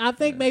wrong with you? I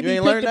think maybe You he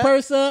ain't picked learned the that?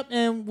 purse up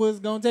and was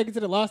gonna take it to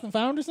the lost and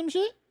found or some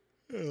shit.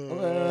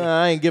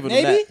 I ain't giving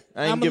them Maybe that.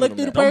 I ain't I'ma giving look them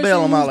through the that. Don't purse.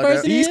 bail and 'em out whose like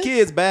purse that. it These is.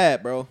 kids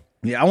bad, bro.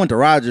 Yeah, I went to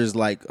Rogers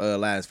like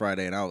last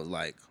Friday, and I was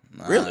like,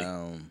 nah, Really?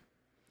 I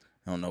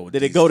don't know what.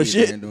 Did it these go to kids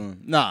shit? ain't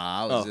doing.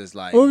 Nah, I was Oh. just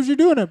like, What was you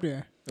doing up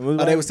there? oh,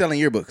 they were selling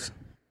yearbooks,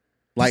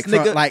 like This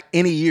nigga- from, like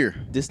any year.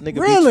 This nigga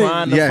Really? be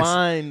trying to Yes.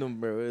 find them,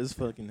 bro. It's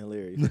fucking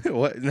hilarious.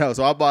 What? No,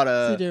 so I bought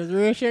a. CJ was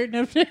real shirting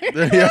up there.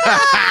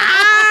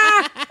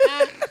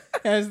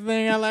 That's the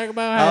thing I like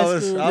about I high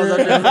was school. up girls.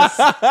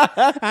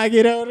 there. I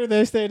get older,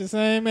 they stay the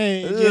same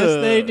age. Yes,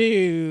 Ugh. they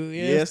do.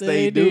 Yes,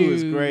 they do.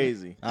 It's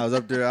crazy. I was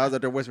up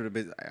there whispering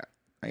to the bitch.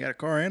 I got a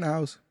car and a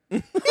house.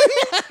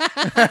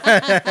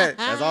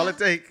 That's all it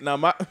takes.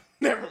 Nah,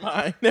 never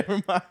mind.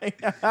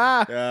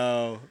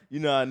 Yo. You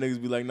know how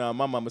niggas be like, nah,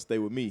 my mama stay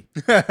with me.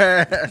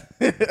 I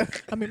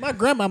mean, my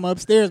grandmama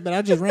upstairs, but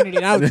I just rented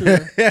it out to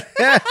her.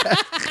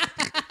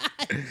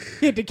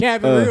 Hit the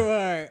cabin real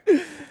hard.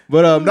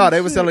 But no,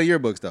 they were selling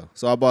yearbooks though.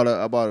 So I bought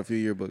a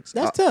few yearbooks.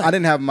 That's I tough. I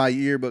didn't have my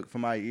yearbook for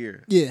my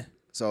year. Yeah.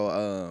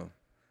 So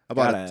I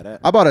Gotta have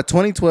that. bought a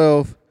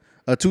 2012,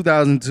 a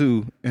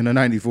 2002, and a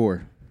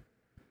 94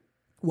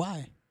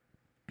 Why?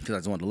 because I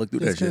just wanted to look through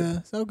that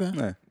Just shit. okay.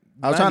 Yeah.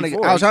 I was trying to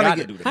 94, I was you trying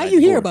gotta to do get. that. How you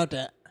hear 94. about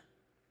that?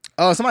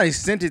 Oh, somebody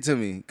sent it to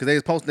me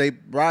because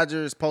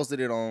Rogers posted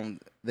it on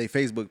their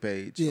Facebook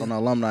page, Yeah. on the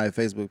alumni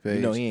Facebook page.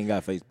 You know he ain't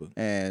got Facebook.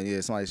 And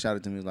yeah, somebody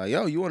shouted to me like,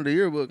 "Yo, you wanted a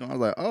yearbook?" And I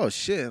was like, "Oh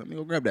shit, let me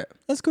go grab that."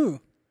 That's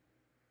cool.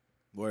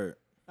 Word.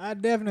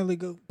 I'd definitely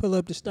go pull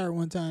up to start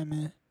one time,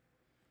 man.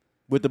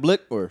 With the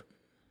blick or?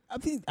 I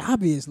think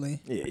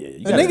obviously. Yeah. You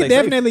A gotta nigga stay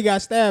definitely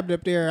got stabbed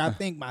up there, I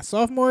think, my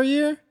sophomore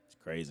year. safe. It's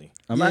crazy.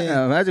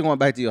 Yeah. Imagine going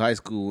back to your high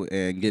school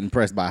and getting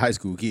pressed by a high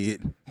school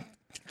kid.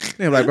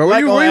 They're like, bro,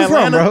 Like where on you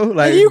from, Atlanta? bro?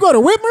 Like, Hey, you go to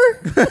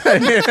Whitmer?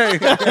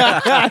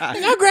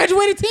 I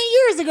graduated 10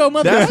 years ago,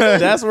 motherfucker.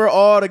 That's where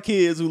all the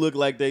kids who look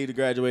like they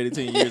graduated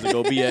 10 years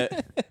ago be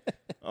at.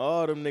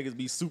 All them niggas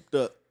be souped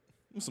up.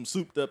 Some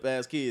souped up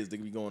ass kids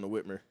that be going to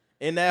Whitmer.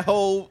 And that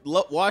whole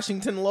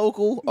Washington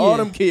local, all Yeah.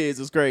 them kids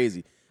is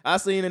crazy. I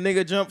seen a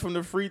nigga jump from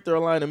the free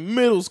throw line in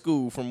middle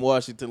school from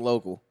Washington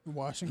local.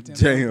 Washington.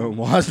 damn,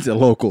 Washington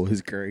local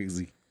is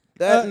crazy.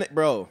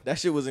 Bro, that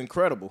shit was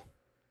incredible.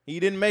 He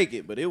didn't make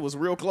it, but it was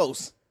real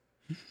close.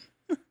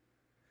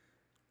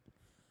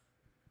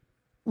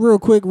 Real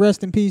quick,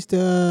 rest in peace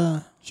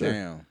to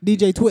Damn.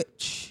 DJ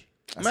Twitch.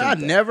 Man, I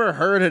never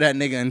heard of that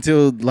nigga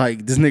until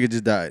like this nigga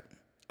just died.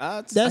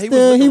 That's he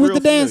he was real the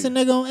dancing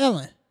familiar. nigga on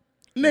Ellen.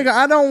 Nigga,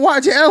 I don't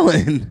watch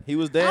Ellen. He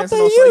was I dancing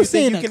thought on So you You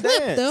seen Think a You Can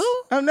clip Dance. though.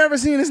 I've never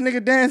seen this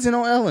nigga dancing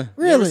on Ellen.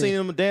 You ever Really? seen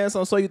him dance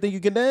on So You Think You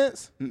Can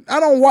Dance? I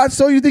don't watch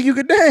So You Think You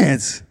Could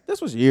Dance.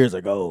 This was years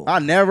ago. I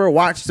never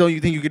watched So You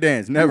Think You Could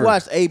Dance. Never. You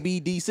watched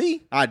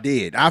ABDC? I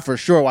did. I for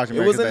sure watched It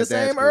America's was in the Best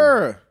Dance same Crew.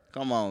 era.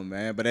 Come on,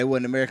 man. But they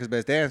wasn't America's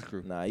Best Dance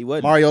Crew. Nah, he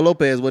wasn't. Mario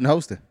Lopez wasn't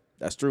hosting.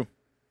 That's true.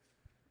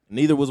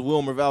 Neither was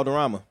Wilmer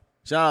Valderrama.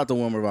 Shout out to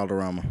Wilmer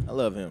Valderrama. I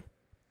love him.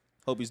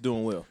 Hope he's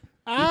doing well.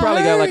 He I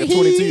probably got like a heard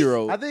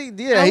 22-year-old. I think,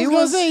 I yeah, was he gonna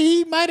was. say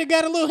he might have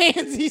got a little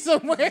handsy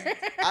somewhere.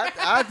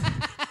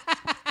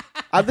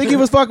 I think he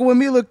was fucking with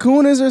Mila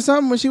Kunis or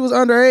something when she was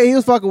underage. He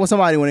was fucking with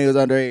somebody when he was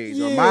underage.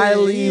 Or Yeah,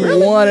 Miley,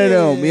 really? one of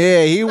them. Yeah.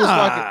 Yeah, he was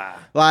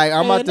fucking. Like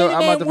I'm about to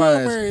find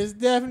Wilmer this. is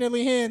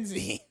definitely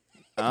handsy.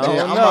 I don't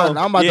Yeah, know.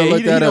 I'm about to Yeah, look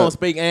he that don't up.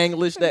 speak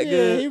English that Yeah,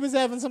 good. he was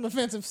having some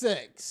offensive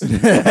sex.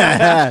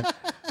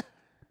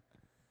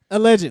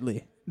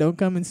 Allegedly. Don't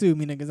come and sue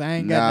me, niggas. I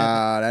ain't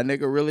got nothing. That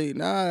nigga really,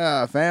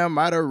 fam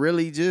might have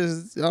really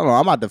just, I don't know,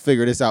 I'm about to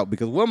figure this out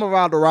because Wilmer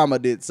Valderrama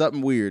did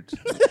something weird.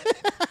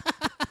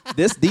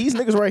 These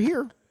niggas right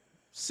here,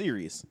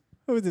 serious.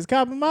 Who is this?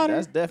 Copper Modern?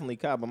 That's definitely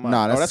Cabo Mata.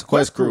 Nah, Oh, that's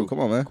Quest Crew. Come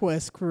on, man.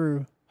 Quest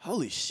Crew.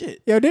 Holy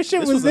shit. Yo, this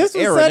shit This was was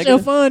an era, such a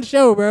nigga. fun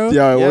show, bro.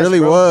 Yo, it Yes, really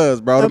bro.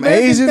 was, bro. Them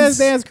America's Best Asians,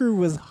 Dance Crew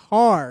was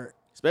hard.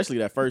 Especially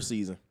that first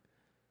season.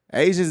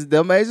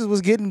 them Asians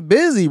was getting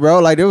busy, bro.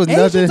 Like there was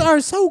Asians nothing. are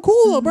so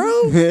cool,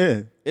 bro.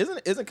 Yeah.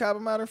 Isn't Cabo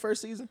Mata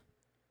first season?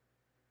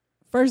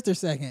 First or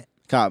second?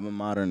 Cotton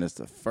Modern is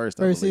the first.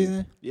 I First believe.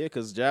 season. Yeah,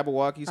 because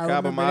Jabberwocky's I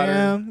Cabo remember Mata.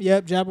 them.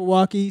 Yep,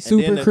 Jabberwocky, And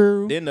Super then the,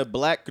 Crew. Then the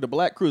Black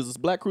Cruise. Is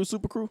Black Crew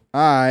Super Crew?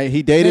 All right,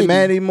 he dated Maybe.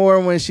 Mandy Moore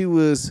when she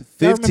was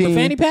Y'all 15. remember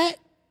Fanny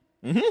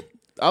Pack?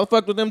 I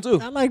fucked with them too.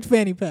 I liked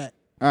Fanny Pack.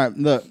 All right,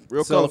 look,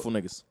 Real so colorful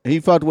niggas. He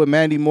fucked with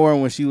Mandy Moore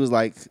when she was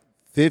like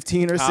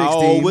 15 or 16. How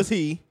old was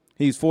he?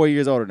 He's 4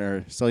 years older than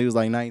her, so he was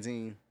like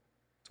 19,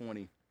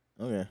 20.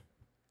 Okay.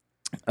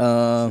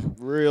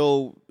 He-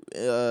 Real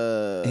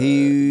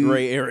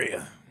gray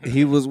area.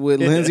 He was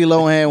with Lindsay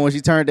Lohan when she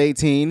turned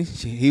 18.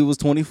 He was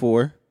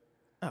 24.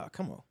 Oh,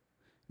 come on.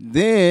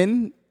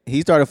 Then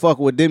he started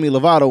fucking with Demi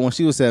Lovato when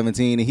she was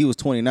 17 and he was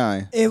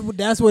 29.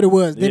 That's what it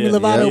was. Demi Yeah,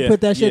 Lovato yeah, put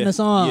that shit in yeah, the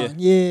song.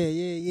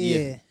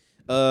 yeah.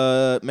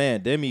 Yeah.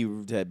 Man, Demi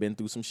had been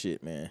through some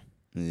shit, man.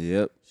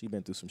 Yep. She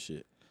been through some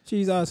shit.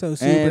 She's also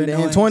super And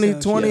annoying. in so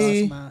 2020,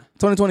 she lost my-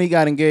 2020, he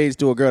got engaged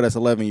to a girl that's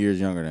 11 years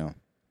younger than him.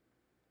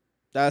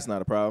 That's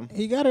not a problem.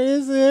 He got her.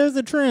 There's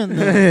a trend.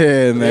 Though. Yeah,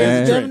 There's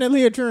man.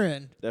 definitely a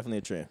trend. Definitely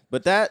a trend.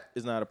 But that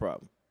is not a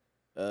problem.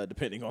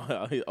 Depending on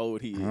how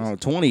old he is. Oh,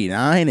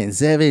 29 and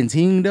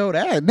 17 though.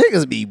 That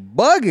niggas be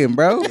bugging,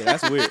 bro. Yeah,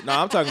 that's weird. No,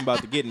 I'm talking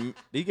about did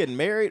he getting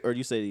married or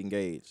you say he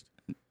engaged?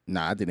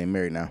 Nah, I think they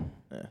married now.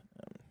 Yeah.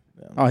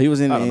 Oh, he was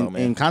in I don't know,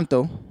 man.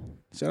 Encanto.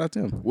 Shout out to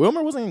him.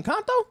 Wilmer was in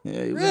Encanto?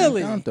 Yeah, he was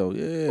Really? in Encanto. the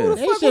Yeah.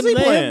 They fuck was shouldn't he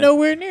let playing? him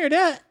nowhere near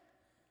that.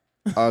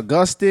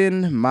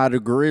 Augustin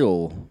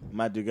Madrigal.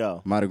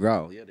 Madrigal.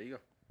 Madrigal. Yeah, there you go.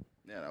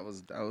 Yeah, that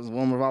was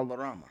Wilmer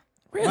Valderrama.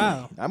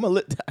 Wow.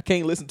 I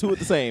can't listen to it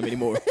the same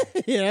anymore.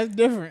 Yeah, that's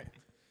different.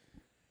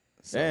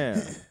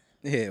 Damn.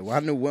 Yeah, well, I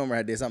knew Wilmer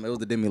had did something. It was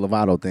the Demi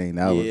Lovato thing.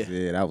 That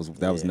was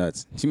that was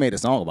nuts. She made a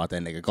song about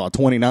that nigga called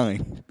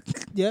 29.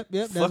 Yep,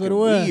 that's Fucking what it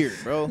was. weird,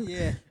 bro.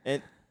 Yeah.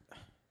 And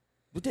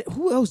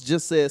who else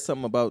just said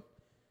something about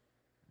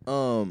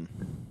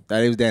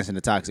That he was dancing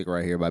to Toxic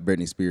right here by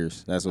Britney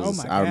Spears. That's what Oh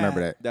my I remember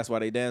God. that. that's why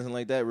they dancing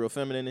like that, real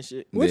feminine and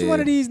shit? Which Yeah. one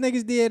of these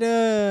niggas did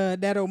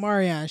that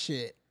Omarion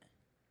shit?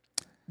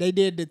 They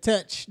did the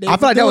touch. They I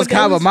feel like that was doing-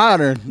 Cabo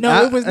Modern.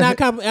 No, it was not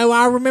Cabo.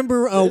 I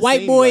remember a It white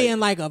seemed boy like- in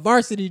like a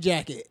varsity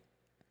jacket.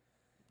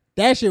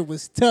 That shit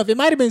was tough. It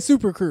might have been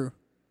Super Crew.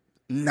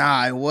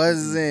 Nah, it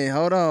wasn't.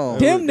 Hold on.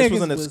 Them this niggas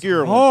was an was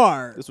obscure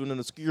hard. one. This was an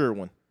obscure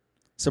one.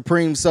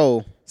 Supreme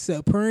Soul.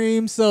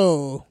 Supreme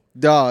Soul.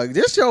 Dog,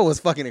 this show was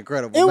fucking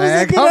incredible, It was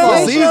man. a good Come ass What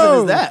on. show. season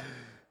is that?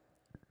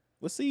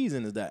 What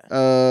season is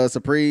that?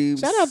 Supreme.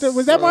 Shout out to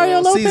was that Mario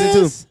Lopez?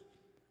 Season 2.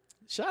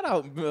 Shout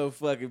out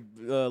fucking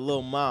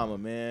Lil Mama,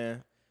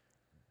 man.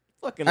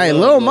 Fucking Hey,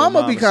 love Lil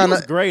Mama be She kinda-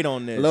 was great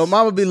on this. Lil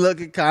Mama be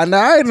looking kind of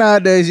alright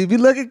nowadays. She be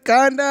looking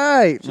kind of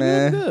alright, She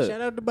man. look good.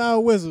 Shout out to Bow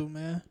Whistle,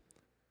 man.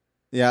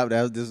 Yeah,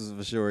 this was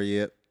for sure.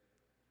 Yep.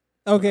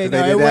 Okay, They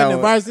no, did it that wasn't a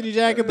one. varsity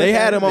jacket. But They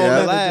had him on Yeah.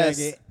 the last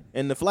jacket.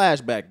 in the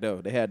flashback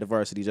though. They had the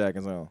varsity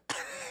jackets on.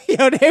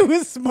 Yo, they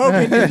was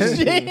smoking this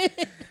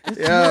shit.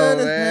 Yo,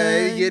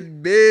 man, he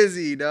getting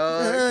busy,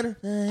 dog.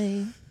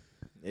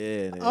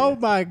 Yeah. Oh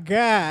my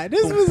god,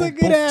 this was a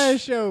good ass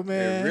show,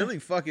 man. It really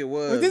fucking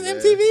was. Was this man.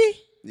 MTV?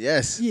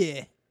 Yes.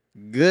 Yeah.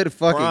 Good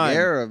fucking Prime.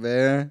 era,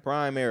 man.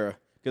 Prime era.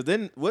 Cause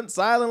then wasn't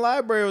Silent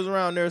Library was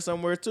around there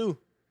somewhere too.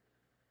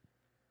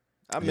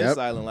 I miss Yep.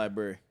 Silent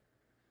Library.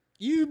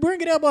 You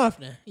bring it up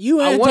often. You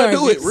I and want to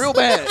do it Targets. real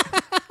bad.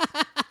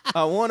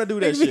 I want to do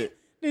that shit.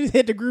 They just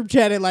hit the group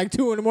chat at like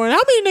 2 in the morning.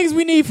 How many niggas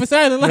we need for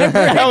Silent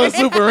Library? That was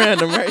super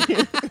random, right?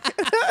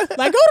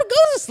 Like, go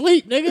to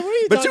sleep, nigga. What are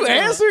you But you talking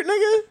about? answered,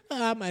 nigga.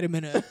 I might have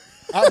been a.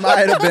 I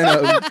might have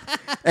been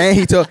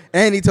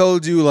and he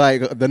told you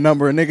like the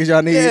number of niggas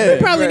y'all need. Yeah.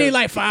 Probably need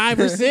like 5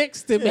 or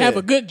 6 to have Yeah.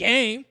 a good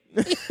game.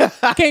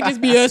 Can't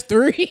just be us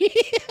three.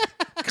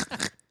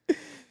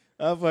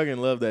 I fucking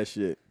love that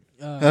shit.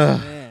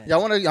 Man.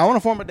 Y'all wanna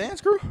form a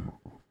dance crew?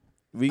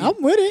 We,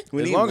 I'm with it.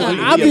 as long as we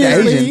can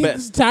Obviously, get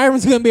best.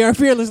 Tyron's gonna be our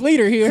fearless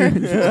leader here.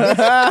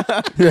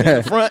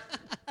 Front.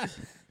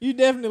 You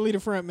definitely the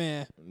front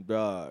man.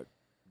 Dog.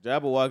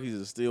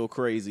 Jabberwockies is still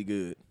crazy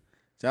good.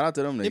 Shout out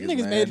to them niggas. Them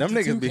niggas man. made it them to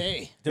niggas 2K.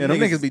 be Them them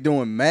niggas- niggas be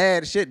doing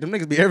mad shit. Them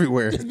niggas be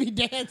everywhere. Just be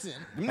dancing.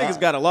 Them niggas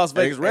got a Las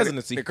Vegas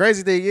residency. The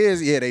crazy thing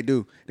is, yeah, they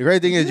do. The crazy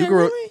thing is, you Yeah, can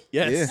really?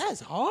 Yes. yeah.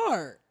 That's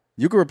hard.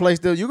 You can replace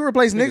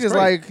niggas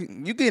like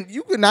you can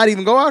not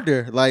even go out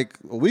there. Like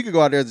we could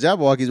go out there as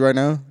Jabberwockies right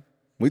now.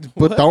 We just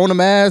put throwing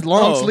them ass,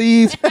 long Oh.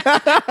 sleeves.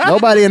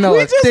 Nobody in know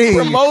a thing.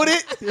 Promote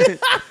it.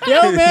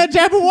 Yo, man,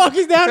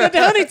 Jabberwocky's down at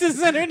the Huntington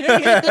Center.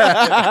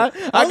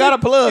 Nigga. I got a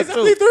plug It's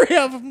only too. 3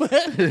 of them, but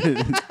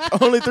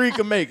it's Only 3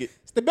 can make it.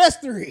 the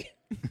best 3.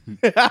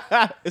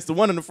 It's the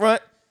one in the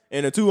front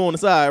and the 2 on the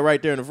side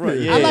right there in the front.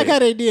 Yeah. I like how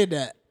they did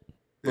that.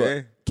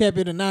 Yeah. Kept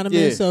it anonymous,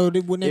 Yeah. so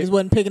that when niggas Yeah.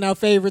 wasn't picking out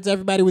favorites,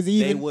 everybody was they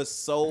even. was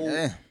so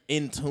Yeah.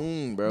 in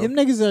tune, bro. Them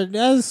niggas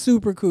that's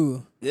super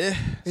cool. Yeah,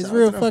 It's Shout out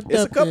real to them. fucked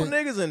It's a up. couple that-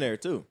 niggas in there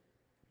too.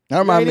 That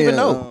reminds You me ain't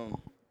of. even know.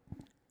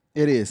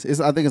 It is.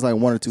 I think it's like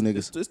 1 or 2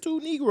 niggas. It's 2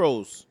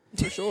 Negroes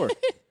for sure.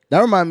 That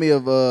remind me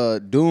of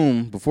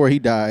Doom before he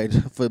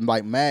died. For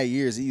like mad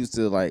years, he used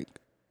to like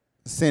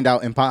send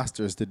out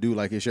imposters to do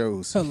like his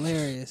shows.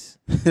 Hilarious.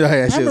 That shit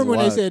I was remember when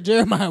they wild. said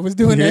Jeremiah was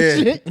doing that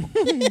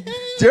Yeah. shit.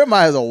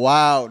 Jeremiah's a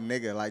wild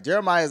nigga. Like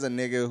Jeremiah's a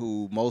nigga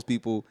who most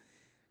people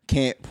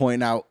can't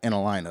point out in a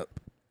lineup.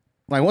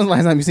 Like when's the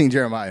last time you seen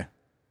Jeremiah?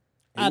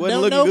 I wasn't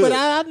don't looking know, good. but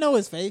I know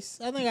his face.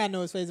 I think I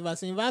know his face if I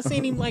seen him. If I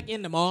seen him like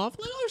in the mall, I'm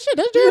like, oh shit,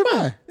 that's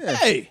Jeremiah. Yeah.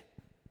 Hey,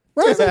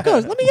 Where's the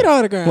coach? Let me get an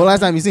autograph. Well, last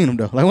time you seen him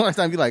though. Like when last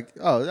time you like,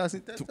 oh, that's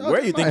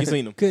where you think you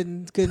seen him?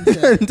 couldn't I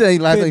say. didn't tell you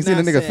last time you Could seen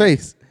the not nigga say.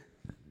 face.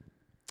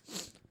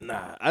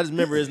 Nah, I just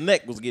remember his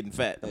neck was getting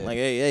fat. I'm like,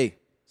 hey,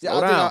 Yeah,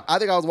 slow down. I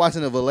think I was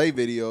watching the Valet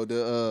video,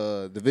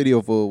 the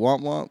video for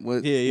Womp Womp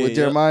with Yeah,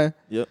 Jeremiah.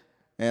 Yep.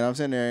 And I'm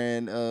sitting there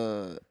and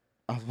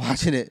I was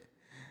watching it,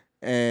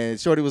 and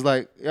Shorty was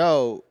like,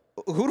 "Yo,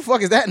 who the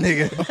fuck is that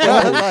nigga?"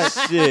 I was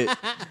like, Shit.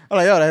 I'm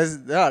like,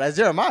 that's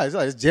Jeremiah. She's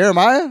like, it's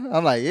Jeremiah?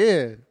 I'm like,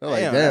 yeah. I'm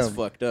like, Damn, damn. that's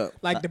fucked up.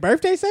 Like the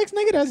birthday sex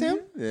nigga, that's him.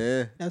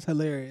 Yeah. That's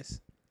hilarious.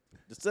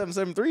 The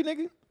 773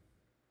 nigga.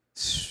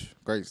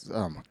 Great.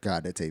 Oh my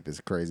God, that tape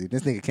is crazy.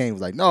 This nigga came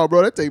was like, no,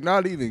 bro, that tape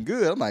not even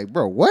good. I'm like,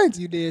 bro, what?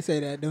 You did say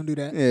that. Don't do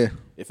that. Yeah.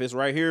 If it's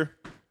right here,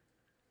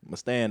 I'ma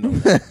stand on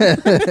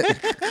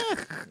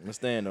that. I'ma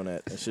stand on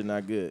that. That shit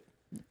not good.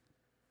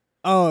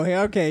 Oh,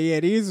 okay, yeah,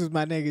 these was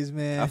my niggas,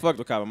 man. I fucked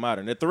with Copper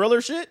Modern. The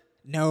Thriller shit.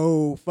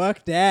 No,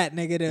 fuck that,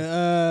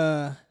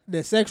 nigga.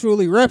 The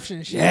sexual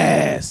eruption shit.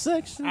 Yes.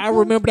 I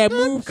remember that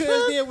move Cuz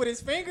did with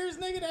his fingers,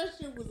 nigga. That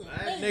shit was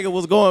That amazing. nigga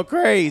was going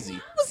crazy.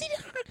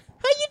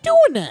 How you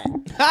doing that?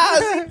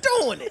 How's he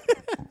doing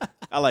it?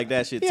 I like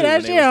that shit too. Yeah, that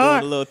when they shit was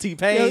hard. doing the little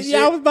T-Pain Yo, shit.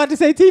 yeah, I was about to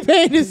say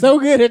T-Pain is so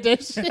good at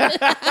that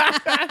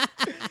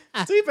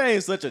shit. T-Pain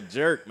is such a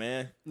jerk,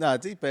 man. Nah,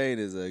 T-Pain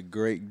is a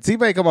great.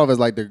 T-Pain come off as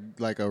like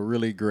a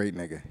really great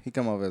nigga. He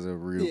come off as a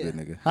real Yeah. good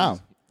nigga. How?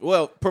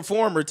 Well,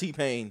 performer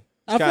T-Pain.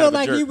 I feel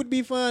like he would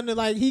be fun to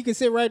like. He could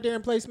sit right there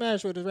and play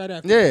Smash with us right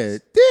after. Yeah,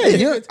 this. yeah. It's a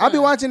You, good I be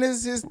time. watching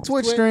his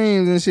Twitch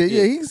streams and shit.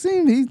 Yeah, he's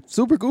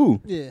super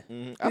cool. Yeah.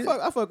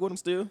 I fuck with him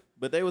still,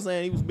 but they were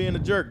saying he was being a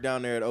jerk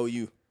down there at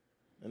OU,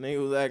 and he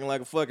was acting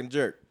like a fucking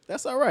jerk.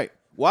 That's all right.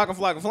 Walking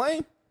Flock of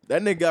Flame,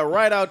 that nigga got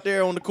right out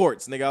there on the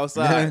courts, nigga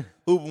outside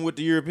hooping with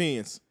the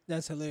Europeans.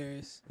 That's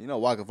hilarious. You know,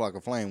 Waka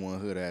Flocka Flame one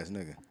hood ass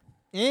nigga.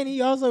 And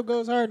he also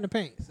goes hard in the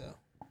paint. So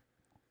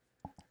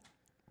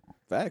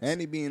Facts. And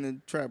he be in the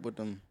trap with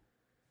them.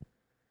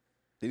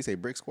 Did he say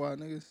Brick Squad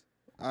niggas?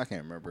 I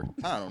can't remember.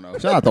 I don't know.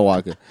 Shout out to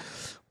Waka.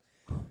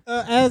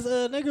 as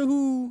a nigga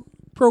who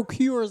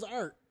procures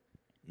art,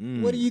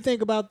 what do you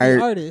think about the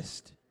Art.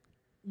 artist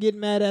getting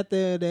mad at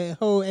the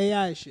whole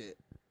AI shit?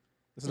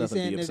 There's They nothing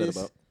saying to be that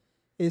upset about.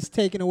 it's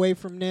taken away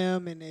from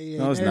them and they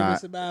No, it's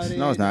nervous not. about it.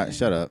 No, it's not. and-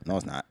 Shut up. No,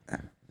 it's not.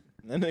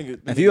 That nigga,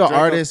 If you're an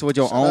Draco- artist with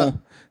your Shut own, up.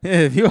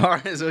 if you're an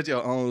artist with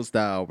your own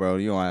style, bro,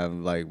 you don't have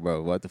like,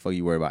 bro, what the fuck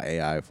you worry about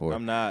AI for?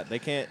 I'm not. They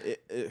can't.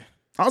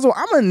 Also,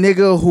 I'm a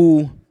nigga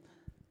who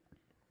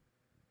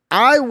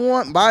I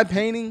want my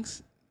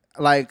paintings,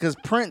 like, cause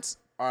prints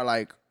are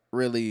like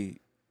really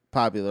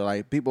popular.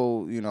 Like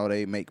people, you know,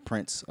 they make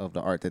prints of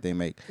the art that they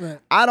make. Right.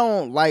 I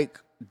don't like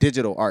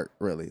digital art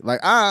really. Like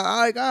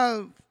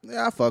I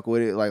fuck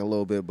with it like a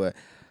little bit, but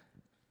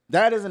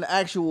that is an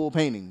actual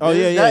painting. Oh,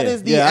 yeah, That yeah.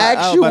 is the Yeah, I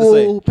was about to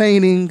say. actual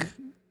painting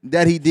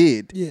that he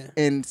did. Yeah.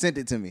 And sent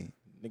it to me.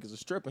 Niggas are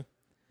stripping.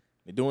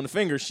 They doing the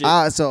finger shit.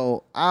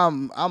 So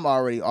I'm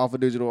already off of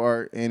digital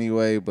art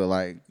anyway, but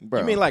like,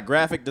 bro. You mean like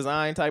graphic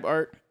design type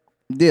art?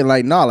 yeah,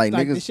 like no, like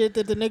Like niggas. the shit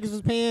that the niggas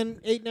was paying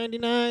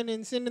 $8.99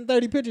 and sending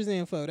 30 pictures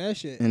in for. That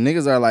shit. And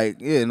niggas are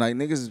like, yeah, like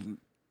niggas.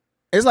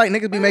 It's like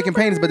niggas be making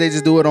paintings, but they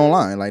just do it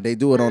online. Like they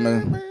do it on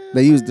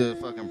they use the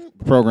fucking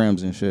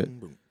programs and shit.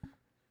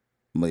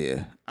 But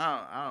yeah,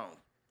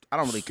 I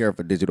don't really care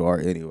for digital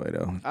art anyway,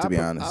 though. To be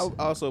honest,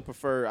 I also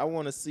prefer. I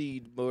want to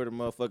see more the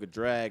motherfucker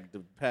drag the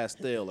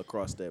pastel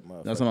across that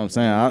motherfucker. that's what I'm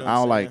saying. You know I what I'm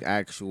don't like saying?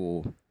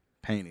 actual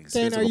paintings.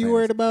 Saying, are physical you paintings.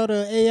 worried about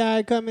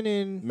AI coming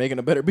in? Making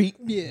a better beat.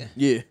 Yeah.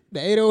 Yeah. The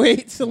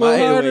 808's a My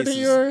little harder 808s than is-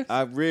 yours.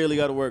 I really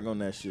got to work on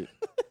that shit.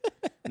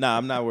 Nah,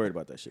 I'm not worried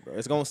about that shit, bro.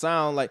 It's gonna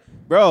sound like,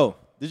 bro.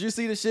 Did you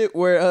see the shit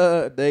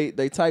where they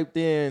typed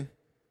in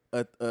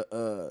a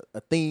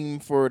theme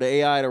for the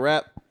AI to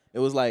rap? It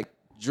was like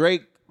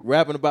Drake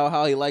rapping about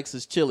how he likes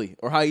his chili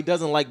or how he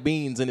doesn't like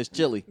beans in his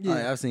chili. Oh,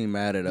 yeah, I've seen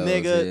mad at those.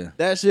 Nigga, Yeah.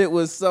 that shit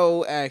was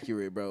so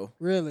accurate, bro.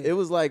 Really? It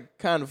was like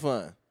kind of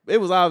fun. It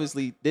was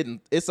obviously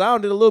didn't. It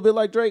sounded a little bit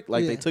like Drake.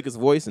 Like Yeah. they took his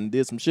voice and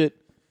did some shit.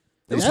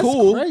 It was That's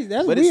cool, crazy.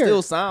 That's but weird. it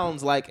still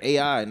sounds like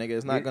AI, nigga.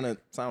 It's not gonna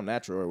sound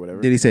natural or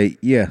whatever. Did he say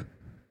yeah?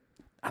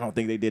 I don't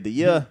think they did the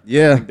yeah. I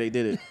Yeah. think they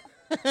did it.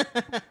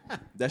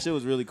 That shit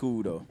was really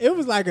cool though. It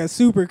was like a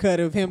super cut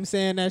of him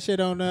saying that shit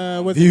on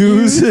what's it,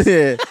 Views. Views?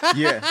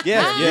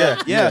 yeah.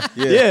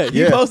 Yeah.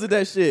 He posted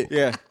that shit.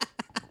 Yeah.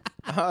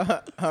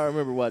 I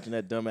remember watching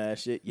that dumbass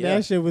shit. Yeah.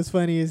 That shit was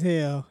funny as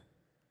hell.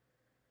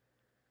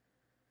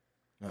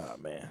 Oh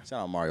man.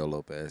 Shout out Mario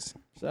Lopez.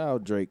 Shout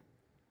out Drake.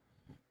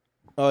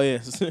 Oh yeah.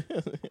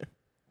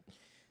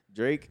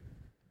 Drake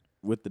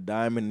with the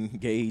diamond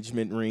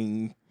engagement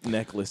ring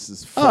necklace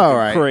is fucking All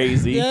right.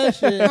 crazy. Yeah, that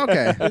shit.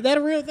 Okay. Is that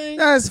a real thing?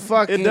 That's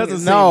fucking. It doesn't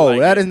seem no, like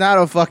that it. is not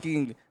a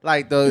fucking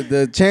like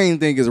the chain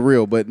thing is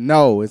real, but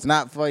no, it's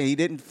not funny. He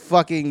didn't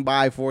fucking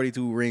buy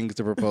 42 rings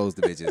to propose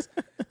to bitches.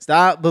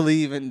 Stop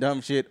believing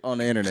dumb shit on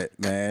the internet,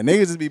 man.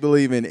 Niggas just be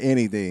believing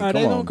anything. Are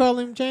Come they on. gonna call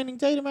him Channing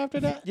Tatum after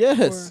that?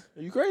 Yes.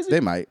 Are you crazy? They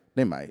might.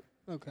 They might.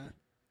 Or- okay.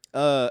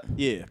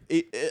 Yeah.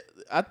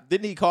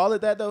 Didn't he call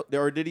it that though?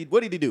 Or did he?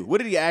 What did he do? What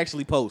did he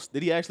actually post?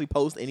 Did he actually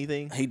post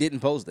anything He didn't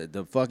post it.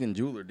 The fucking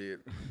jeweler did.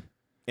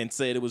 and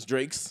said it was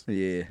Drake's?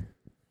 Yeah.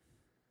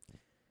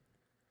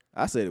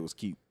 I said it was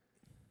cute.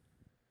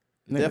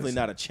 Niggas. Definitely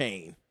not a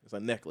chain. It's a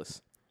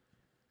necklace.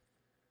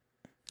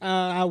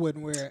 I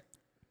wouldn't wear it.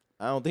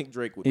 I don't think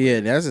Drake would. Yeah,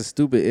 that's a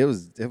stupid. It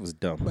was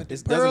dumb. But the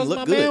It doesn't pearls look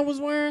my good. man was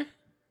wearing,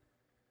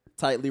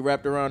 Tightly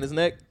wrapped around his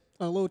neck.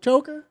 a little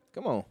choker.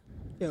 Come on.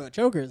 Yo, a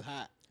choker is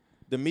hot.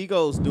 The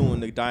Migos doing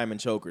the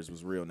diamond chokers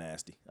was real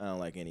nasty. I don't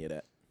like any of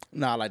that.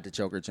 No, I like the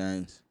choker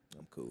chains.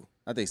 I'm cool.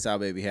 I think South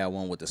Baby had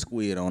one with the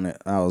squid on it.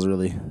 I was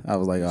like, oh,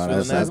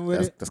 feeling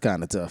that? that's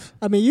kind of tough.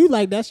 I mean, you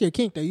like that's your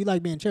kink though. You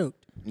like being choked.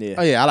 Yeah.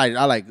 Oh yeah, you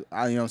know what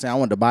I'm saying. I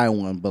wanted to buy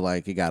one, but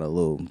like it got a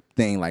little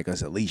thing like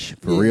it's a leash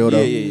for Yeah, real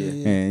though.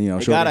 yeah. And you know,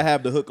 They shorty, gotta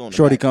have the hook on the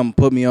shorty back. come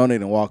put me on it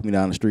and walk me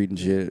down the street and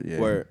shit. Yeah.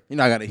 Word. You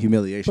know, I got a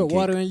humiliation. Put kink.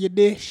 water in your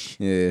dish.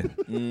 Yeah.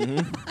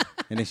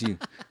 And then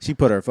she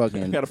put her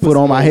fucking Gotta put foot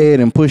some on my more- head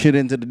and push it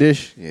into the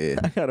dish. Yeah.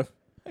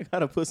 I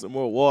gotta put some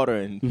more water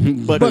in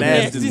Buck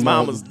Nasty's Nasty's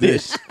mama's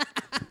dish.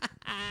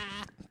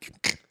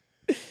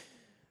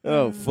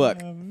 Oh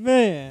fuck. Oh,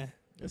 man,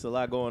 There's a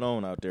lot going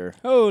on out there.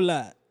 whole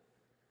lot.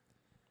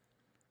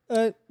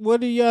 What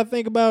do y'all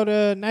think about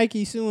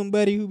Nike suing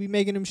Buddy who be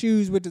making them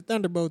shoes with the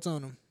Thunderbolts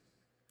on them?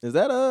 Is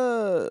that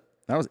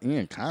That was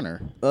Ian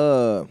Connor.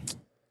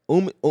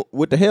 Umi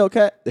with the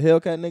Hellcat? The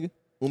Hellcat nigga?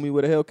 Umi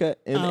with a Hellcat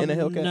in the I'm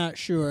Hellcat? not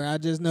sure. I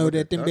just know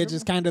that them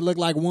bitches kind of look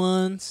like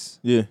ones,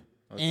 Yeah.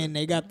 and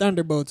they got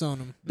Thunderbolts on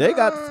them. They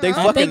got they I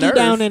fucking think he nerve.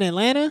 down in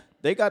Atlanta.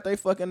 They got they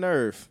fucking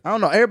nerve. I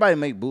don't know. Everybody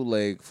make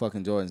bootleg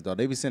fucking Jordans though.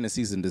 They be sending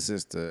cease and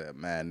desist to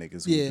mad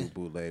niggas who Yeah. do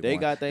bootleg. They ones.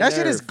 got they that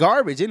shit is nerve.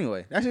 garbage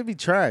anyway. That should be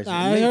trash.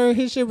 I heard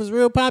his shit was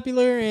real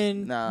popular,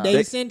 and Nah. they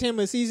They- sent him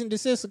a cease and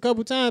desist a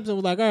couple times, and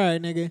was like, "All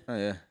right, nigga." Oh,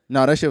 yeah.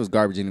 No, that shit was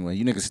garbage anyway.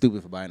 You niggas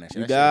stupid for buying that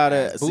shit. You That shit gotta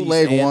ass. cease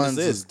bootleg and ones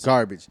is desist.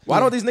 garbage. Why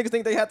don't these niggas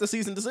think they have to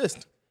cease and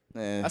desist?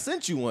 Yeah. I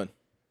sent you one.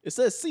 It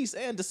says cease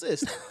and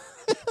desist.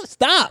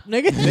 Stop,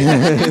 nigga.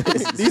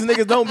 These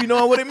niggas don't be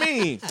knowing what it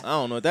means. I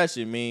don't know what that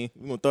shit mean.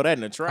 We gonna throw that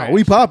in the trash. Oh,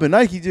 we popping.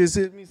 Nike just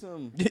sent me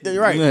something. Yeah,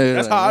 you're right. Yeah,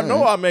 That's how I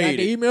know I Got made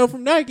the it. email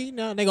from Nike.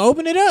 Now, nigga,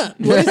 open it up.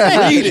 What is Read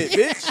that? it,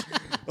 bitch.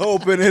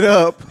 Open it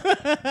up.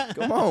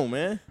 Come on,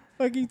 man.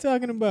 Fuck you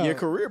talking about? Your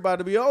career about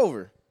to be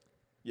over.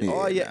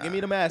 Oh yeah, nah. give me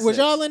the assets. Was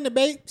y'all in the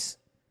Bapes?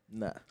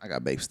 Nah. I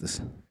got Bapesters.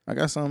 I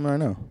got something right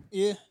now.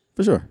 Yeah.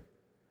 For sure.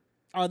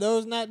 Are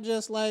those not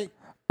just like?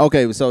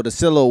 Okay, so the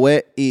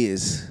silhouette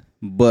is,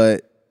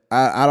 but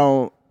I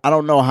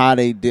don't know how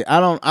they did. I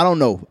don't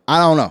know.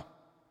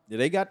 Yeah,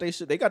 they got they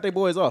shit. They got their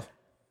boys off.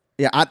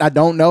 Yeah, I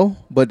don't know,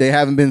 but they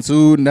haven't been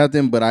sued,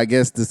 nothing. But I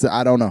guess this.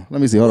 I don't know. Let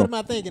me see. Hold What on.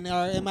 am I thinking?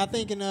 Am I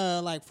thinking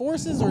like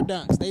forces or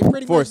dunks? They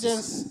pretty Forces. much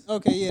just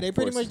okay. Yeah, they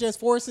pretty much just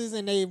forces,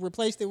 and they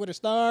replaced it with a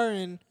star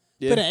and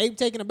Yeah. put an ape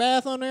taking a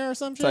bath on there or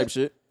some shit. Type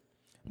shit.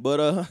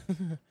 But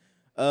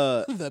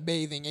The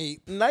bathing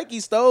ape. Nike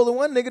stole the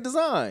one nigga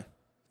design.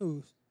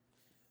 Ooh.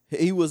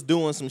 He was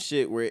doing some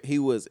shit where it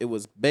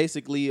was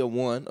basically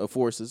a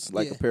forces,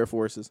 like Yeah. a pair of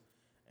forces.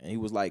 And he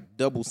was like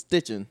double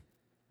stitching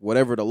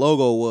whatever the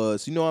logo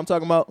was. You know what I'm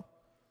talking about?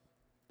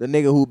 The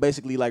nigga who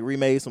basically like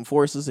remade some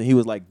forces and he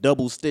was like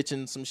double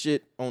stitching some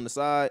shit on the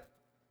side.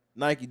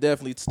 Nike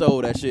definitely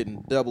stole that shit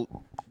and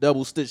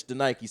double stitched the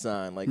Nike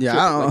sign like, Yeah,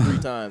 triple, I like don't-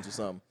 3 times or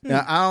something.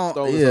 Yeah, I don't.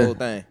 Stole yeah. this whole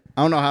thing.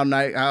 I don't know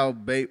how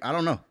babe. I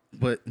don't know,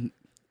 but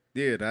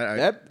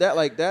yeah,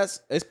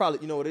 It's probably,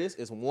 you know what it is?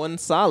 It's one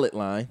solid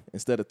line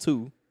instead of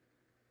 2.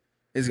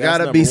 it's That's got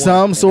to number be one,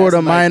 some and sort that's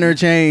of minor Nike.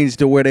 change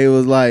to where they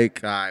was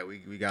like, all right,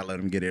 we gotta let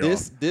them get it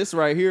off. This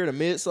right here, the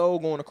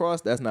midsole going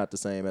across, that's not the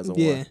same as a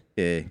Yeah. 1.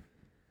 Yeah,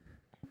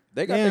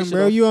 They got that Damn, shit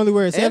bro, on- you only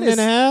wear a and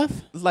 7.5.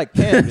 It's like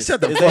canvas.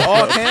 Shut the Is fuck it all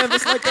up.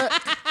 canvas like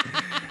that?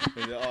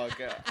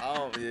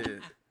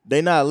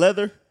 They not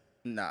leather?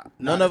 Nah,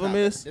 None of them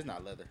is? It's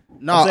not leather.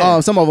 I'm No,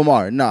 saying. some of them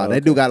are. No, Oh, they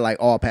do okay. got like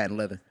all patent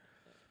leather.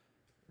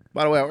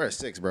 By the way, I wear a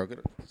 6, bro. Get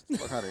the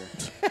fuck out of here.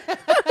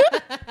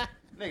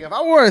 Nigga, if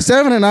I wore a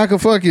 7 and I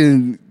could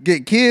fucking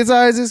get kid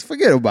sizes,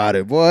 forget about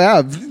it,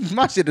 boy.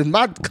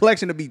 My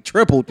collection to be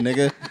tripled,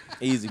 nigga.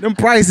 Easy. Them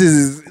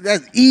prices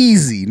that's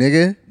easy,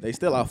 nigga. They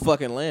still are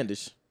fucking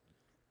landish.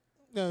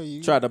 No,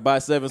 you. Tried to buy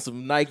some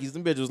Nikes.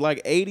 Them bitches was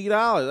like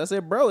 $80. I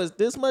said, bro, it's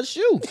this much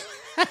shoe.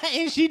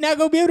 And she not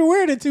gonna be able to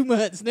wear it in 2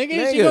 months,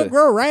 nigga. She Nigga. gonna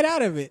grow right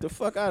out of it. The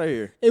fuck out of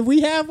here. If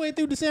we halfway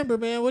through December,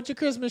 man, what's your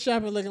Christmas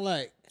shopping looking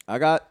like? I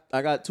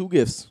got 2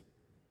 gifts.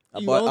 I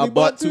You bought only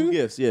bought 2 2?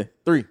 gifts. Yeah,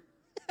 3.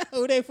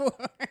 Who they for?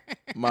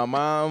 My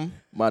mom,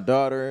 my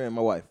daughter, and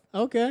my wife.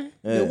 Okay,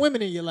 Yeah. the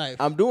women in your life.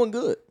 I'm doing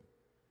good.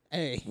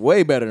 Hey,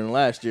 Way better than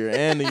last year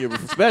and the year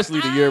before, especially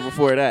the year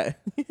before that.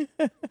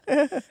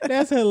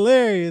 that's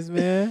hilarious,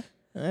 man.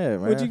 Yeah,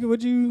 man. Would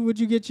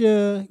you get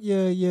your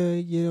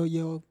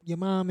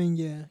mom and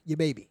your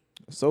baby?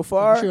 So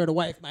far, I'm sure the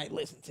wife might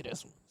listen to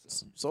this one.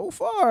 so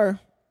far,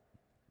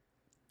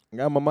 I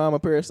got my mom a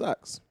pair of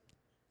socks.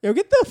 Yo,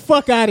 get the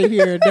fuck out of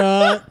here,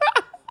 dog.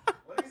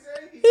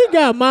 He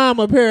got mom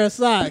a pair of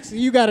socks.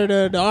 You got her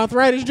the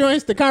arthritis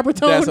joints, the copper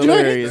tone That's joints,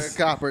 hilarious.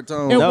 Copper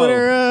tone. and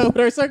No. with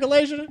her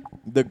circulation.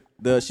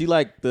 The she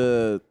like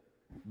the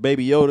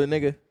Baby Yoda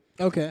nigga.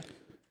 Okay.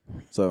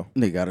 So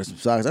Nigga got her some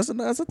socks.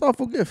 That's a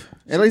thoughtful gift.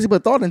 At least he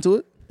put thought into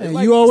it. Hey, it's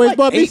like- you always it's like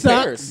bought me 8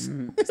 socks. pairs.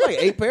 It's like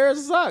 8 pairs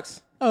of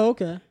socks. Oh,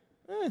 okay.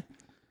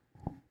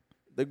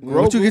 The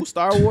What you Grogu get-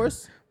 Star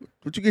Wars.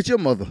 What you get your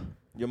mother?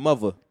 Your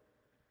mother.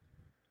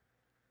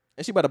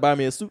 And she about to buy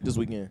me a suit this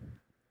weekend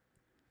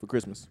for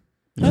Christmas.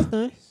 That's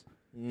nice.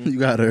 You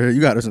got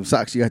her some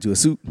socks. She got you a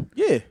suit.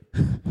 Yeah.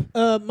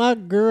 My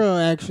girl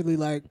actually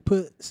like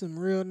put some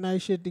real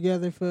nice shit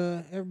together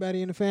for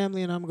everybody in the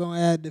family, and I'm gonna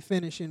add the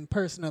finishing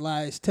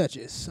personalized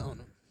touches on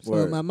them. So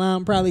Word. my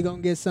mom probably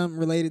gonna get something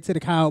related to the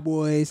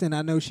Cowboys, and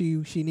I know she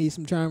needs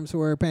some charms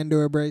for her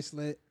Pandora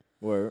bracelet.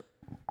 Word.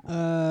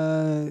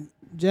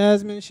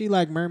 Jasmine, she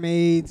like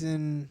mermaids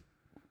and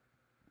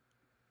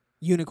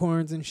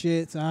unicorns and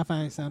shit, so I'll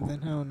find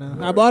something. I don't know.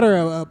 I bought her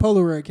a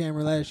Polaroid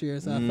camera last year,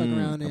 so I fuck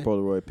around A and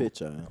Polaroid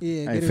picture.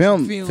 yeah, Hey, get her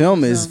some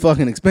film or is something.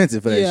 fucking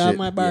expensive for that Yeah, shit. I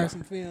might buy Yeah. her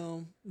some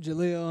film.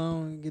 Jaleel, I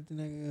don't get the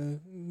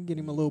nigga, get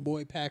him a little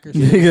boy pack or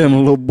You something. get him a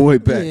little boy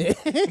pack.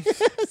 Yeah.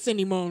 Send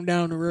him on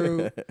down the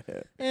road.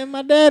 And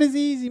my dad is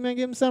easy, man.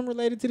 Give him something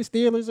related to the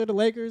Steelers or the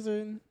Lakers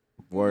or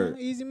Word.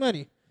 easy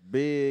money.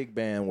 Big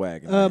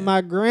bandwagon. man. My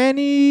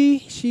granny,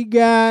 she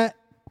got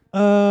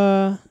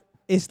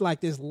it's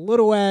like this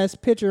little ass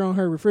picture on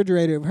her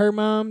refrigerator of her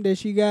mom that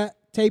she got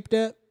taped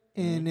up,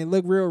 and it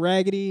looked real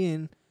raggedy.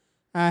 And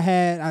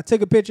I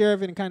took a picture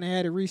of it and kind of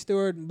had it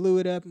restored and blew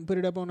it up and put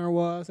it up on her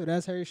wall. So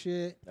that's her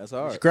shit. That's You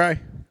hard. cry.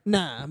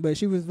 Nah, but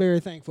she was very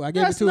thankful. I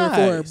gave That's it to her for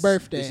her nice.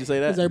 birthday. Did she say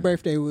that? Because her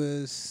birthday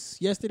was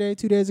yesterday,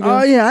 2 days ago.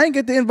 Oh yeah, I ain't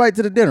get the invite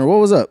to the dinner. What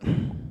was up?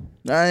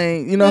 I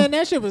ain't, you know. Man,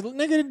 that shit was,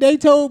 nigga, they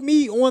told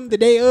me on the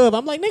day of.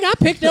 I'm like, nigga, I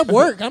picked up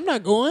work. I'm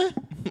not going.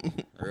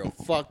 Real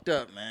fucked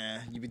up,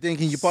 man. You be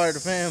thinking you're part of the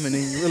fam, and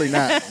then you're really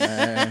not,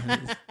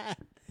 man.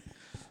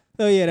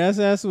 So yeah,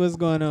 that's what's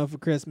going on for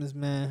Christmas,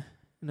 man.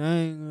 And I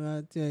ain't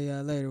gonna tell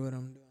y'all later what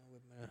I'm doing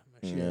with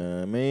my shit.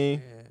 Yeah, I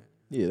mean,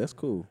 yeah, that's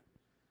cool.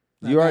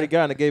 I You already got-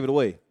 got it and gave it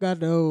away. Got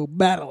the old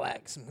battle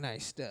axe, some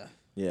nice stuff.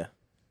 Yeah,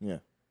 yeah,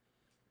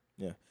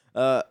 yeah.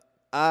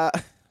 I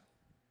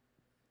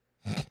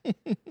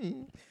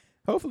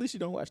hopefully she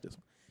don't watch this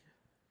one.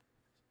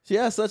 She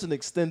has such an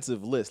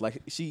extensive list.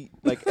 Like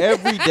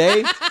every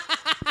day,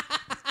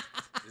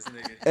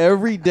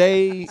 every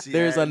day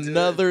there's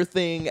another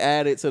thing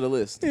added to the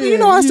list. You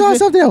know, I saw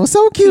something that was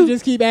so She cute.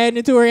 just keep adding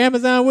it to her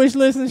Amazon wish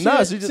list and shit.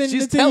 No, sending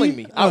she's it to telling you?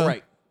 me Oh,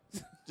 outright,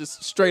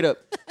 just straight up.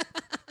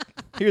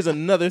 Here's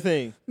another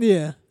thing.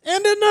 Yeah,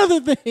 and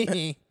another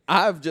thing.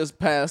 I've just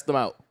passed them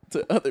out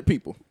to other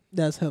people.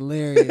 That's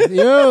hilarious.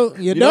 Yo,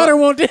 your know daughter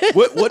want that?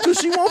 What does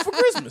she want for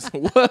Christmas?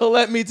 Well,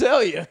 let me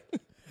tell you,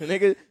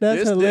 nigga.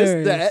 That's this,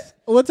 hilarious. that,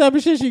 What type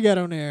of shit she got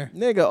on there?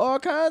 nigga, all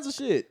kinds of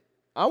shit.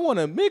 I want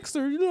a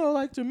mixer,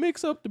 like to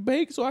mix up the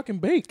bake so I can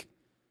bake.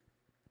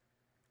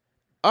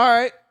 All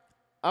right,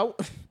 I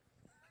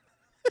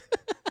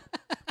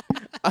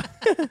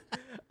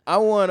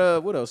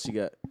want what else she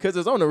got? Cause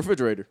it's on the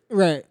refrigerator.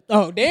 Right.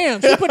 Oh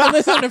damn, she put the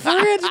list on the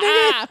fridge,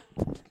 nigga.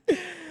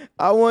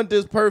 I want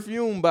this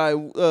perfume by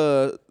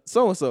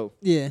so and so.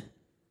 Yeah.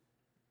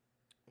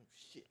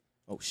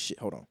 Oh shit,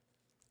 hold on.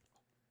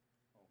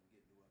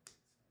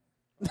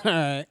 All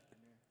right.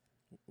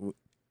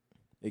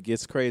 It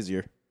gets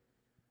crazier.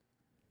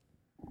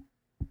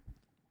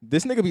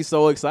 This nigga be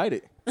so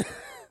excited.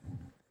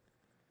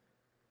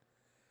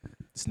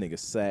 This nigga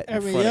sat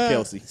in front of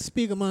Kelsey.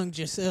 Speak among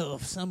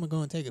yourselves. I'm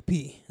going to take a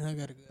pee. I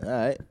got to go. All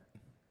right.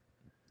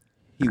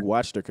 He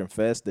watched her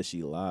confess that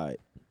she lied.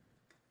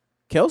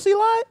 Kelsey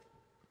lied?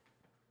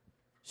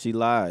 She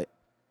lied.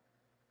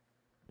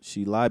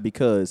 She lied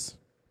because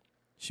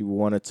she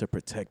wanted to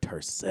protect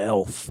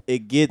herself.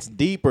 It gets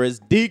deeper. It's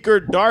deeper,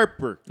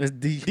 darker. It's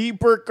deep.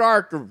 Deeper,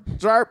 darker.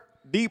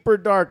 Deeper,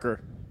 darker.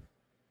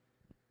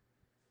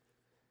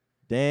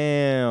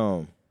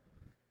 Damn.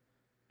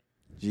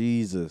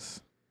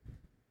 Jesus.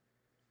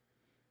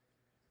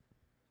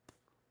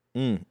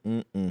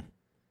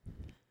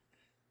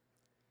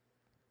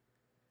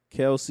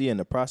 Kelsey and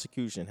the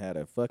prosecution had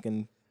a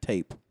fucking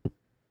tape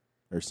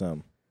or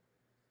something.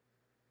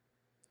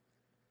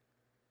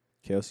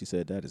 Kelsey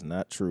said that is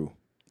not true.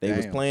 They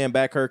was playing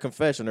back her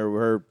confession or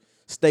her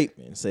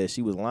statement and said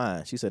she was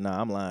lying. She said,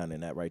 nah, I'm lying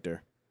in that right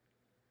there.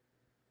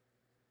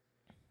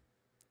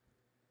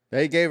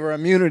 They gave her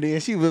immunity,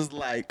 and she was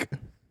like,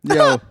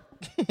 yo.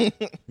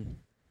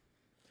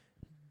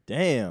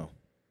 Damn.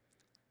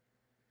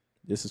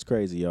 This is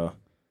crazy, y'all.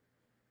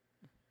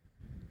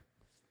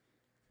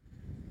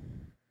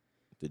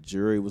 The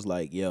jury was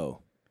like,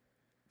 yo,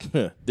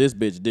 this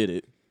bitch did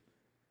it.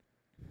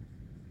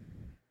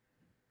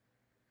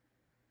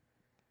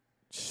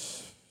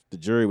 The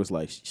jury was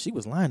like, she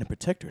was lying to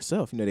protect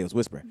herself. You know, they was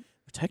whispering,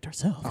 protect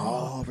herself.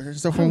 Oh, protect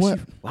herself from what?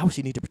 Why would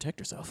she need to protect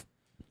herself?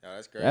 Yo,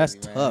 that's crazy, That's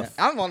man. tough.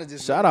 I want to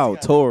just Shout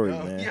out Tory,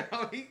 man.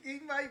 Yo, he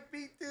might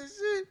beat this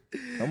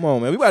shit. Come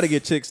on, man. We about to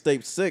get Chick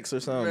Tape 6 or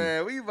something.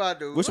 Man, we about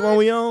to. Which one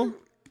we on?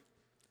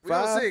 We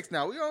on 5? 6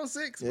 now. We on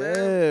 6, man.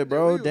 Yeah,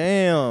 bro.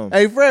 Damn.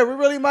 Hey, Fred, we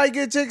really might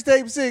get Chicks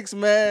Tape 6,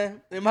 man.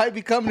 It might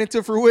be coming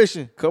into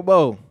fruition. Come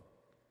on.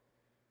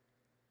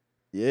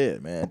 Yeah,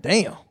 man.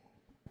 Damn.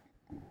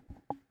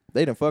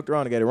 They done fucked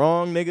around and got the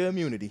wrong nigga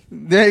immunity.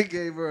 They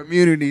gave her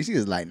immunity. She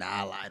was like, nah,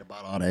 I lied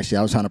about all that shit.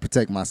 I was trying to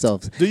protect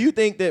myself. Do you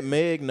think that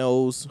Meg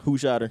knows who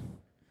shot her?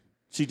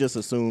 She just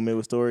assumed it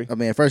was Tory? I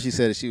mean, at first she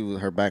said that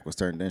her back was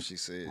turned. Then she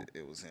said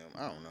it was him.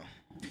 I don't know.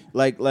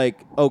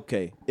 Like,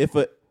 okay.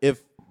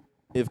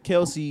 If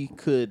Kelsey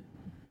could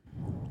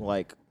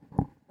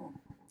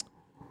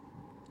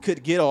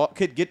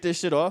get this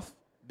shit off,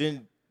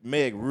 then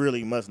Meg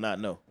really must not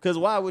know. Because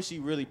why would she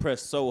really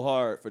press so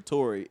hard for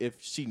Tory if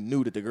she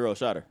knew that the girl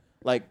shot her?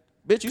 Like,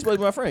 bitch, you supposed to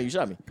be my friend. You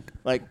shot me.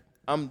 Like,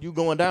 you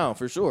going down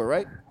for sure,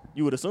 right?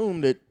 You would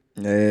assume that.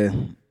 Yeah.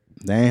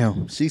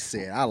 Damn. She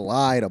said, I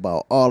lied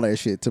about all that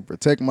shit to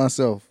protect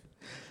myself.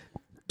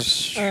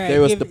 All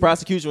right, The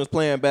prosecution was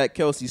playing back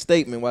Kelsey's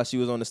statement while she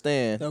was on the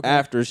stand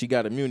after she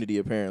got immunity,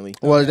 apparently.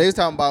 Well, they was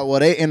talking about,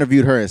 they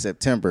interviewed her in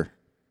September.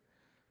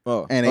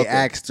 Oh, and they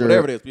asked her.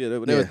 Whatever it is. Yeah,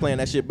 they was playing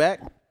that shit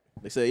back.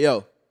 They said,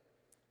 yo,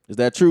 is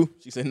that true?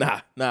 She said,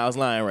 nah, I was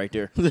lying right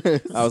there.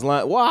 I was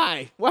lying.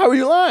 Why? Why were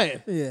you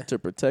lying? Yeah. To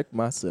protect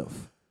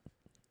myself.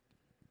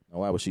 Now,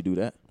 why would she do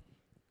that?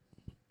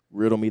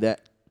 Riddle me that.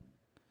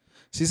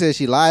 She said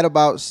she lied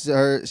about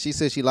her. She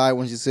said she lied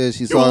when she said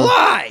she You saw.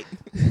 lied!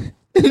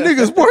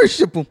 Niggas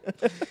worship him.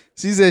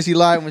 She said she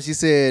lied when she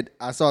said,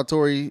 I saw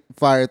Tory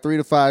fire 3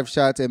 to 5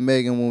 shots at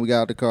Megan when we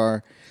got out the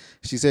car.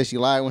 She said she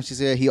lied when she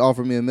said he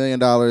offered me $1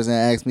 million and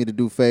asked me to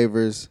do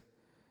favors.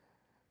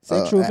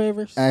 Sexual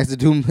favors? Asked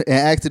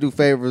to do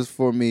favors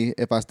for me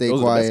if I stayed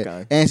Those are the best quiet.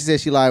 kind. And she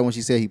said she lied when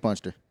she said he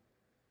punched her.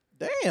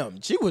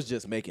 Damn, she was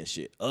just making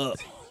shit up.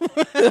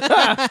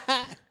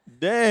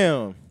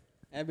 Damn.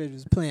 That bitch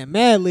was playing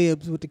Mad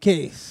Libs with the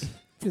case.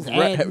 Just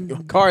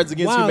adding Cards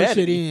Against wild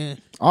Humanity. shit in.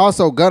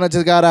 Also, Gunna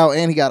just got out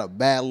and he got a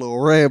bad little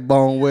red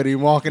bone with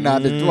him walking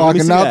out the see the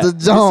that.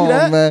 John, You see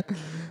that? man.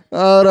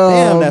 Hold on.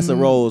 Damn, that's a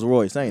Rolls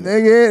Royce, ain't it?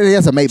 Nigga,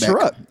 that's a Maybach.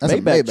 Truck. That's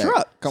Maybach a Maybach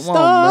truck. Come Stop.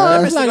 on,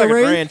 man. That bitch like like a a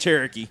Wraith. Grand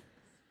Cherokee.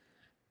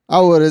 I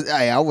would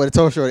have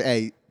told Shorty,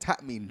 hey,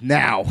 top me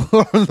now.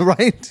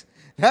 Right?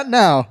 Not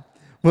now,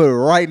 but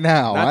right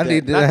now. Not I that,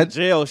 need not the that.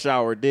 jail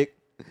shower, dick.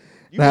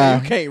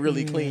 Nah. You can't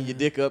really clean your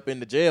dick up in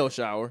the jail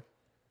shower.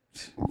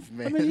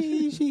 I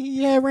mean,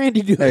 he had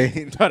Randy do it.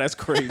 Hey, Oh, that's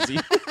crazy.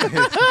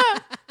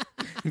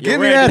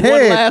 give me that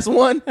head. Last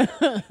one.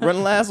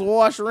 Run last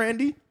wash,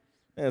 Randy.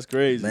 That's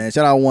crazy. Man,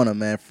 shout out Wanna,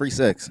 man. Free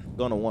sex.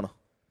 Gonna wanna.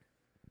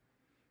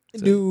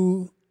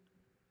 Do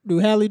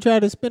Hallie try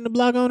to spin the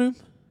block on him?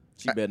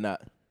 She better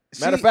not.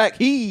 Matter of fact,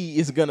 he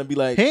is gonna be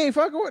like, He ain't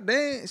fucking with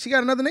that. She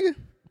got another nigga?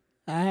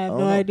 I have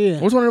no idea.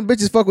 Which one of them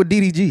bitches fuck with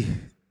DDG?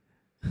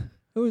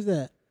 Who is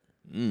that?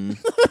 No,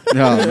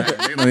 man. They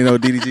don't even know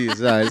what DDG is.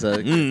 Sorry.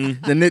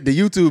 The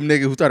YouTube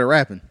nigga who started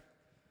rapping.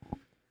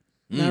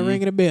 Not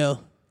ringing a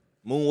bell.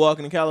 moonwalking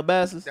in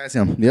Calabasas. That's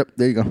him. Yep,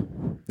 there you go.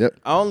 Yep.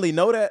 I only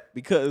know that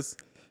because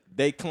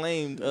they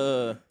claimed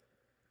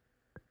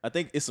I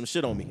think it's some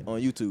shit on me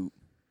on YouTube.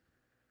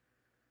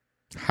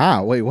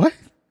 How? Wait, what?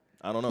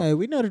 I don't know. Hey,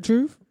 we know the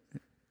truth.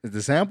 Is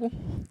the sample?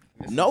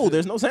 No,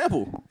 there's no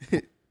sample.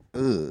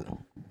 Ugh.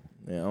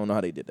 Yeah, I don't know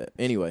how they did that.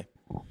 Anyway,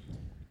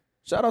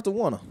 shout out to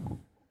Warner.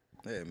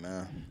 Hey,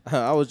 man.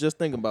 I was just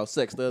thinking about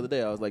sex the other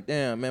day. I was like,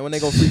 damn, man, when they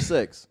go free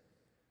sex?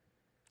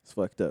 It's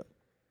fucked up.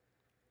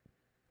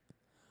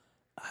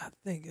 I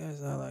think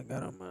that's all I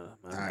got on my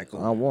All right,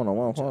 cool. I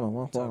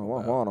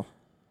wanna.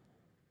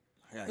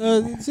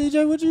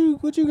 CJ,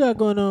 what you got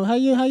going on? How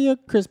your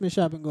Christmas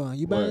shopping going?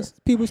 You buying What?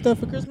 people stuff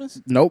for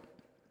Christmas? Nope.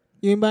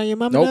 You ain't buying your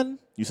mama Nope. nothing?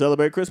 You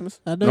celebrate Christmas?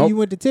 I know Nope. you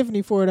went to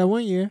Tiffany for it that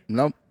one year.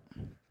 Nope.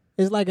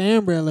 It's like an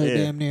umbrella Yeah.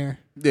 damn near.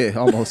 Yeah,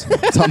 almost.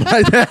 Something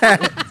like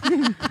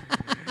that.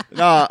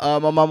 Nah,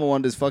 my mama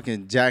wanted this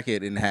fucking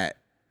jacket and hat.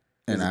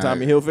 Is And it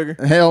Tommy Hilfiger?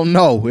 Hell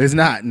no, it's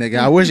not, nigga.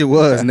 I wish it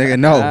was, nigga.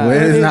 No,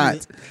 it is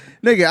not.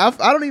 Nigga,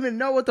 I don't even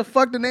know what the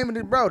fuck the name of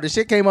it, bro. The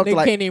shit came up to Nigga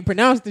like, can't even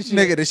pronounce the shit.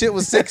 nigga, the shit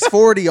was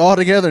 $640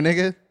 altogether,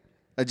 nigga.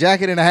 A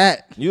jacket and a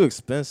hat. You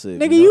expensive.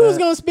 Nigga, know you was that?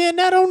 gonna spend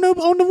that on the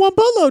one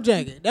polo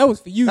jacket. That was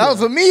for you. That was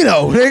for me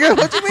though, nigga.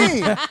 What you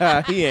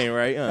mean? He ain't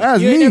right.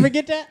 That's You ain't me. never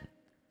get that?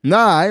 Nah,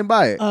 I ain't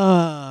buy it.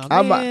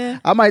 Man.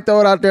 I might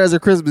throw it out there as a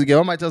Christmas gift.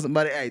 I might tell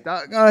somebody, hey,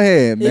 dog, go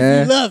ahead,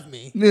 man. If you love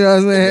me. You know what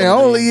I'm saying?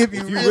 Only if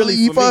you really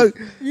really for me. fuck.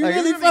 You like,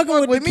 really if fucking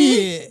with the me.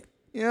 kid.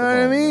 You know what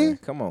I mean? Man.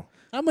 Come on.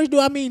 How much do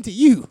I mean to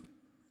you?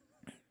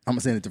 I'm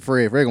gonna send it to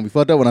Fred. Fred gonna be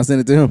fucked up when I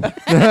send it to him.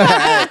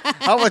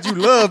 How much you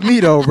love me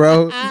though,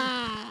 bro?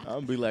 I'm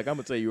gonna be like, I'm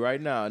gonna tell you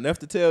right now. Enough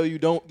to tell you,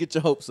 don't get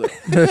your hopes up.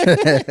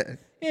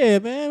 Yeah,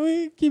 man.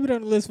 We keep it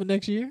on the list for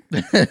next year. We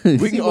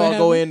See can what all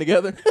go happens. in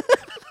together.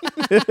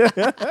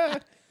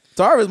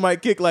 Tarvis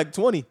might kick like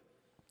 20.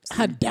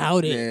 I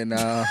doubt it. And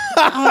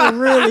I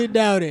really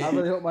doubt it. I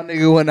really hope my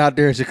nigga wasn't out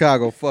there in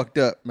Chicago fucked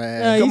up,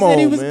 man. He Come said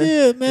he on, was man.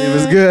 good, man. He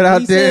was good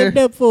out he there. saved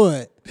up for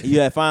it. He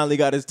had finally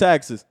got his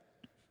taxes,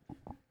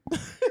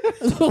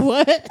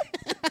 What?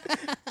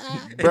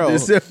 bro.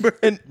 December.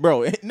 And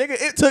bro, nigga,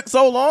 it took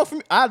so long for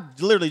me. I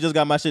literally just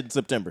got my shit in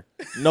September.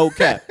 No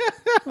cap.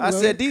 I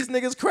said these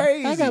niggas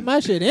crazy. I got my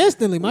shit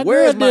instantly. My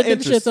Where's girl my did them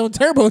interest? shits on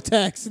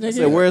TurboTax, nigga. I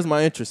said, where's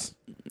my interest?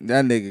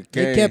 That nigga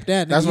They Kane. kept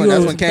that, nigga. That's You when owe that's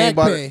some when Kane back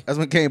bought pay. that's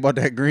when Kane bought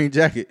that green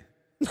jacket.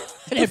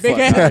 that big fuck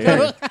outta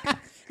here. ass.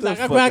 Like,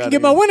 fuck I can outta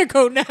get my here. winter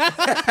coat now.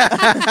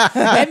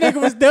 That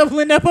nigga was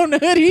doubling up on the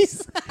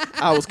hoodies.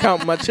 I was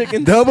counting my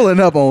chickens. Doubling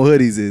up on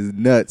hoodies is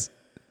nuts.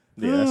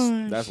 Yeah,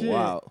 Oh, that's shit.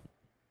 wild.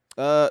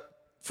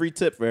 Free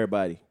tip for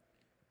everybody.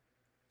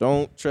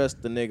 Don't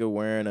trust the nigga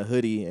wearing a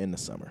hoodie in the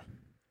summer.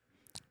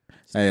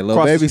 Hey, little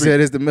Cross the baby street.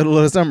 said it's the middle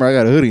of the summer. I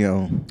got a hoodie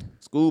on.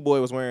 Schoolboy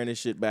was wearing this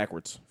shit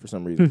backwards for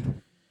some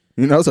reason.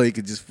 You know, so he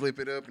could just flip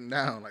it up and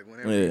down like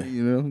whenever. Yeah.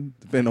 You know,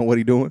 depending on what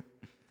he doing.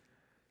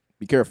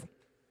 Be careful.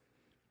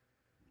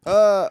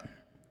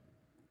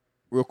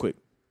 Real quick.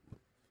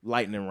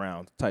 Lightning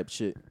round type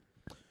shit.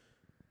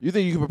 You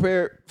think you can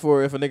prepare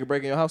for if a nigga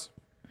break in your house?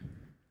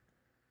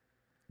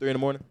 3 in the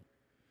morning?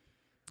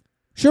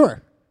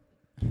 Sure.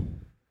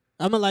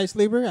 I'm a light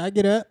sleeper. I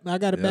get up. I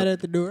got a bed Yep. at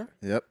the door.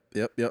 Yep.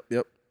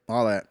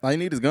 All that. All you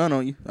need is gun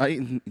on you.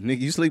 Nigga,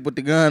 you sleep with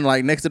the gun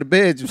like next to the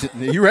bed.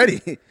 You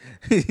ready?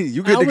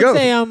 You good I to would go.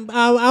 say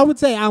I would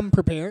say I'm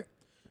prepared.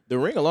 The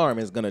ring alarm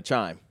is gonna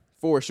chime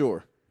for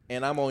sure.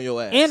 And I'm on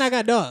your ass. And I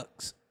got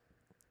dogs.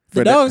 The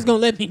For that- dog's gonna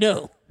let me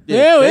know. Yeah,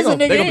 Yeah, they there's a gon-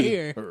 they nigga gonna in be-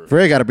 here.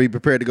 Fred got to be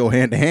prepared to go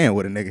hand to hand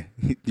with a nigga.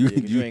 Yeah,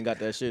 'cause you ain't got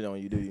that shit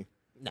on you, do you?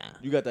 Nah.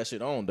 You got that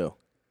shit on though.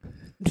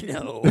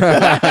 No.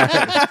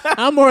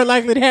 I'm more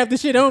likely to have the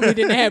shit on me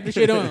than to have the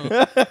shit on.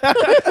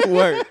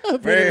 Word. Put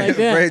it Fred, like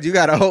that. Fred, you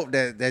gotta hope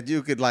that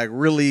you could like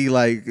really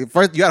like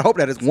first you gotta hope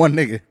that it's one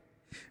nigga,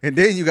 and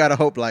then you gotta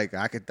hope like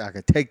I could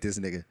take this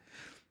nigga.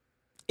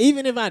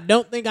 Even if I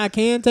don't think I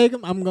can take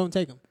him, I'm gonna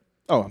take him.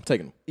 Oh, I'm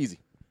taking him. Easy.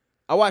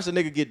 I watched a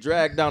nigga get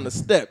dragged down the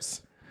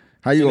steps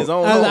How you in his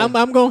gonna? own home.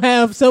 I'm gonna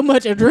have so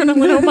much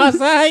adrenaline on my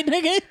side,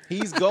 nigga.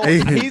 He's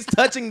going. He's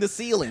touching the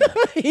ceiling.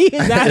 He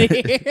is out of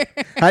here.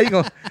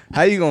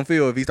 How you gonna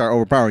feel if he start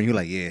overpowering you?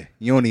 Like, yeah,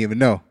 you don't even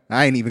know.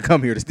 I ain't even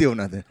come here to steal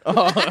nothing.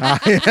 I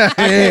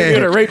came here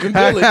to rape and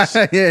pillage.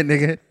 Yeah,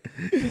 nigga.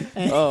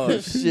 Oh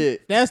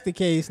shit. That's the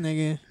case,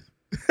 nigga.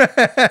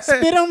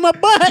 Spit on my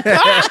butt.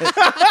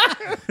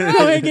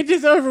 Go ahead, get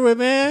this over with,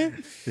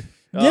 man.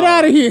 Get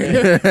out of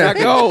here. Now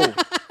go.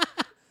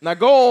 Now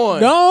go on.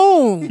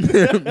 Go on.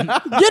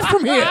 Get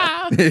from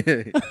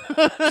here.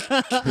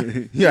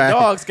 Yeah,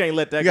 Dogs can't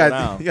let that you go gotta,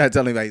 down. you gotta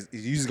tell him like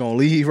you just gonna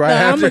leave right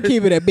Nah, I'm after. gonna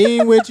keep it a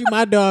bean with you.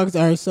 My dogs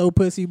are so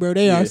pussy, bro.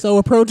 They are so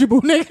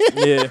approachable, nigga.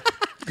 Yeah.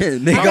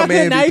 Nigga I got come the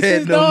in and be nicest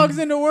petting them. dogs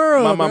in the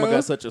world. My mama bro.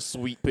 got such a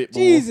sweet pit bull.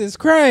 Jesus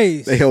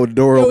Christ. They hold the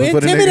door Yo, open for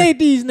the nigga. intimidate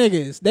these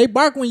niggas. They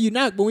bark when you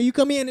knock, but when you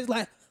come in, it's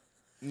like,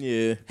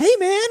 Yeah. hey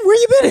man, where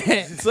you been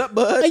at? What's up,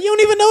 bud? Like, you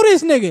don't even know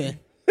this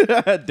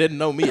nigga. Didn't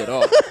know me at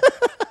all.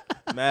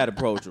 Mad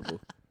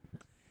approachable.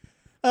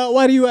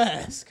 Why do you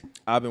ask?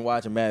 I've been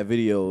watching mad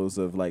videos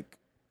of like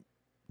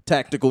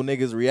tactical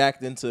niggas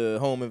reacting to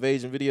home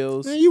invasion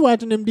videos. Man, you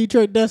watching them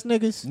Detroit Dust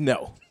niggas?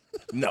 No.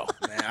 Man,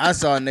 I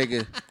saw a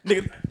nigga.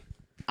 Nigga,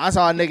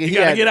 He you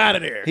gotta had, get out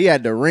of there. He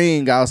had the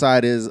ring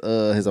outside his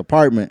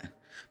apartment.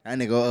 That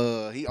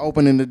nigga, he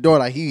opening the door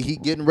like he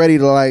getting ready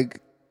to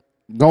like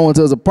go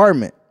into his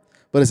apartment,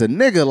 but it's a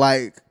nigga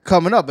like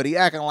coming up, but he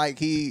acting like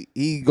he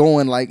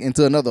going like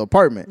into another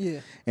apartment. Yeah.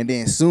 And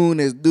then soon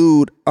as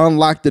dude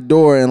unlocked the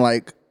door and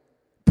like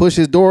push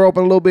his door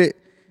open a little bit,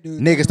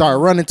 nigga start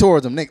running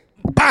towards him. Nigga,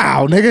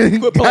 Pow, nigga.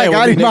 Quit playing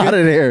got with me, him nigga. out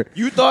of there.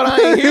 You thought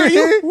I ain't hear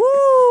you?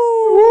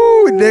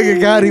 Woo, nigga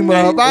got him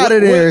up out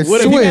of there.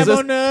 what if He he had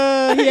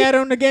just- he had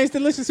on the Gangsta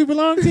Delicious super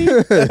long tee.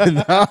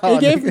 He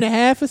gave him the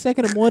half a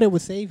second or more that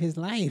would save his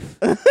life.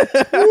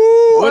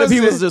 What if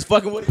he was just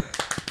fucking with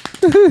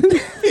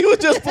He was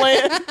just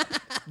playing.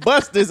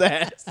 Bust his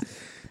ass.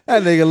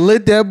 That nigga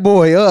lit that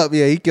boy up.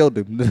 Yeah, he killed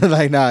him.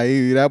 Like, nah,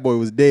 that boy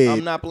was dead.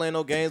 I'm not playing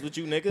no games with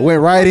you, nigga.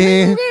 Went right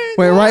in.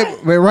 Went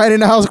right in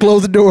the house,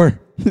 closed the door.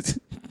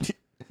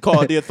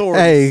 Called the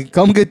authorities. Hey,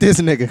 come get this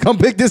nigga. Come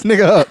pick this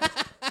nigga up.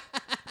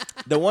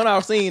 The one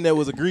I've seen that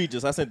was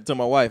egregious, I sent it to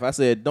my wife. I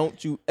said,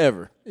 don't you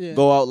ever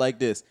go out like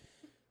this.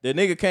 The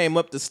nigga came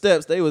up the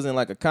steps. They was in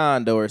like a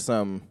condo or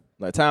something,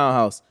 like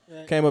townhouse.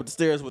 Came up the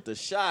stairs with the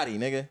shotty,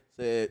 nigga.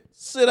 Said,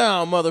 sit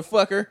down,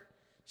 motherfucker.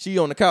 She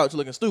on the couch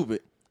looking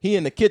stupid. He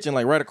in the kitchen,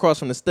 like right across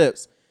from the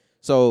steps.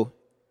 So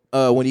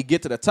when he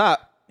get to the top,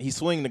 he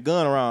swing the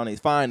gun around and he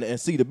find and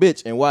see the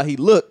bitch. And while he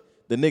look,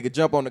 the nigga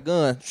jump on the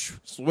gun,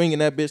 swinging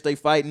that bitch. They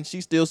fighting.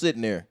 She still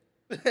sitting there.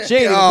 She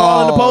ain't even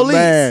calling the police.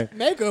 Man.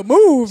 Make a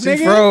move, She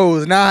nigga.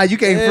 froze. Nah, you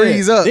can't Yeah.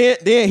 freeze up.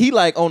 Then he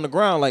like on the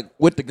ground, like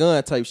with the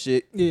gun type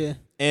shit. Yeah.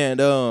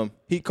 And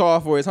he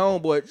called for his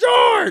homeboy,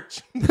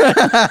 George.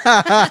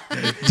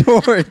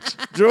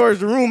 George,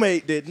 the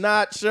roommate, did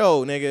not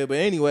show, nigga. But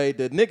anyway,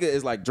 the nigga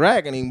is like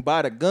dragging him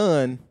by the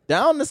gun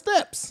down the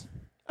steps.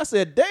 I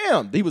said,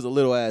 damn. He was a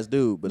little ass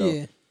dude. But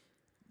Yeah.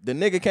 the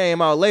nigga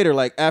came out later,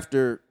 like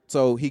after,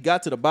 so he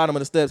got to the bottom of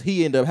the steps.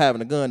 He ended up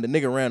having a gun. The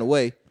nigga ran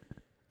away.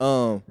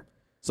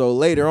 So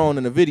later on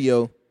in the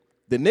video,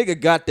 the nigga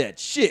got that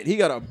shit. He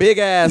got a big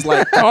ass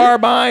like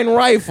carbine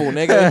rifle,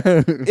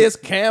 nigga. It's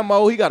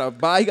camo. He got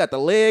the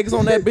legs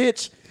on that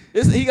bitch.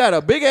 He got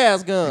a big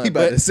ass gun. He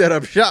about to set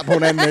up shop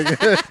on that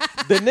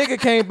nigga. The nigga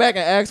came back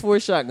and asked for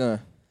his shotgun.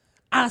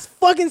 I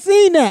fucking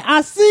seen that.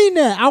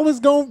 I was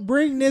gonna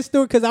bring this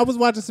story because I was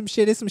watching some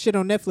shit. There's some shit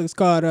on Netflix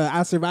called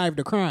 "I Survived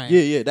a Crime."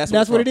 Yeah, that's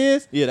what it's it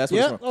is. from. Yeah, that's what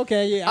Yep. it's from.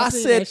 Okay, yeah. I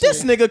seen said that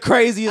this shit. nigga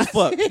crazy as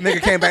fuck.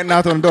 Nigga came back and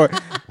knocked on the door.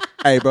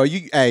 Hey, bro, you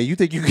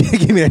think you can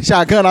give me that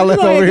shotgun I left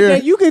Go ahead, over get here?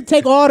 that- you can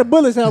take all the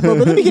bullets out, bro,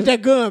 but let me get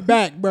that gun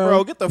back, bro.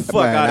 Bro, get the fuck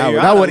Man, out that of here. was-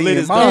 I that done wasn't lit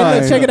even his mine. gun. Hey,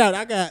 look, check it out.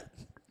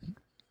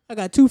 I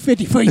got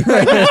 $250 for you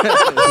right now.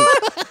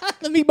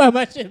 Let me buy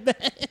my shit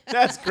back.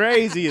 That's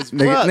crazy as fuck.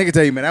 Nigga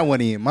tell you, man, that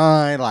wasn't even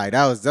mine. Like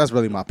that's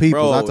really my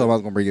people's. Bro, I told him I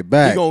was gonna bring it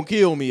back. You gonna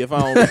kill me if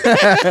I don't.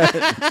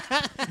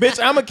 Bitch,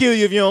 I'm gonna kill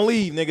you if you don't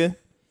leave, nigga.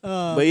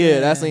 But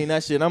yeah, I seen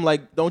that shit. I'm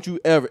like, don't you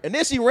ever. And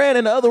then she ran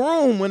in the other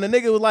room when the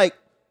nigga was like,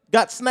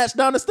 got snatched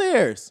down the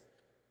stairs.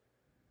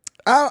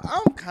 I'm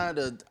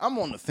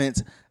on the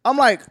fence. I'm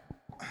like,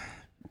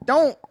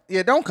 don't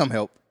come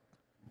help.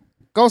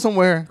 Go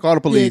somewhere. Call the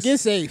Yeah, police. get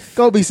safe.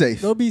 Go be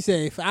safe. Go be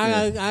safe.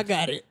 I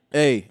got it.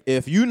 Hey,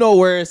 if you know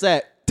where it's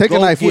at, Take a go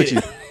knife get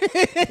with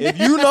it. If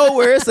you know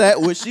where it's at,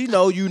 which she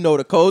know, you know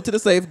the code to the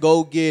safe,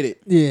 go get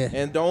it. Yeah.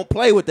 And don't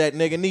play with that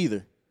nigga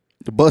neither.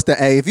 To bust that.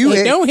 Hey, if you Hey,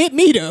 hit, don't hit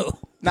me though.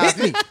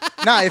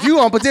 if you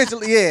on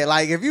potentially, yeah,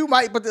 like if you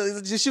might, but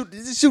just shoot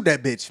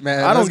that bitch,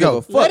 man. I don't Let's give go.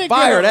 a fuck. Let it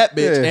Fire go. that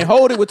bitch Yeah. and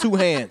hold it with two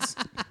hands.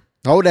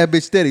 Hold that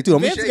bitch steady too.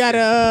 I'm Vince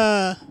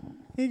got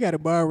he got a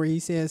bar where he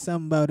said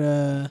something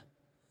about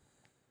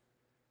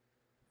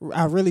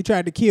I really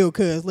tried to kill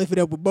cuz lift it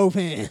up with both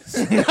hands.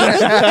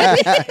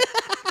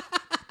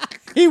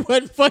 He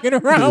wasn't fucking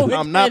around with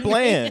I'm not that.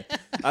 playing.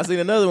 I seen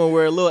another one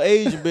where a little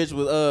Asian bitch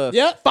was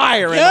Yep.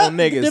 firing Yep. on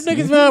niggas. Them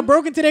niggas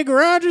broke into their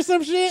garage or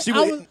some shit. She I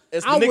was- was,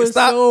 as the I nigga was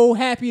stopped- so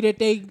happy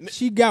that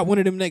she got one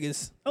of them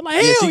niggas. I'm like,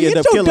 hell, Yeah, she ended get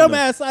up your killing dumb them.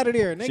 ass out of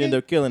there, nigga. She ended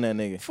up killing that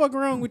nigga. Fuck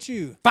wrong with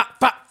you? Pop,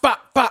 pop,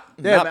 pop, pop.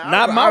 Yeah, not man,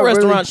 not I my really-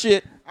 restaurant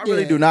shit. I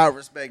really Yeah. do not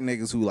respect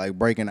niggas who like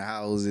break into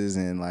houses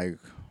and like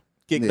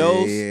Kick yeah,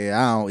 those. Yeah,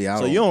 I don't. Yeah, I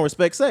So don't. you don't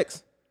respect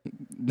sex.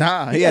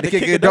 Nah, he had to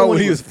kick a a door when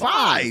he was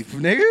 5,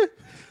 nigga.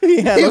 He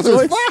had He no was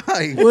choice.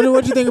 5.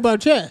 What you think about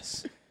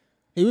chess?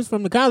 He was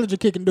from the college of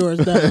kicking doors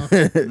down.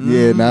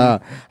 Yeah, nah,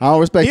 I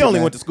don't respect. He it, only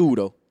man. went to school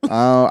though.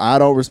 I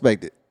don't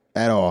respect it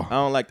at all.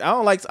 I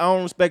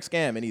don't respect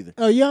scamming either.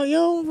 Oh, you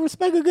don't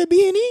respect a good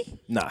B&E?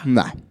 Nah.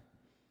 Nah,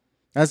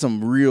 that's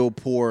some real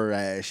poor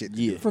ass shit.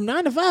 Yeah. From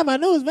 9 to 5, I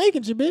know it's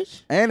vacancy,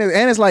 bitch. And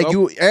it's like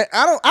Oh.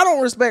 I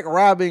don't respect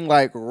robbing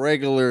like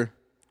regular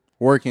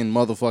working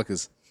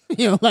motherfuckers.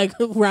 You know, like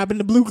robbing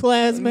the blue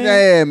class, man.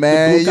 Yeah,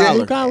 man. blue collar.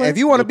 Blue collar. If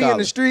you want to Blue be in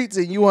collar. the streets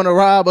and you want to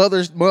rob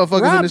other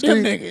motherfuckers Rob in the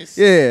them streets, niggas.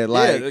 yeah,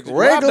 like Rob the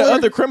regular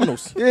other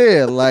criminals.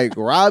 Yeah, like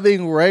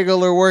robbing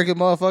regular working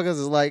motherfuckers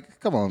is like,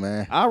 come on,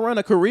 man. I run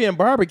a Korean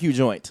barbecue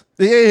joint.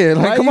 Yeah,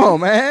 like Why come you- on,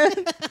 man.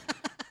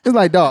 It's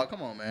like, dog,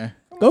 come on, man.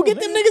 Go get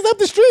them niggas up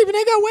the street, and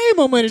they got way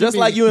more money Just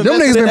than like me. you Them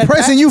invested niggas in been that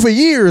pressing you for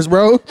years,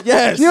 bro.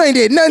 Yes. You ain't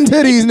did nothing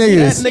to these That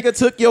niggas. nigga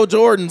took your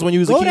Jordans when you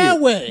was a Go kid.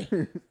 that way.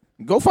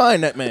 Go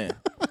find that man.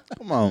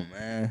 Come on,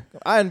 man.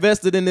 I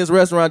invested in this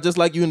restaurant just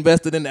like you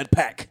invested in that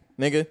pack,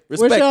 nigga.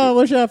 Respect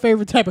What's your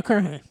favorite type of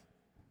crime?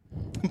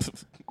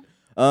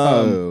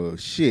 Oh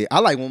shit. I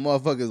like when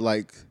motherfuckers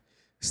like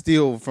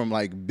steal from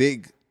like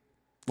big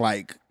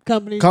like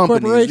Companies,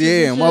 companies. corporations, Yeah,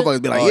 and and shit?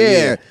 motherfuckers be like, Oh, yeah,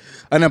 yeah.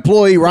 an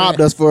employee robbed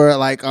us for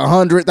like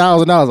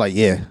 $100,000. Like,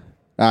 yeah,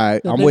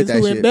 right, The I'm with niggas that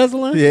who shit.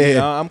 embezzling? Yeah.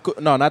 No, I'm cool.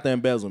 No, not the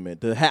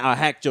embezzlement. I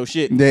hacked your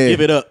shit. Yeah.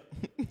 Give it up.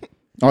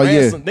 Oh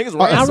yeah. Niggas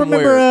I ransomware.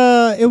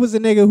 remember it was a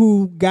nigga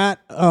who got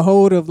a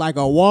hold of like a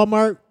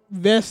Walmart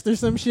vest or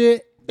some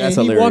shit. That's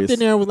and he hilarious. walked in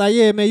there and was like,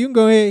 yeah, man, you can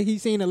go ahead. He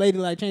seen a lady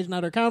like changing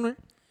out her counter.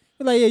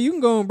 He's like, yeah, you can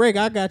go and break.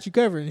 I got you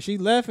covered. And she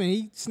left and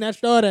he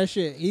snatched all that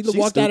shit. He She's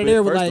walked out of stupid,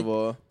 there with first like of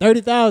all.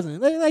 30,000.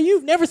 Like,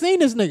 you've never seen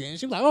this nigga. And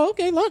she was like, oh,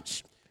 okay,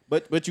 lunch.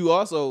 But you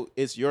also,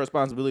 it's your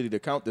responsibility to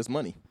count this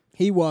money.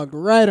 He walked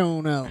right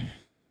on out.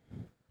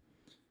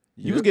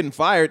 You was getting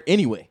fired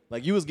anyway.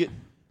 Like you was getting,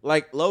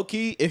 like low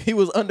key, if he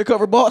was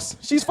undercover boss,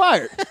 she's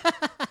fired.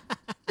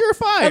 You're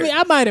fired. I mean,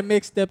 I might have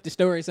mixed up the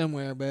story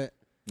somewhere, but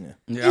Yeah,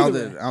 I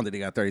don't think they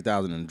got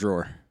 30,000 in the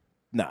drawer.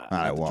 nah. All right,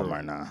 not the Walmart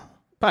drawer. nah.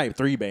 Probably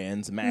 3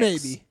 bands max.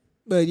 maybe.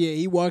 But yeah,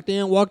 he walked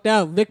in, walked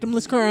out.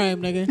 Victimless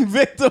crime, nigga.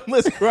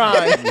 Victimless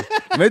crime.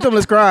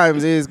 Victimless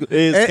crimes is cap.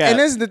 and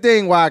this is the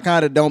thing why I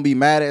kind of don't be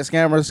mad at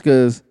scammers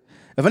because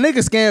if a nigga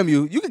scam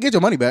you, you can get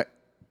your money back.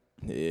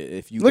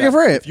 If you Look got, at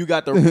Fred. If you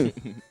got the,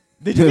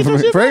 did you get your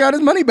shit Fred back? got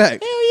his money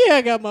back. Hell yeah,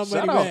 I got my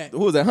Shout money out. back. Who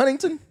was that?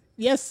 Huntington.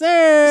 Yes,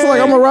 sir. It's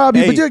like I'm gonna rob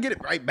you, Hey. but you'll get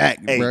it right back,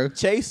 Hey, bro.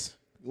 Chase,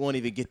 you won't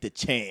even get the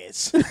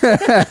chance.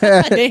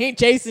 They ain't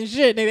chasing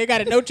shit. Nigga. They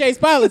got a no chase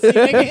policy.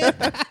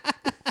 Nigga.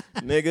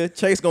 Nigga,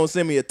 Chase gonna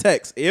send me a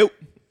text. Yep.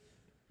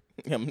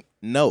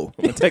 No.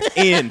 I'm gonna text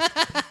in.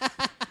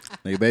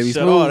 Nigga, baby,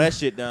 Shut Smooth. all that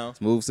shit down.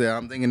 Smooth said,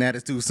 I'm thinking that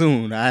is too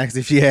soon. I asked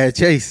if she had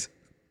Chase.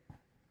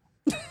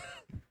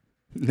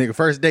 Nigga,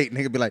 first date,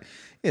 nigga be like,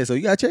 yeah, so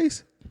you got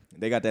Chase?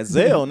 They got that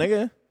Zelle,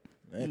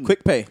 nigga.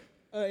 Quick pay.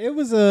 It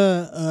was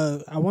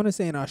I want to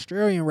say an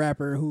Australian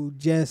rapper who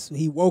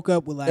he woke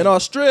up with like An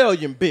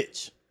Australian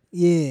bitch.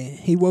 yeah,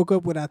 he woke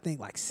up with I think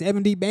like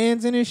 70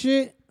 bands in his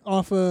shit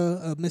off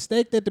a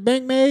mistake that the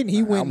bank made. And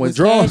he went I'm and was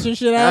withdrawn. cashing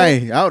shit out.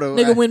 Hey, I would've-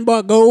 Nigga went and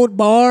bought gold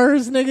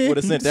bars. Nigga Would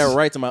have sent that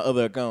right to my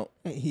other account.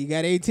 He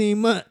got 18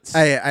 months.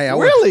 Hey, I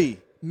would- Really?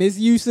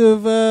 Misuse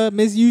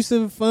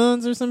of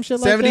funds or some shit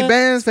like that. 70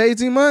 bands for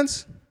 18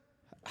 months?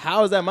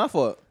 How is that my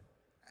fault?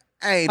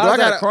 Hey, How's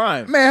that a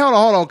crime? Man, hold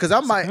on, because I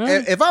might.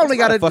 crime. If I only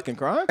Not got a to fucking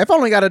crime. if I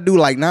only got to do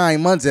like 9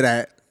 months of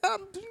that,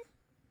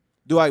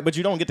 But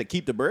you don't get to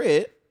keep the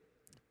bread.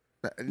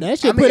 That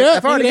shit put up.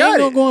 if I already Nigga, they got ain't it,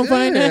 gonna go and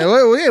find yeah,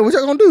 that. what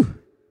y'all gonna do?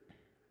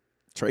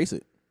 Trace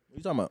it. What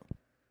you talking about?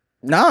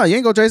 Nah, you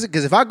ain't gonna trace it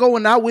because if I go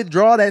and I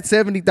withdraw that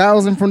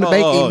 70,000 from the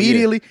bank yeah.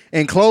 immediately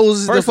and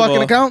close the First of fucking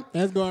all, account,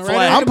 That's going Flag.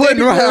 right. I'm putting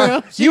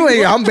you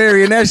ain't. I'm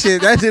burying that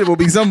shit. That shit will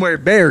be somewhere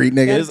buried,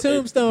 nigga. That's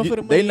tombstone for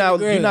the money They in the not.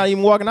 grave. You're not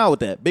even walking out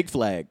with that big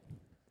flag.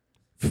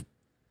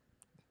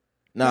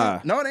 Nah.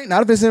 No, it ain't.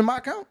 Not if it's in my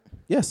account.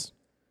 Yes.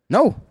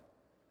 No,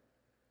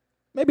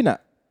 Maybe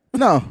not.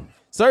 no.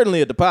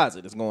 Certainly a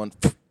deposit is going.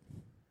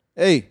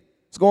 Hey,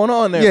 what's going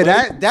on there? Yeah,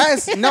 buddy?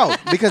 that's no,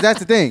 because that's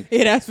the thing.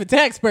 Yeah, that's for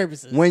tax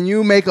purposes. When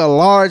you make a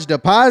large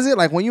deposit,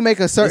 like when you make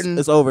a certain,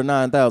 It's over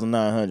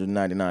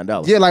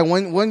 $9,999. yeah, like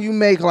when you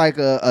make like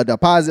a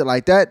deposit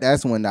like that,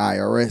 that's when the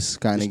IRS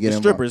kind of The get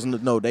involved. strippers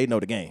know they know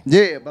the game.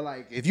 Yeah, but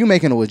like if you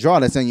making a withdrawal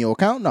that's in your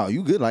account, no,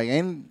 you good. Like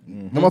ain't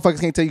Mm-hmm. no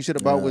motherfuckers can't tell you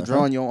shit about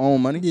withdrawing your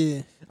own money.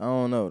 Yeah. I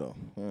don't know though.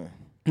 Yeah.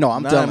 No,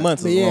 I'm 9 telling.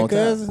 months But is a yeah, long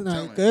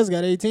time. cuz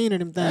got 18 of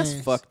them things.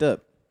 That's fucked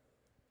up.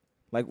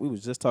 Like we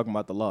was just talking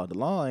about the law. The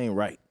law ain't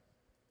right.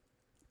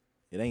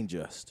 It ain't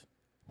just.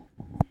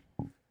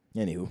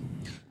 Anywho,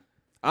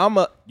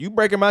 you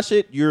breaking my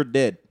shit, you're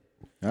dead.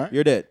 All right.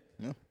 You're dead.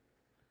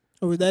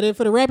 Oh, was that it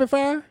for the rapid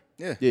fire?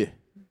 Yeah. Yeah.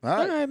 All All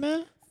right. right,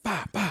 man.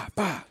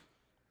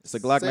 It's a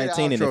Glock Say the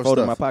 19 and outro it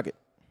folded in stuff. my pocket.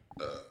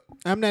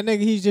 I'm that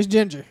nigga. He's just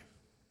ginger.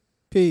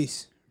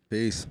 Peace.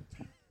 Peace.